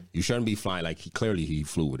 Yeah. You shouldn't be flying. Like, he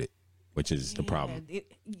flew with it, which is the problem.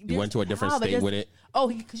 You went to a different but state there's- with it. Oh,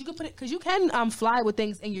 because you can put it. Because you can fly with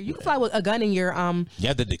things in your. You can fly with a gun in your You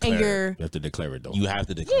have to in declare. your. You have to declare it though. You have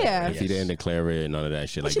to declare. Yeah. If he didn't declare it, none of that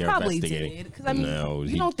shit. Which Like, he they're probably investigating. did, 'cause, I mean, no,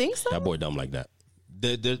 you don't think so? That boy dumb like that.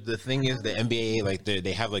 The thing is, the NBA like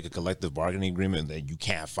they have like a collective bargaining agreement that you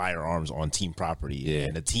can't have firearms on team property. Yeah.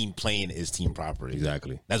 And the team playing is team property.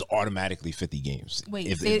 Exactly. That's automatically 50 games. Wait,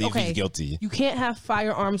 if say, he's guilty. You can't have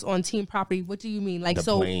firearms on team property. What do you mean? Like The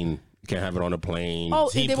so? plane. You can't have it on the plane. Oh,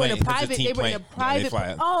 Team if they were in a plane. It's a private. team They were in a plane. Yeah, private. they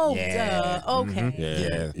fly. Oh, Yeah. duh. Okay.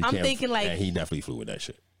 Yeah. You I'm can't- thinking, like- and he definitely flew with that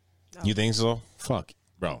shit. You think so? Fuck,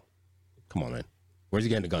 bro. Come on, man. Where's he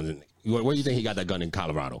getting the guns in? Where do you think he got that gun in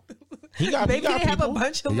Colorado? He got Maybe they have a people.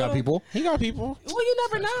 bunch of. He got little- people. He got people. Well, you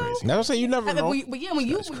never know. crazy. Never say you never know. But yeah, when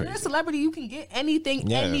you're a crazy. celebrity, you can get anything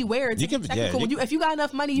Yeah. anywhere. It's You can- technical. yeah, When if you got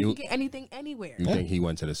enough money, you You- can get anything anywhere. You think he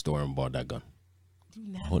went to the store and bought that gun? You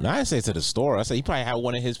never, Well, I didn't say to the store. I said he probably had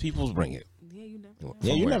one of his peoples bring it. yeah, you never. Know.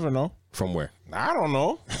 Yeah, you where? never know. From where? I don't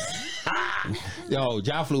know. Yo,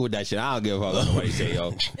 Ja flew with that shit. I don't give a fuck what nobody say,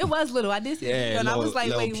 yo. It was little. I did see it, Yeah, and I was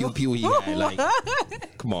like, wait, pew what? pew he had.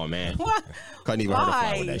 Like, come on, man. What? Couldn't even hurt a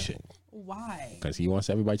fly Why? with that shit. Why? Because he wants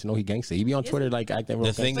everybody to know he gangster. He be on Twitter like acting real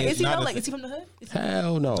The thing gangster. Is he not though? the Like, thi- is he from the hood? Is he-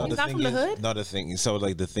 Hell no. He's not from the hood? No, the thing. So,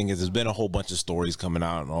 like, the thing is, there's been a whole bunch of stories coming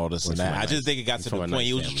out and all this and He's that. from a I just nice- think it got he's to from the a point nice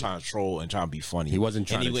he was just family. trying to troll and trying to be funny. He wasn't And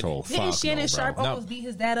trying he to would- troll. Didn't Fuck Shannon no, Sharp bro. almost beat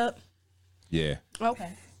his dad up? Yeah. Okay.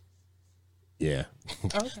 Yeah.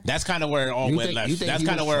 Okay. That's kind of where it all You went think- left. you think That's he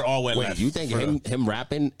kind of was where it all went Wait, left. you think him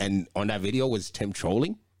rapping and on that video was him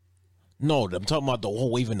trolling? No, I'm talking about the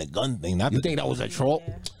whole waving the gun thing. Not You the, think that was a troll?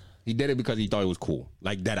 He did it because he thought it was cool.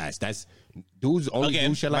 Like dead ass. That's dudes only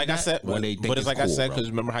do shit like I that said, when they think but it's like cool, I said, bro. because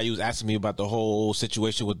remember how you was asking me about the whole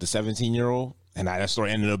situation with the 17-year-old, and how that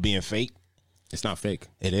story ended up being fake. It's not fake.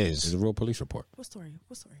 It It's is. a real police report. What story?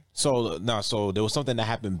 So there was something that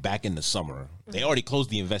happened back in the summer. They already closed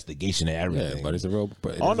the investigation and everything. Yeah, but it's a real.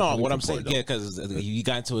 But Oh it's a no! police What I'm report, saying, though. yeah, because he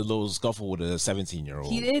got into a little scuffle with a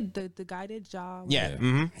 17-year-old. He did. The guy did job. Yeah.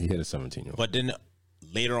 He hit a 17-year-old. But then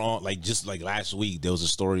later on, like just like last week, there was a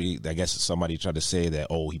story. I guess somebody tried to say that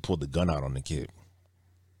he pulled the gun out on the kid.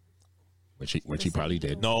 Which he probably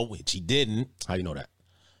did. No, which he didn't. How you know that?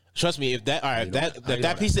 Trust me, if that know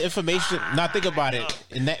that piece of information, now think about it.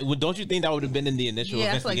 And that don't you think that would have been in the initial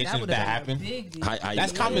Yeah, I feel like investigation that if would that have happened? been a big deal. How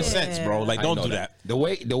That's common sense, bro. Like, I don't know do that. The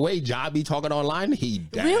way Ja be talking online, he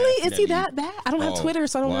Really? Is he that bad? I don't have Twitter,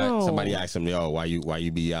 so I don't know. Somebody asked him, "Yo, why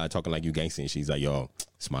you be talking like you gangster?" And she's like, "Yo,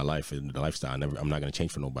 it's my life and the lifestyle. I'm not gonna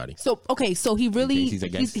change for nobody." So okay, so he really He thinks he's a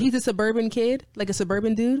gangster. he's a suburban kid, like a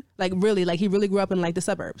suburban dude, like he really grew up in like the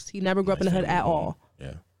suburbs. He never grew up in the hood at all.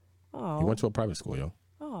 Yeah. Oh, He went to a private school, yo.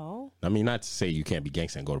 oh, I mean, not to say you can't be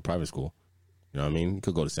gangster and go to private school. You know what I mean? You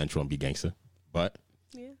could go to Central and be gangster, but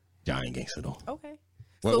yeah, Ja ain't gangster though. okay.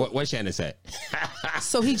 So, What Shannon said?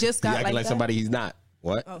 so he just He got acting like that? somebody he's not.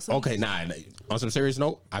 What? Oh, so Okay, nah. On some serious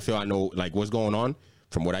note, I feel I know like what's going on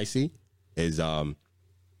from what I see is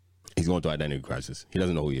he's going through identity crisis. He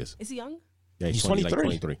doesn't know who he is. Is he young? Yeah, He's 23.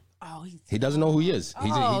 23. Oh, He doesn't know who he is.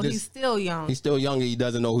 he's still young. He's still young. He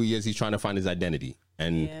doesn't know who he is. He's trying to find his identity,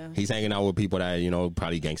 and Yeah. he's hanging out with people that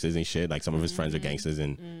probably gangsters and shit. Like some of his friends are gangsters,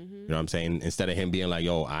 and you know what I'm saying. Instead of him being like,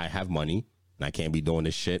 "Yo, I have money and I can't be doing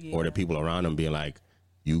this shit," or the people around him being like,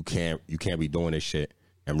 "You can't be doing this shit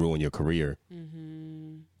and ruin your career."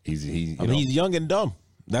 He's He's young and dumb.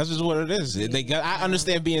 That's just what it is. I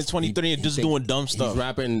understand being 23 and just doing dumb stuff. He's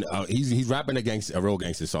rapping. He's rapping a real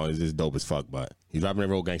gangster song. It's just dope as fuck. But he's rapping a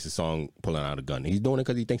real gangster song, pulling out a gun. He's doing it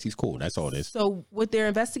because he thinks he's cool. That's all it is. So what they're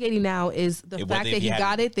investigating now is the It fact wasn't that if he he had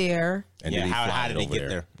got it there, And yeah, then he how flied did it they over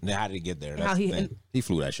get there? How did he get there? and That's how the he thing. He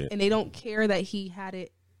flew that shit. and they don't care that he had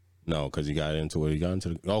it. No, because he got into it. He got into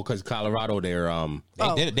because Colorado, they're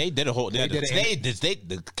They did a whole. They did it.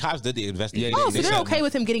 The cops did the investigation. Oh, they so they're said- okay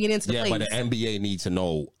with him getting it into the yeah, place. but the NBA needs to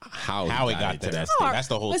know how he got into there. that Sure, state. That's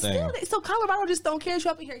the whole but thing. still, so Colorado just don't care if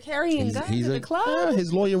you up here carrying guns in the club. Yeah,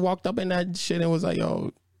 his lawyer walked up in that shit and was like,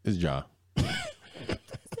 "Yo, it's Ja."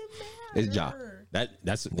 It's Ja.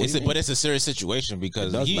 That's But it's a serious situation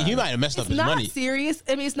because does he matter. might have messed up It's his not money. serious.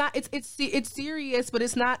 I mean, it's not. It's serious, but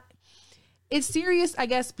it's not. It's serious, I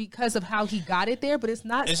guess, because of how he got it there. But it's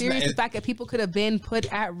not It's serious. not- The fact that people could have been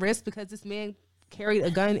put at risk because this man carried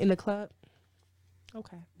a gun in the club.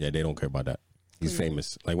 Okay, Yeah, they don't care about that. He's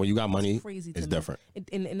famous. Like when you got money, crazy. it's to me. different.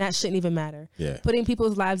 And that shouldn't even matter. Yeah. Putting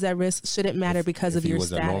people's lives at risk shouldn't matter because If of he your was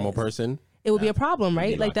status. a normal person, It would be a problem,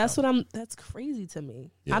 right? be Like locked that's up. what I'm. That's crazy to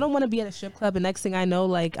me. Yeah. I don't want to be at a strip club, and next thing I know,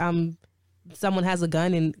 like someone has a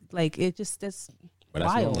gun, and like it just that's But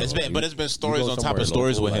that's wild. normal. It's been stories go on top somewhere of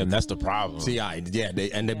stories local, with him. like- That's the problem. See, and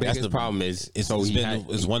the biggest the- problem is It's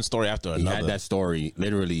he one story after had another. that story.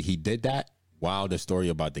 Literally, he did that while the story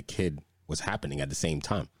about the kid was happening at the same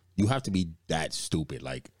time. You have to be that stupid.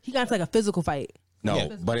 Like, he got into like a physical fight no,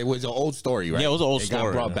 Yeah. but it was an old story, right? Yeah, it was an old It story.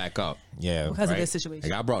 got brought back up. Yeah, because of right? this It situation.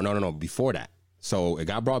 got brought no before that. So it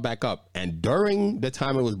got brought back up, and during the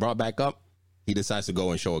time it was brought back up, he decides to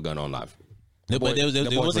go and show a gun on live. but boy- there the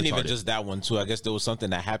boy's wasn't even retarded. just that one too. I guess there was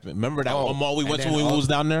something that happened. Remember that Oh, one mall we and went to then when we was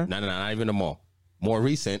down there? No, not even the mall. More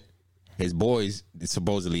recent, his boys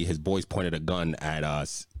pointed a gun at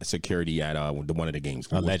security at one of the games.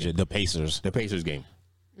 Alleged the Pacers. The Pacers game.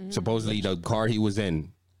 Supposedly the car he was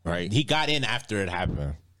in, right? He got in after it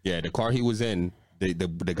happened. Yeah, the car he was in, the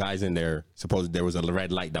guys in there, supposedly there was a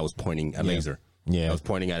red light that was pointing a laser. Yeah, That was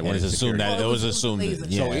pointing at And one of it's the assumed security. that Oh, it was it was assumed. laser. That,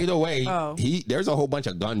 yeah. So either way, Oh. there's a whole bunch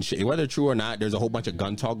of gun shit. Whether true or not, there's a whole bunch of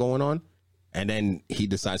gun talk going on. And then he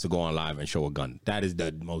decides to go on live and show a gun. That is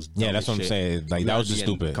the most Yeah, that's dumbest what I'm shit. saying. Like, You that gotta was just be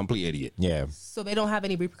a stupid. Complete idiot. yeah. So they don't have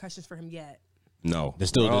any repercussions for him yet. No. They're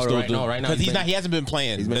still right now because he hasn't been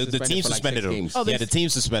playing. he's been The team suspended for like suspended 6 him. games. Oh, Yeah, the team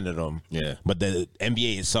suspended him. Yeah. but the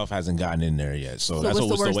NBA itself hasn't gotten in there yet. So, So that's what's what the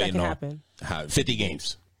we're still worst that waiting can on. happen? 50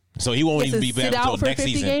 games. So he won't He has even to be back sit out until for next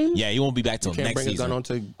 50 season. games? Yeah, he won't be back till Can't next bring a season. gun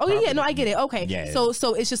onto. Oh yeah, no, I get it. Okay, Yeah. so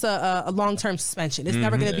it's just a long term suspension. It's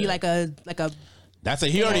never going to be like a That's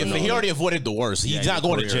he already avoided the worst. He's not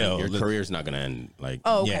going to jail. Your career's not gonna end. Like,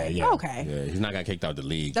 okay, Yeah. okay. yeah, he's not gonna kicked out the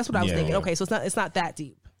league. That's what I was Yeah. thinking. Okay, so it's not that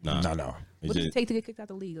deep. No. What does it take to get kicked out of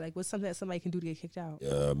the league? Like, what's something that somebody can do to get kicked out?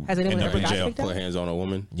 Has end anyone up ever in got jail. kicked out? Put hands on a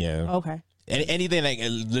woman. Yeah. Okay. Anything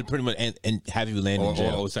like pretty much and have you land in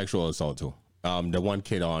jail. Or sexual assault too. The one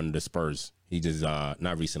kid on the Spurs, he just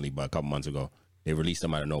not recently, but a couple months ago, they released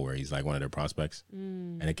him out of nowhere. He's like one of their prospects,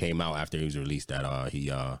 and it came out after he was released that I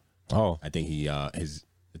think he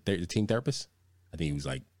the team therapist, I think he was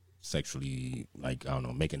like sexually, like, I don't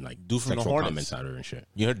know, making like Dude from the sexual Hornets. comments at her and shit.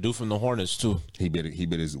 You heard dude from the Hornets too. He bit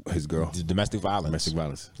his girl. Domestic violence. Domestic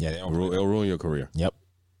violence. Yeah, it'll ruin your career. Yep.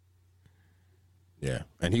 Yeah,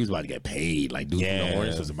 and he was about to get paid. Like, dude from the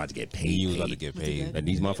Hornets was about to get paid. He was about to get paid. And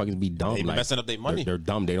these motherfuckers be dumb. They be like, messing up their money. They're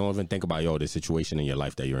dumb. They don't even think about, the situation in your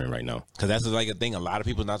life that you're in right now. Because that's like a thing. A lot of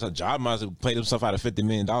people not a job might play themselves out of $50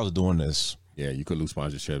 million doing this. Yeah, you could lose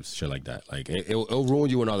sponsorships, shit like that. Like, it'll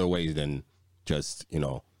ruin you in other ways than just,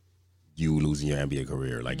 you losing your NBA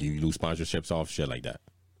career. Like, you lose sponsorships off, shit like that.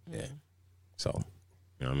 Yeah. So,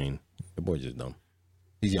 you know what I mean? The boy's just dumb.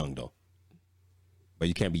 He's young, though. But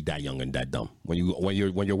you can't be that young and that dumb when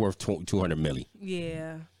you're worth 200 million.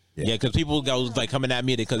 Yeah. Yeah, because people go like coming at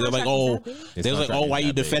me because they're like, why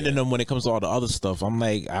you defending them when it comes to all the other stuff? I'm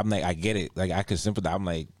like, I get it. Like, I can sympathize. I'm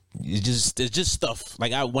like, it's just stuff.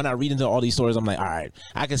 Like, when I read into all these stories, I'm like, all right,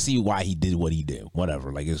 I can see why he did what he did.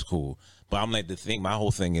 Whatever, like, it's cool. But I'm like, my whole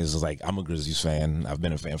thing is like, I'm a Grizzlies fan. I've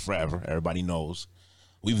been a fan forever. Everybody knows.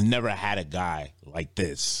 We've never had a guy like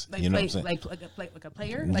this. Like, you know what I'm saying? Like a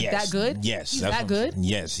player? Like, yes. That good? Yes. He's that good?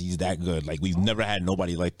 Yes, he's that good. Like, we've never had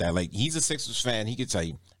nobody like that. Like, he's a Sixers fan. He could tell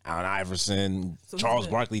you Allen Iverson, Charles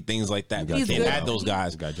Barkley, things like that. We can't have those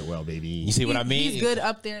guys. Got Joel, baby. You see what I mean? He's good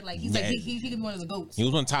up there. Like, he's like, he could be one of the GOATs. He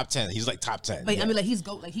was one top 10. He's like top 10. Like, I mean, like, he's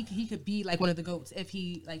GOAT. Like, he could be like one of the GOATs if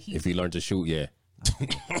he learned to shoot, yeah.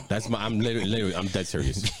 I'm literally I'm dead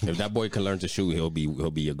serious. If that boy can learn to shoot, he'll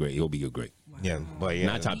be a great. Yeah, but yeah,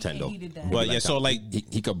 not top 10 though. But yeah, so like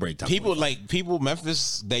he could break top. People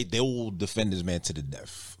Memphis, they will defend this man to the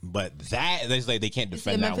death. But that they like they can't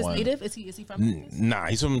defend that one. Native? Is he from Memphis? Nah,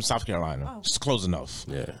 he's from South Carolina. It's close enough.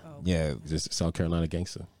 Yeah, yeah. Just South Carolina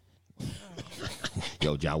gangster.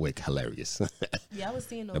 Yo, John Wick, hilarious. Yeah, I was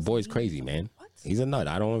seeing those. The boy's crazy, man. What? He's a nut.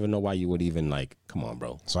 I don't even know why you would even like. Come on,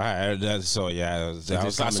 bro. So I saw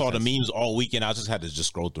the memes all weekend. I just had to just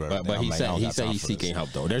scroll through everything. But he said he's seeking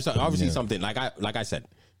help though. There's obviously something like I said.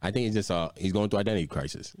 I think it's just he's going through identity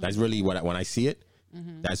crisis. That's really what when I see it.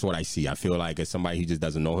 That's what I see. I feel like it's somebody he just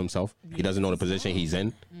doesn't know himself. He doesn't know the position he's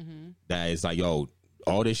in. That is like, yo,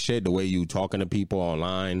 all this shit, the way you talking to people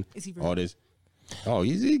online, all this. Oh,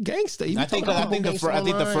 he's a gangster. I think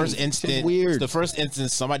the first instance, weird. The first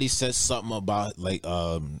instance, somebody said something about like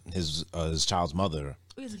his child's mother,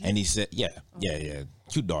 and he said, yeah,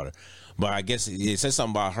 cute daughter. But I guess it said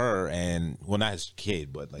something about her, and well, not his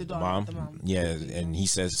kid, but like the mom. Yeah, and he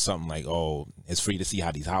says something like, "Oh, it's free to see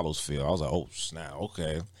how these hollows feel." I was like, "Oh, snap,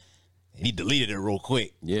 okay." And he deleted it real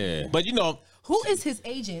quick. Yeah, but who is his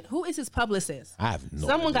agent? Who is his publicist? I have no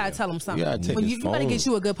Someone idea. got to tell him something. You got to get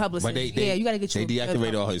you a good publicist. But you got to get you. They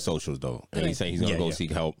deactivated all his socials though, and he's saying he's gonna go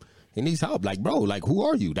seek help. He needs help. Like, bro, like, who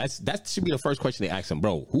are you? That should be the first question they ask him,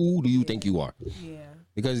 bro. Who do you think you are? Yeah.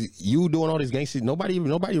 Because you doing all this gangster, nobody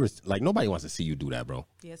wants to see you do that, bro.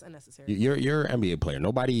 Yeah, it's unnecessary. You're an NBA player.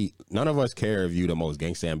 None of us care if you the most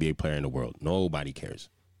gangster NBA player in the world. Nobody cares.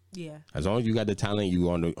 Yeah. As long as you got the talent, you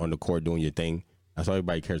on the court doing your thing. That's all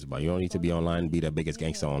everybody cares about. You don't need to be online and be the biggest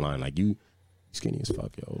gangster online. Like, you skinny as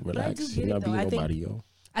fuck, yo. Relax. You're not being nobody, yo.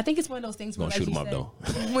 I think it's one of those things where, like, shoot him up though.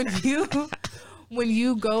 When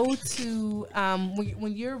you go to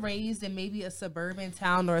when you're raised in maybe a suburban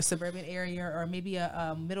town or a suburban area or maybe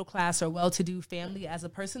a middle class or well-to-do family, as a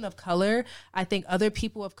person of color, I think other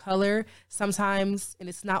people of color sometimes, and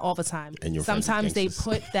it's not all the time, sometimes they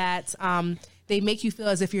put that they make you feel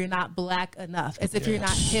as if you're not black enough, as if you're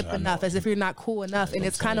not hip enough, as if you're not cool enough. And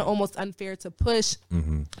it's kind of almost unfair to push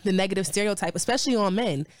the negative stereotype, especially on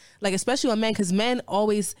men. Like, especially on men, because men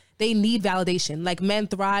always, they need validation. Like, men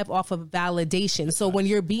thrive off of validation. So when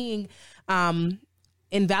you're being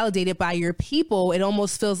invalidated by your people, it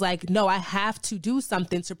almost feels like, no, I have to do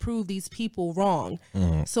something to prove these people wrong.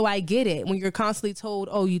 So I get it. When you're constantly told,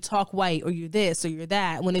 oh, you talk white, or you're this, or you're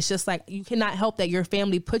that, when it's just like, you cannot help that your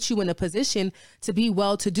family puts you in a position to be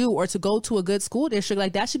well-to-do or to go to a good school district.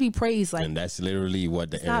 Like, that should be praised. Like, and that's literally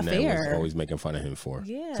what the internet was always making fun of him for.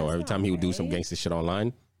 Yeah, so every time he would do some gangster shit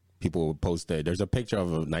online, people would post that. There's a picture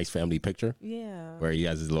of a nice family picture. Yeah. Where he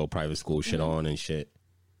has his little private school shit on and shit.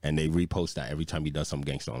 And they repost that every time he does some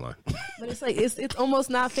gangster online. But it's like, it's almost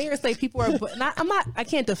not fair. It's like people are I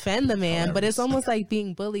can't defend the man, but it's almost like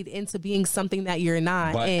being bullied into being something that you're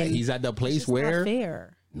not. But and he's at the place where not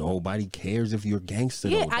fair. nobody cares if you're gangster.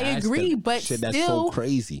 Yeah, though. I That's agree, the but shit still, that's so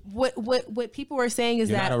crazy. What people are saying is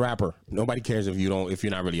You're that not a rapper. Nobody cares if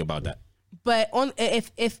you're not really about that. But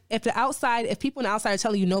if the outside, if people on the outside are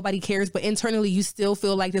telling you nobody cares, but internally you still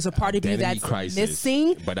feel like there's a part of you that's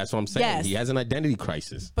missing. But that's what I'm saying. Yes. He has an identity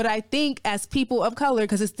crisis. But I think as people of color,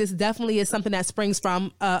 because this definitely is something that springs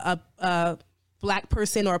from a Black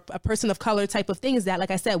person or a person of color type of thing, is that, like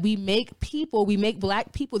I said, we make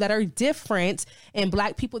Black people that are different, and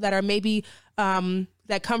Black people that are maybe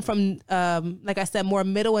that come from, like I said, more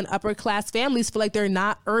middle and upper class families feel like they're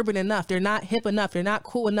not urban enough, they're not hip enough, they're not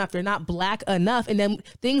cool enough, they're not Black enough. And then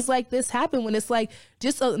things like this happen when it's like,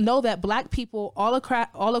 just know that Black people all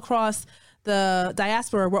across the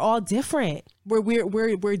diaspora, we're all different.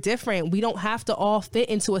 We're different. We don't have to all fit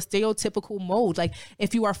into a stereotypical mold. Like,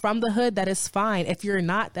 if you are from the hood, that is fine. If you're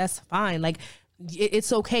not, that's fine. Like,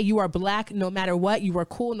 it's okay. You are Black no matter what. You are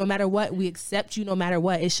cool no matter what. We accept you no matter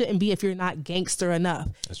what. It shouldn't be if you're not gangster enough,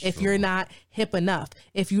 if you're not hip enough,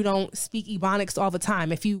 if you don't speak Ebonics all the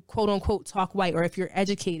time, if you quote unquote talk white, or if you're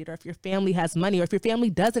educated, or if your family has money, or if your family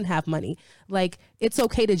doesn't have money. Like, it's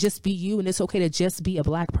okay to just be you, and it's okay to just be a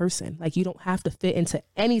Black person. Like, you don't have to fit into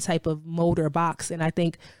any type of mold or box. And I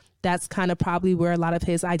think that's kind of probably where a lot of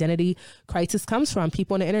his identity crisis comes from.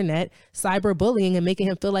 People on the internet cyberbullying and making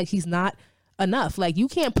him feel like he's not enough. Like, you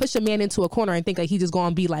can't push a man into a corner and think like he just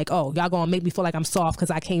gonna be like, oh, y'all gonna make me feel like I'm soft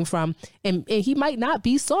because I came from, and he might not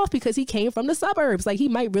be soft because he came from the suburbs. Like, he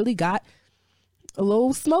might really got a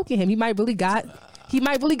little smoke in him. He might really got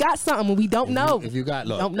something we don't know. If you got,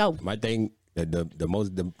 look, don't know. My thing,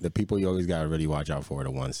 the people you always gotta really watch out for are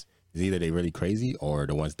the ones, is either they really crazy or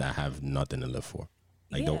the ones that have nothing to live for.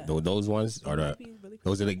 Like, those ones are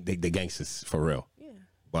those are the gangsters for real. Yeah.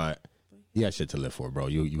 But you got shit to live for, bro.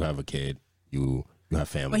 You have a kid. You have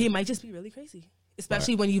family. But he might just be really crazy,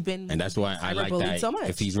 especially when you've been. And that's why I like that. So much.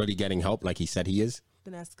 If he's really getting help, like he said he is,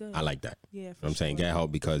 then that's good. I like that. Yeah, you know what I'm saying, get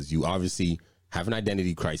help, because you obviously have an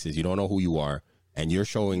identity crisis. You don't know who you are, and you're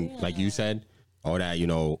showing, like you said, all that,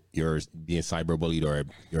 you're being cyberbullied, or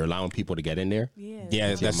you're allowing people to get in there.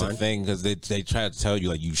 Yeah, that's the thing, because they try to tell you,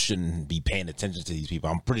 like, you shouldn't be paying attention to these people.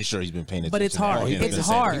 I'm pretty sure he's been paying attention. But it's hard. It's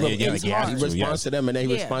hard. He responds to them, and they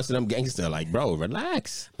respond to them gangster. Like, bro,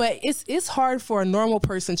 relax. But it's hard for a normal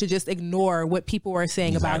person to just ignore what people are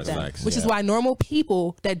saying about them, which is why normal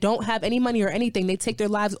people that don't have any money or anything, they take their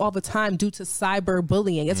lives all the time due to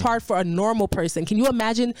cyberbullying. It's hard for a normal person. Can you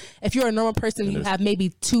imagine if you're a normal person and you have maybe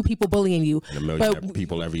 2 people bullying you? But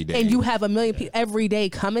people every day, and you have a million people every day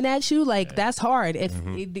coming at you, like, that's hard. If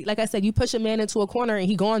like I said, you push a man into a corner and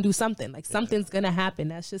he gonna do something, like, something's gonna happen.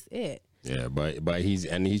 That's just it. Yeah, but he's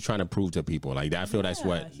trying to prove to people, like, I feel that's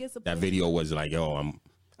what that video was like. Yo,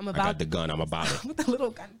 I got the gun. I'm about it. With the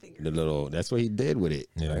little gun finger. That's what he did with it.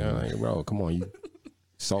 Yeah, like, bro, come on, you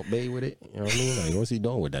Salt Bay with it. You know what I mean? Like, what's he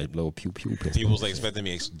doing with that little pew pew? People was like expecting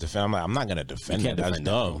me to defend. I'm like, I'm not gonna defend that. That's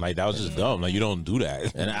dumb. Like, that was just dumb. Like, you don't do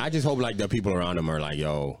that. And I just hope, like, the people around him are like,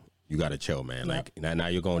 yo, you gotta chill, man. Like, now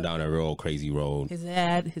you're going down a real crazy road. His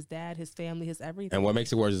dad, his family, his everything. And what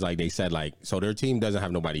makes it worse is, like, they said, like, so their team doesn't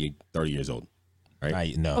have nobody 30 years old,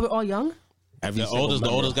 right? No. Oh, they're all young? The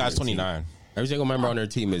oldest guy's 29. Every single member on their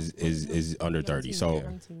team is under 30. So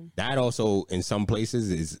that also, in some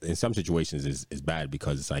places, in some situations is bad,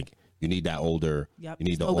 because it's like, you need that older, you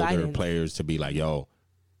need the older players to be like, yo,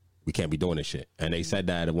 we can't be doing this shit. And they said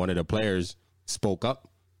that one of the players spoke up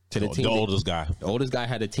to the team. The oldest guy. The oldest guy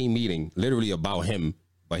had a team meeting literally about him,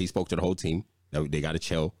 but he spoke to the whole team. They got to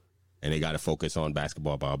chill and they got to focus on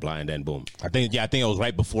basketball, blah, blah, and then boom. I think it was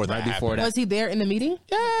right before that. Was he there in the meeting?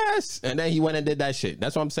 Yes. And then he went and did that shit.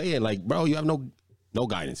 That's what I'm saying. Like, bro, you have no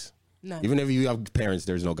guidance. None. Even if you have parents,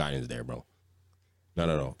 there's no guidance there, bro.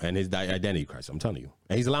 No. And his identity crisis, I'm telling you.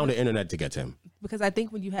 And he's allowing the internet to get to him. Because I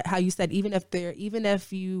think when you how you said, even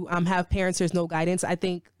if you have parents, there's no guidance. I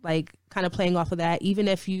think, like, kind of playing off of that, even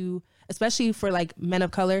if you, especially for, like, men of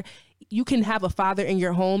color, you can have a father in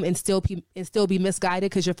your home and still be misguided,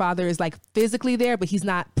 because your father is, like, physically there, but he's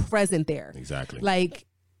not present there. Exactly. Like,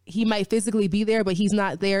 he might physically be there, but he's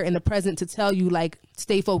not there in the present to tell you, like,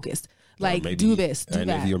 stay focused, like, do this, do that.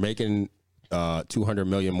 And if you're making 200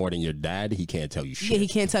 million more than your dad, he can't tell you shit. Yeah, he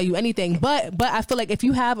can't tell you anything. But I feel like if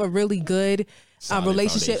you have a really good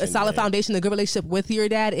relationship, a solid foundation, a good relationship with your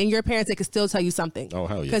dad and your parents, they can still tell you something. Oh,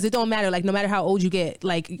 hell yeah. Because it don't matter. Like, no matter how old you get,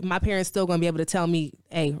 like, my parents still gonna be able to tell me,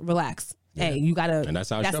 hey, relax. hey, you gotta, and that's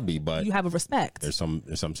how it should be. But you have a respect. There's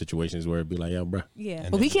some situations where it'd be like, yo, bro. Yeah,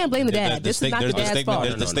 but we can't blame the dad. This is not the dad's fault.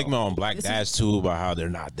 There's the stigma on black dads too about how they're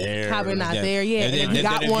not there. How they're not there, yeah. And then you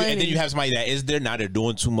got one, and then you have somebody that is there now. They're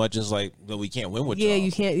doing too much. It's like, well, we can't win with y'all. Yeah,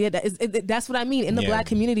 you can't. Yeah, that's what I mean. In the black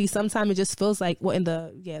community, sometimes it just feels like, well, in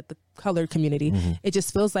the colored community, it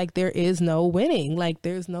just feels like there is no winning. Like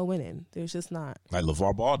there's no winning. There's just not. Like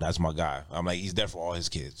LeVar Ball, that's my guy. I'm like, he's there for all his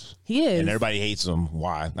kids. He is, and everybody hates him.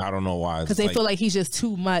 Why? I don't know why. Because they feel like he's just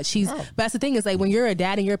too much. But that's the thing is like when you're a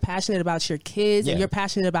dad and you're passionate about your kids and you're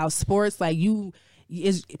passionate about sports, like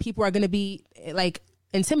people are gonna be like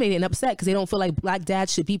intimidated and upset because they don't feel like black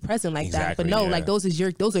dads should be present like that. But no, like those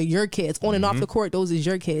are your kids on and off the court. Those is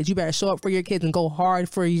your kids. You better show up for your kids and go hard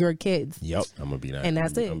for your kids. Yep, I'm gonna be that, and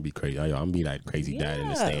that's it. I'm gonna be crazy. I'm gonna be that crazy dad in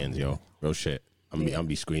the stands, yo. Real shit. I'm gonna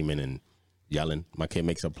be screaming and yelling. My kid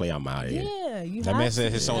makes a play, I'm out of here. Yeah, that man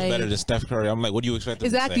said his son's better than Steph Curry. I'm like, what do you expect?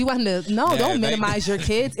 Exactly. You want to don't minimize your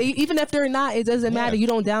kids. Even if they're not, it doesn't matter. You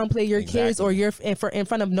don't downplay your kids or you're in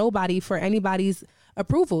front of nobody for anybody's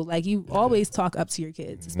approval. Like you always talk up to your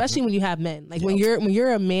kids, especially when you have men. Like when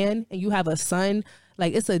you're a man and you have a son,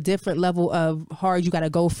 like it's a different level of hard you got to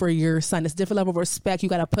go for your son. It's a different level of respect you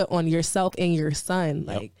got to put on yourself and your son.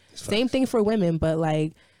 Like same thing for women, but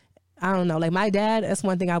like I don't know. Like my dad, that's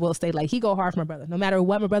one thing I will say. Like he go hard for my brother. No matter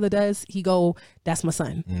what my brother does, that's my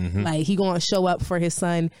son. Like he gonna show up for his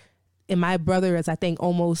son. And my brother is, I think,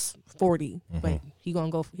 almost 40, but he gonna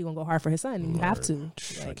go hard for his son. And you have to.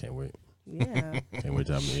 Like, I can't wait. Yeah. Can't wait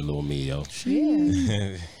to have a little me, yo. Yeah.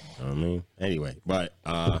 You know what I mean? Anyway, but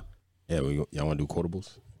y'all want to do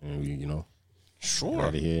quotables? And we, sure.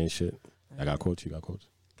 Out of here and shit. I got quotes. You got quotes?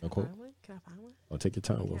 Got quote? Can I find one? Oh, take your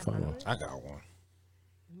time. Go find one. I got one.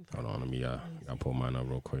 Hold on, let me. I'll pull mine up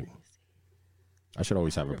real quick. I should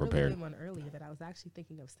always have it prepared. I really one earlier that I was actually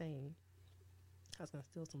thinking of saying. I was gonna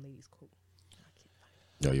steal some ladies' quote.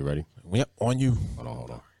 Yo, you ready? Yep, on you.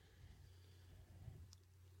 Hold on.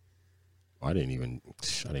 I didn't even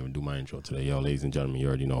do my intro today. Yo, ladies and gentlemen, you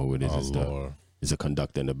already know who it is. It's a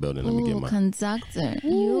conductor in the building. Let me get my conductor.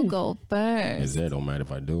 You go first. Is it? Don't matter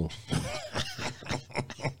if I do.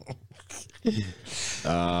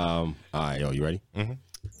 All right, yo, you ready? So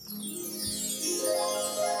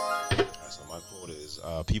my quote is: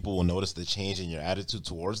 people will notice the change in your attitude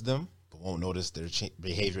towards them, but won't notice their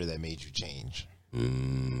behavior that made you change.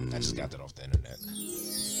 I just got that off the internet.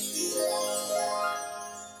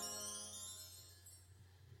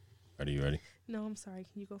 You ready? No, I'm sorry.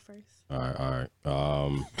 Can you go first? All right.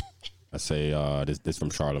 I say this from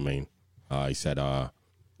Charlemagne. He said,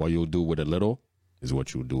 "What you'll do with a little is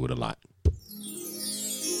what you'll do with a lot."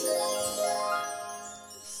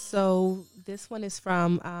 So this one is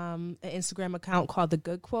from an Instagram account called The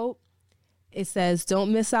Good Quote. It says,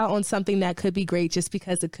 "Don't miss out on something that could be great just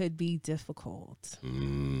because it could be difficult."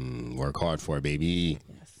 Work hard for it, baby.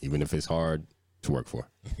 Yes. Even if it's hard to work for,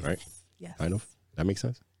 right? Yes. Kind of. That makes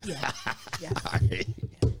sense? Yeah. Yeah. I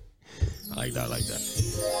like that.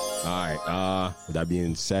 All right. With that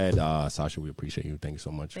being said, Sasha, we appreciate you. Thank you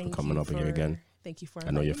so much for coming up here again. Thank you for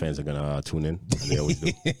I know your fans are going to tune in. And they always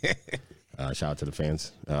do. Shout out to the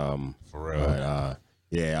fans. For real.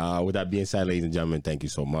 But, with that being said, ladies and gentlemen, thank you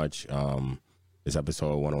so much. This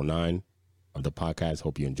episode 109 of the podcast.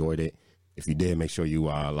 Hope you enjoyed it. If you did, make sure you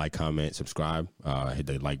like, comment, subscribe. Hit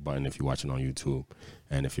the like button if you're watching on YouTube.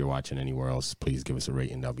 And if you're watching anywhere else, please give us a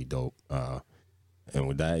rating. That'll be dope. And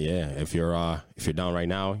with that, if you're down right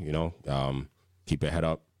now, keep your head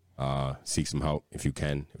up. Seek some help if you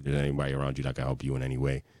can. If there's anybody around you that can help you in any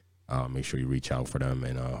way, make sure you reach out for them.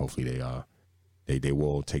 And hopefully they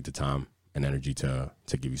will take the time and energy to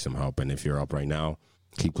give you some help. And if you're up right now,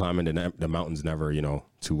 keep climbing. The mountain's never, the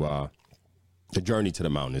journey to the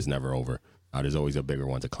mountain is never over. There's always a bigger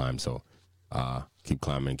one to climb. So keep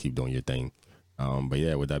climbing, keep doing your thing.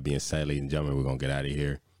 But with that being said, ladies and gentlemen, we're going to get out of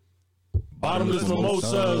here. Bottomless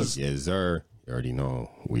mimosas. Yes, sir. You already know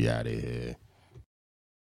we out of here.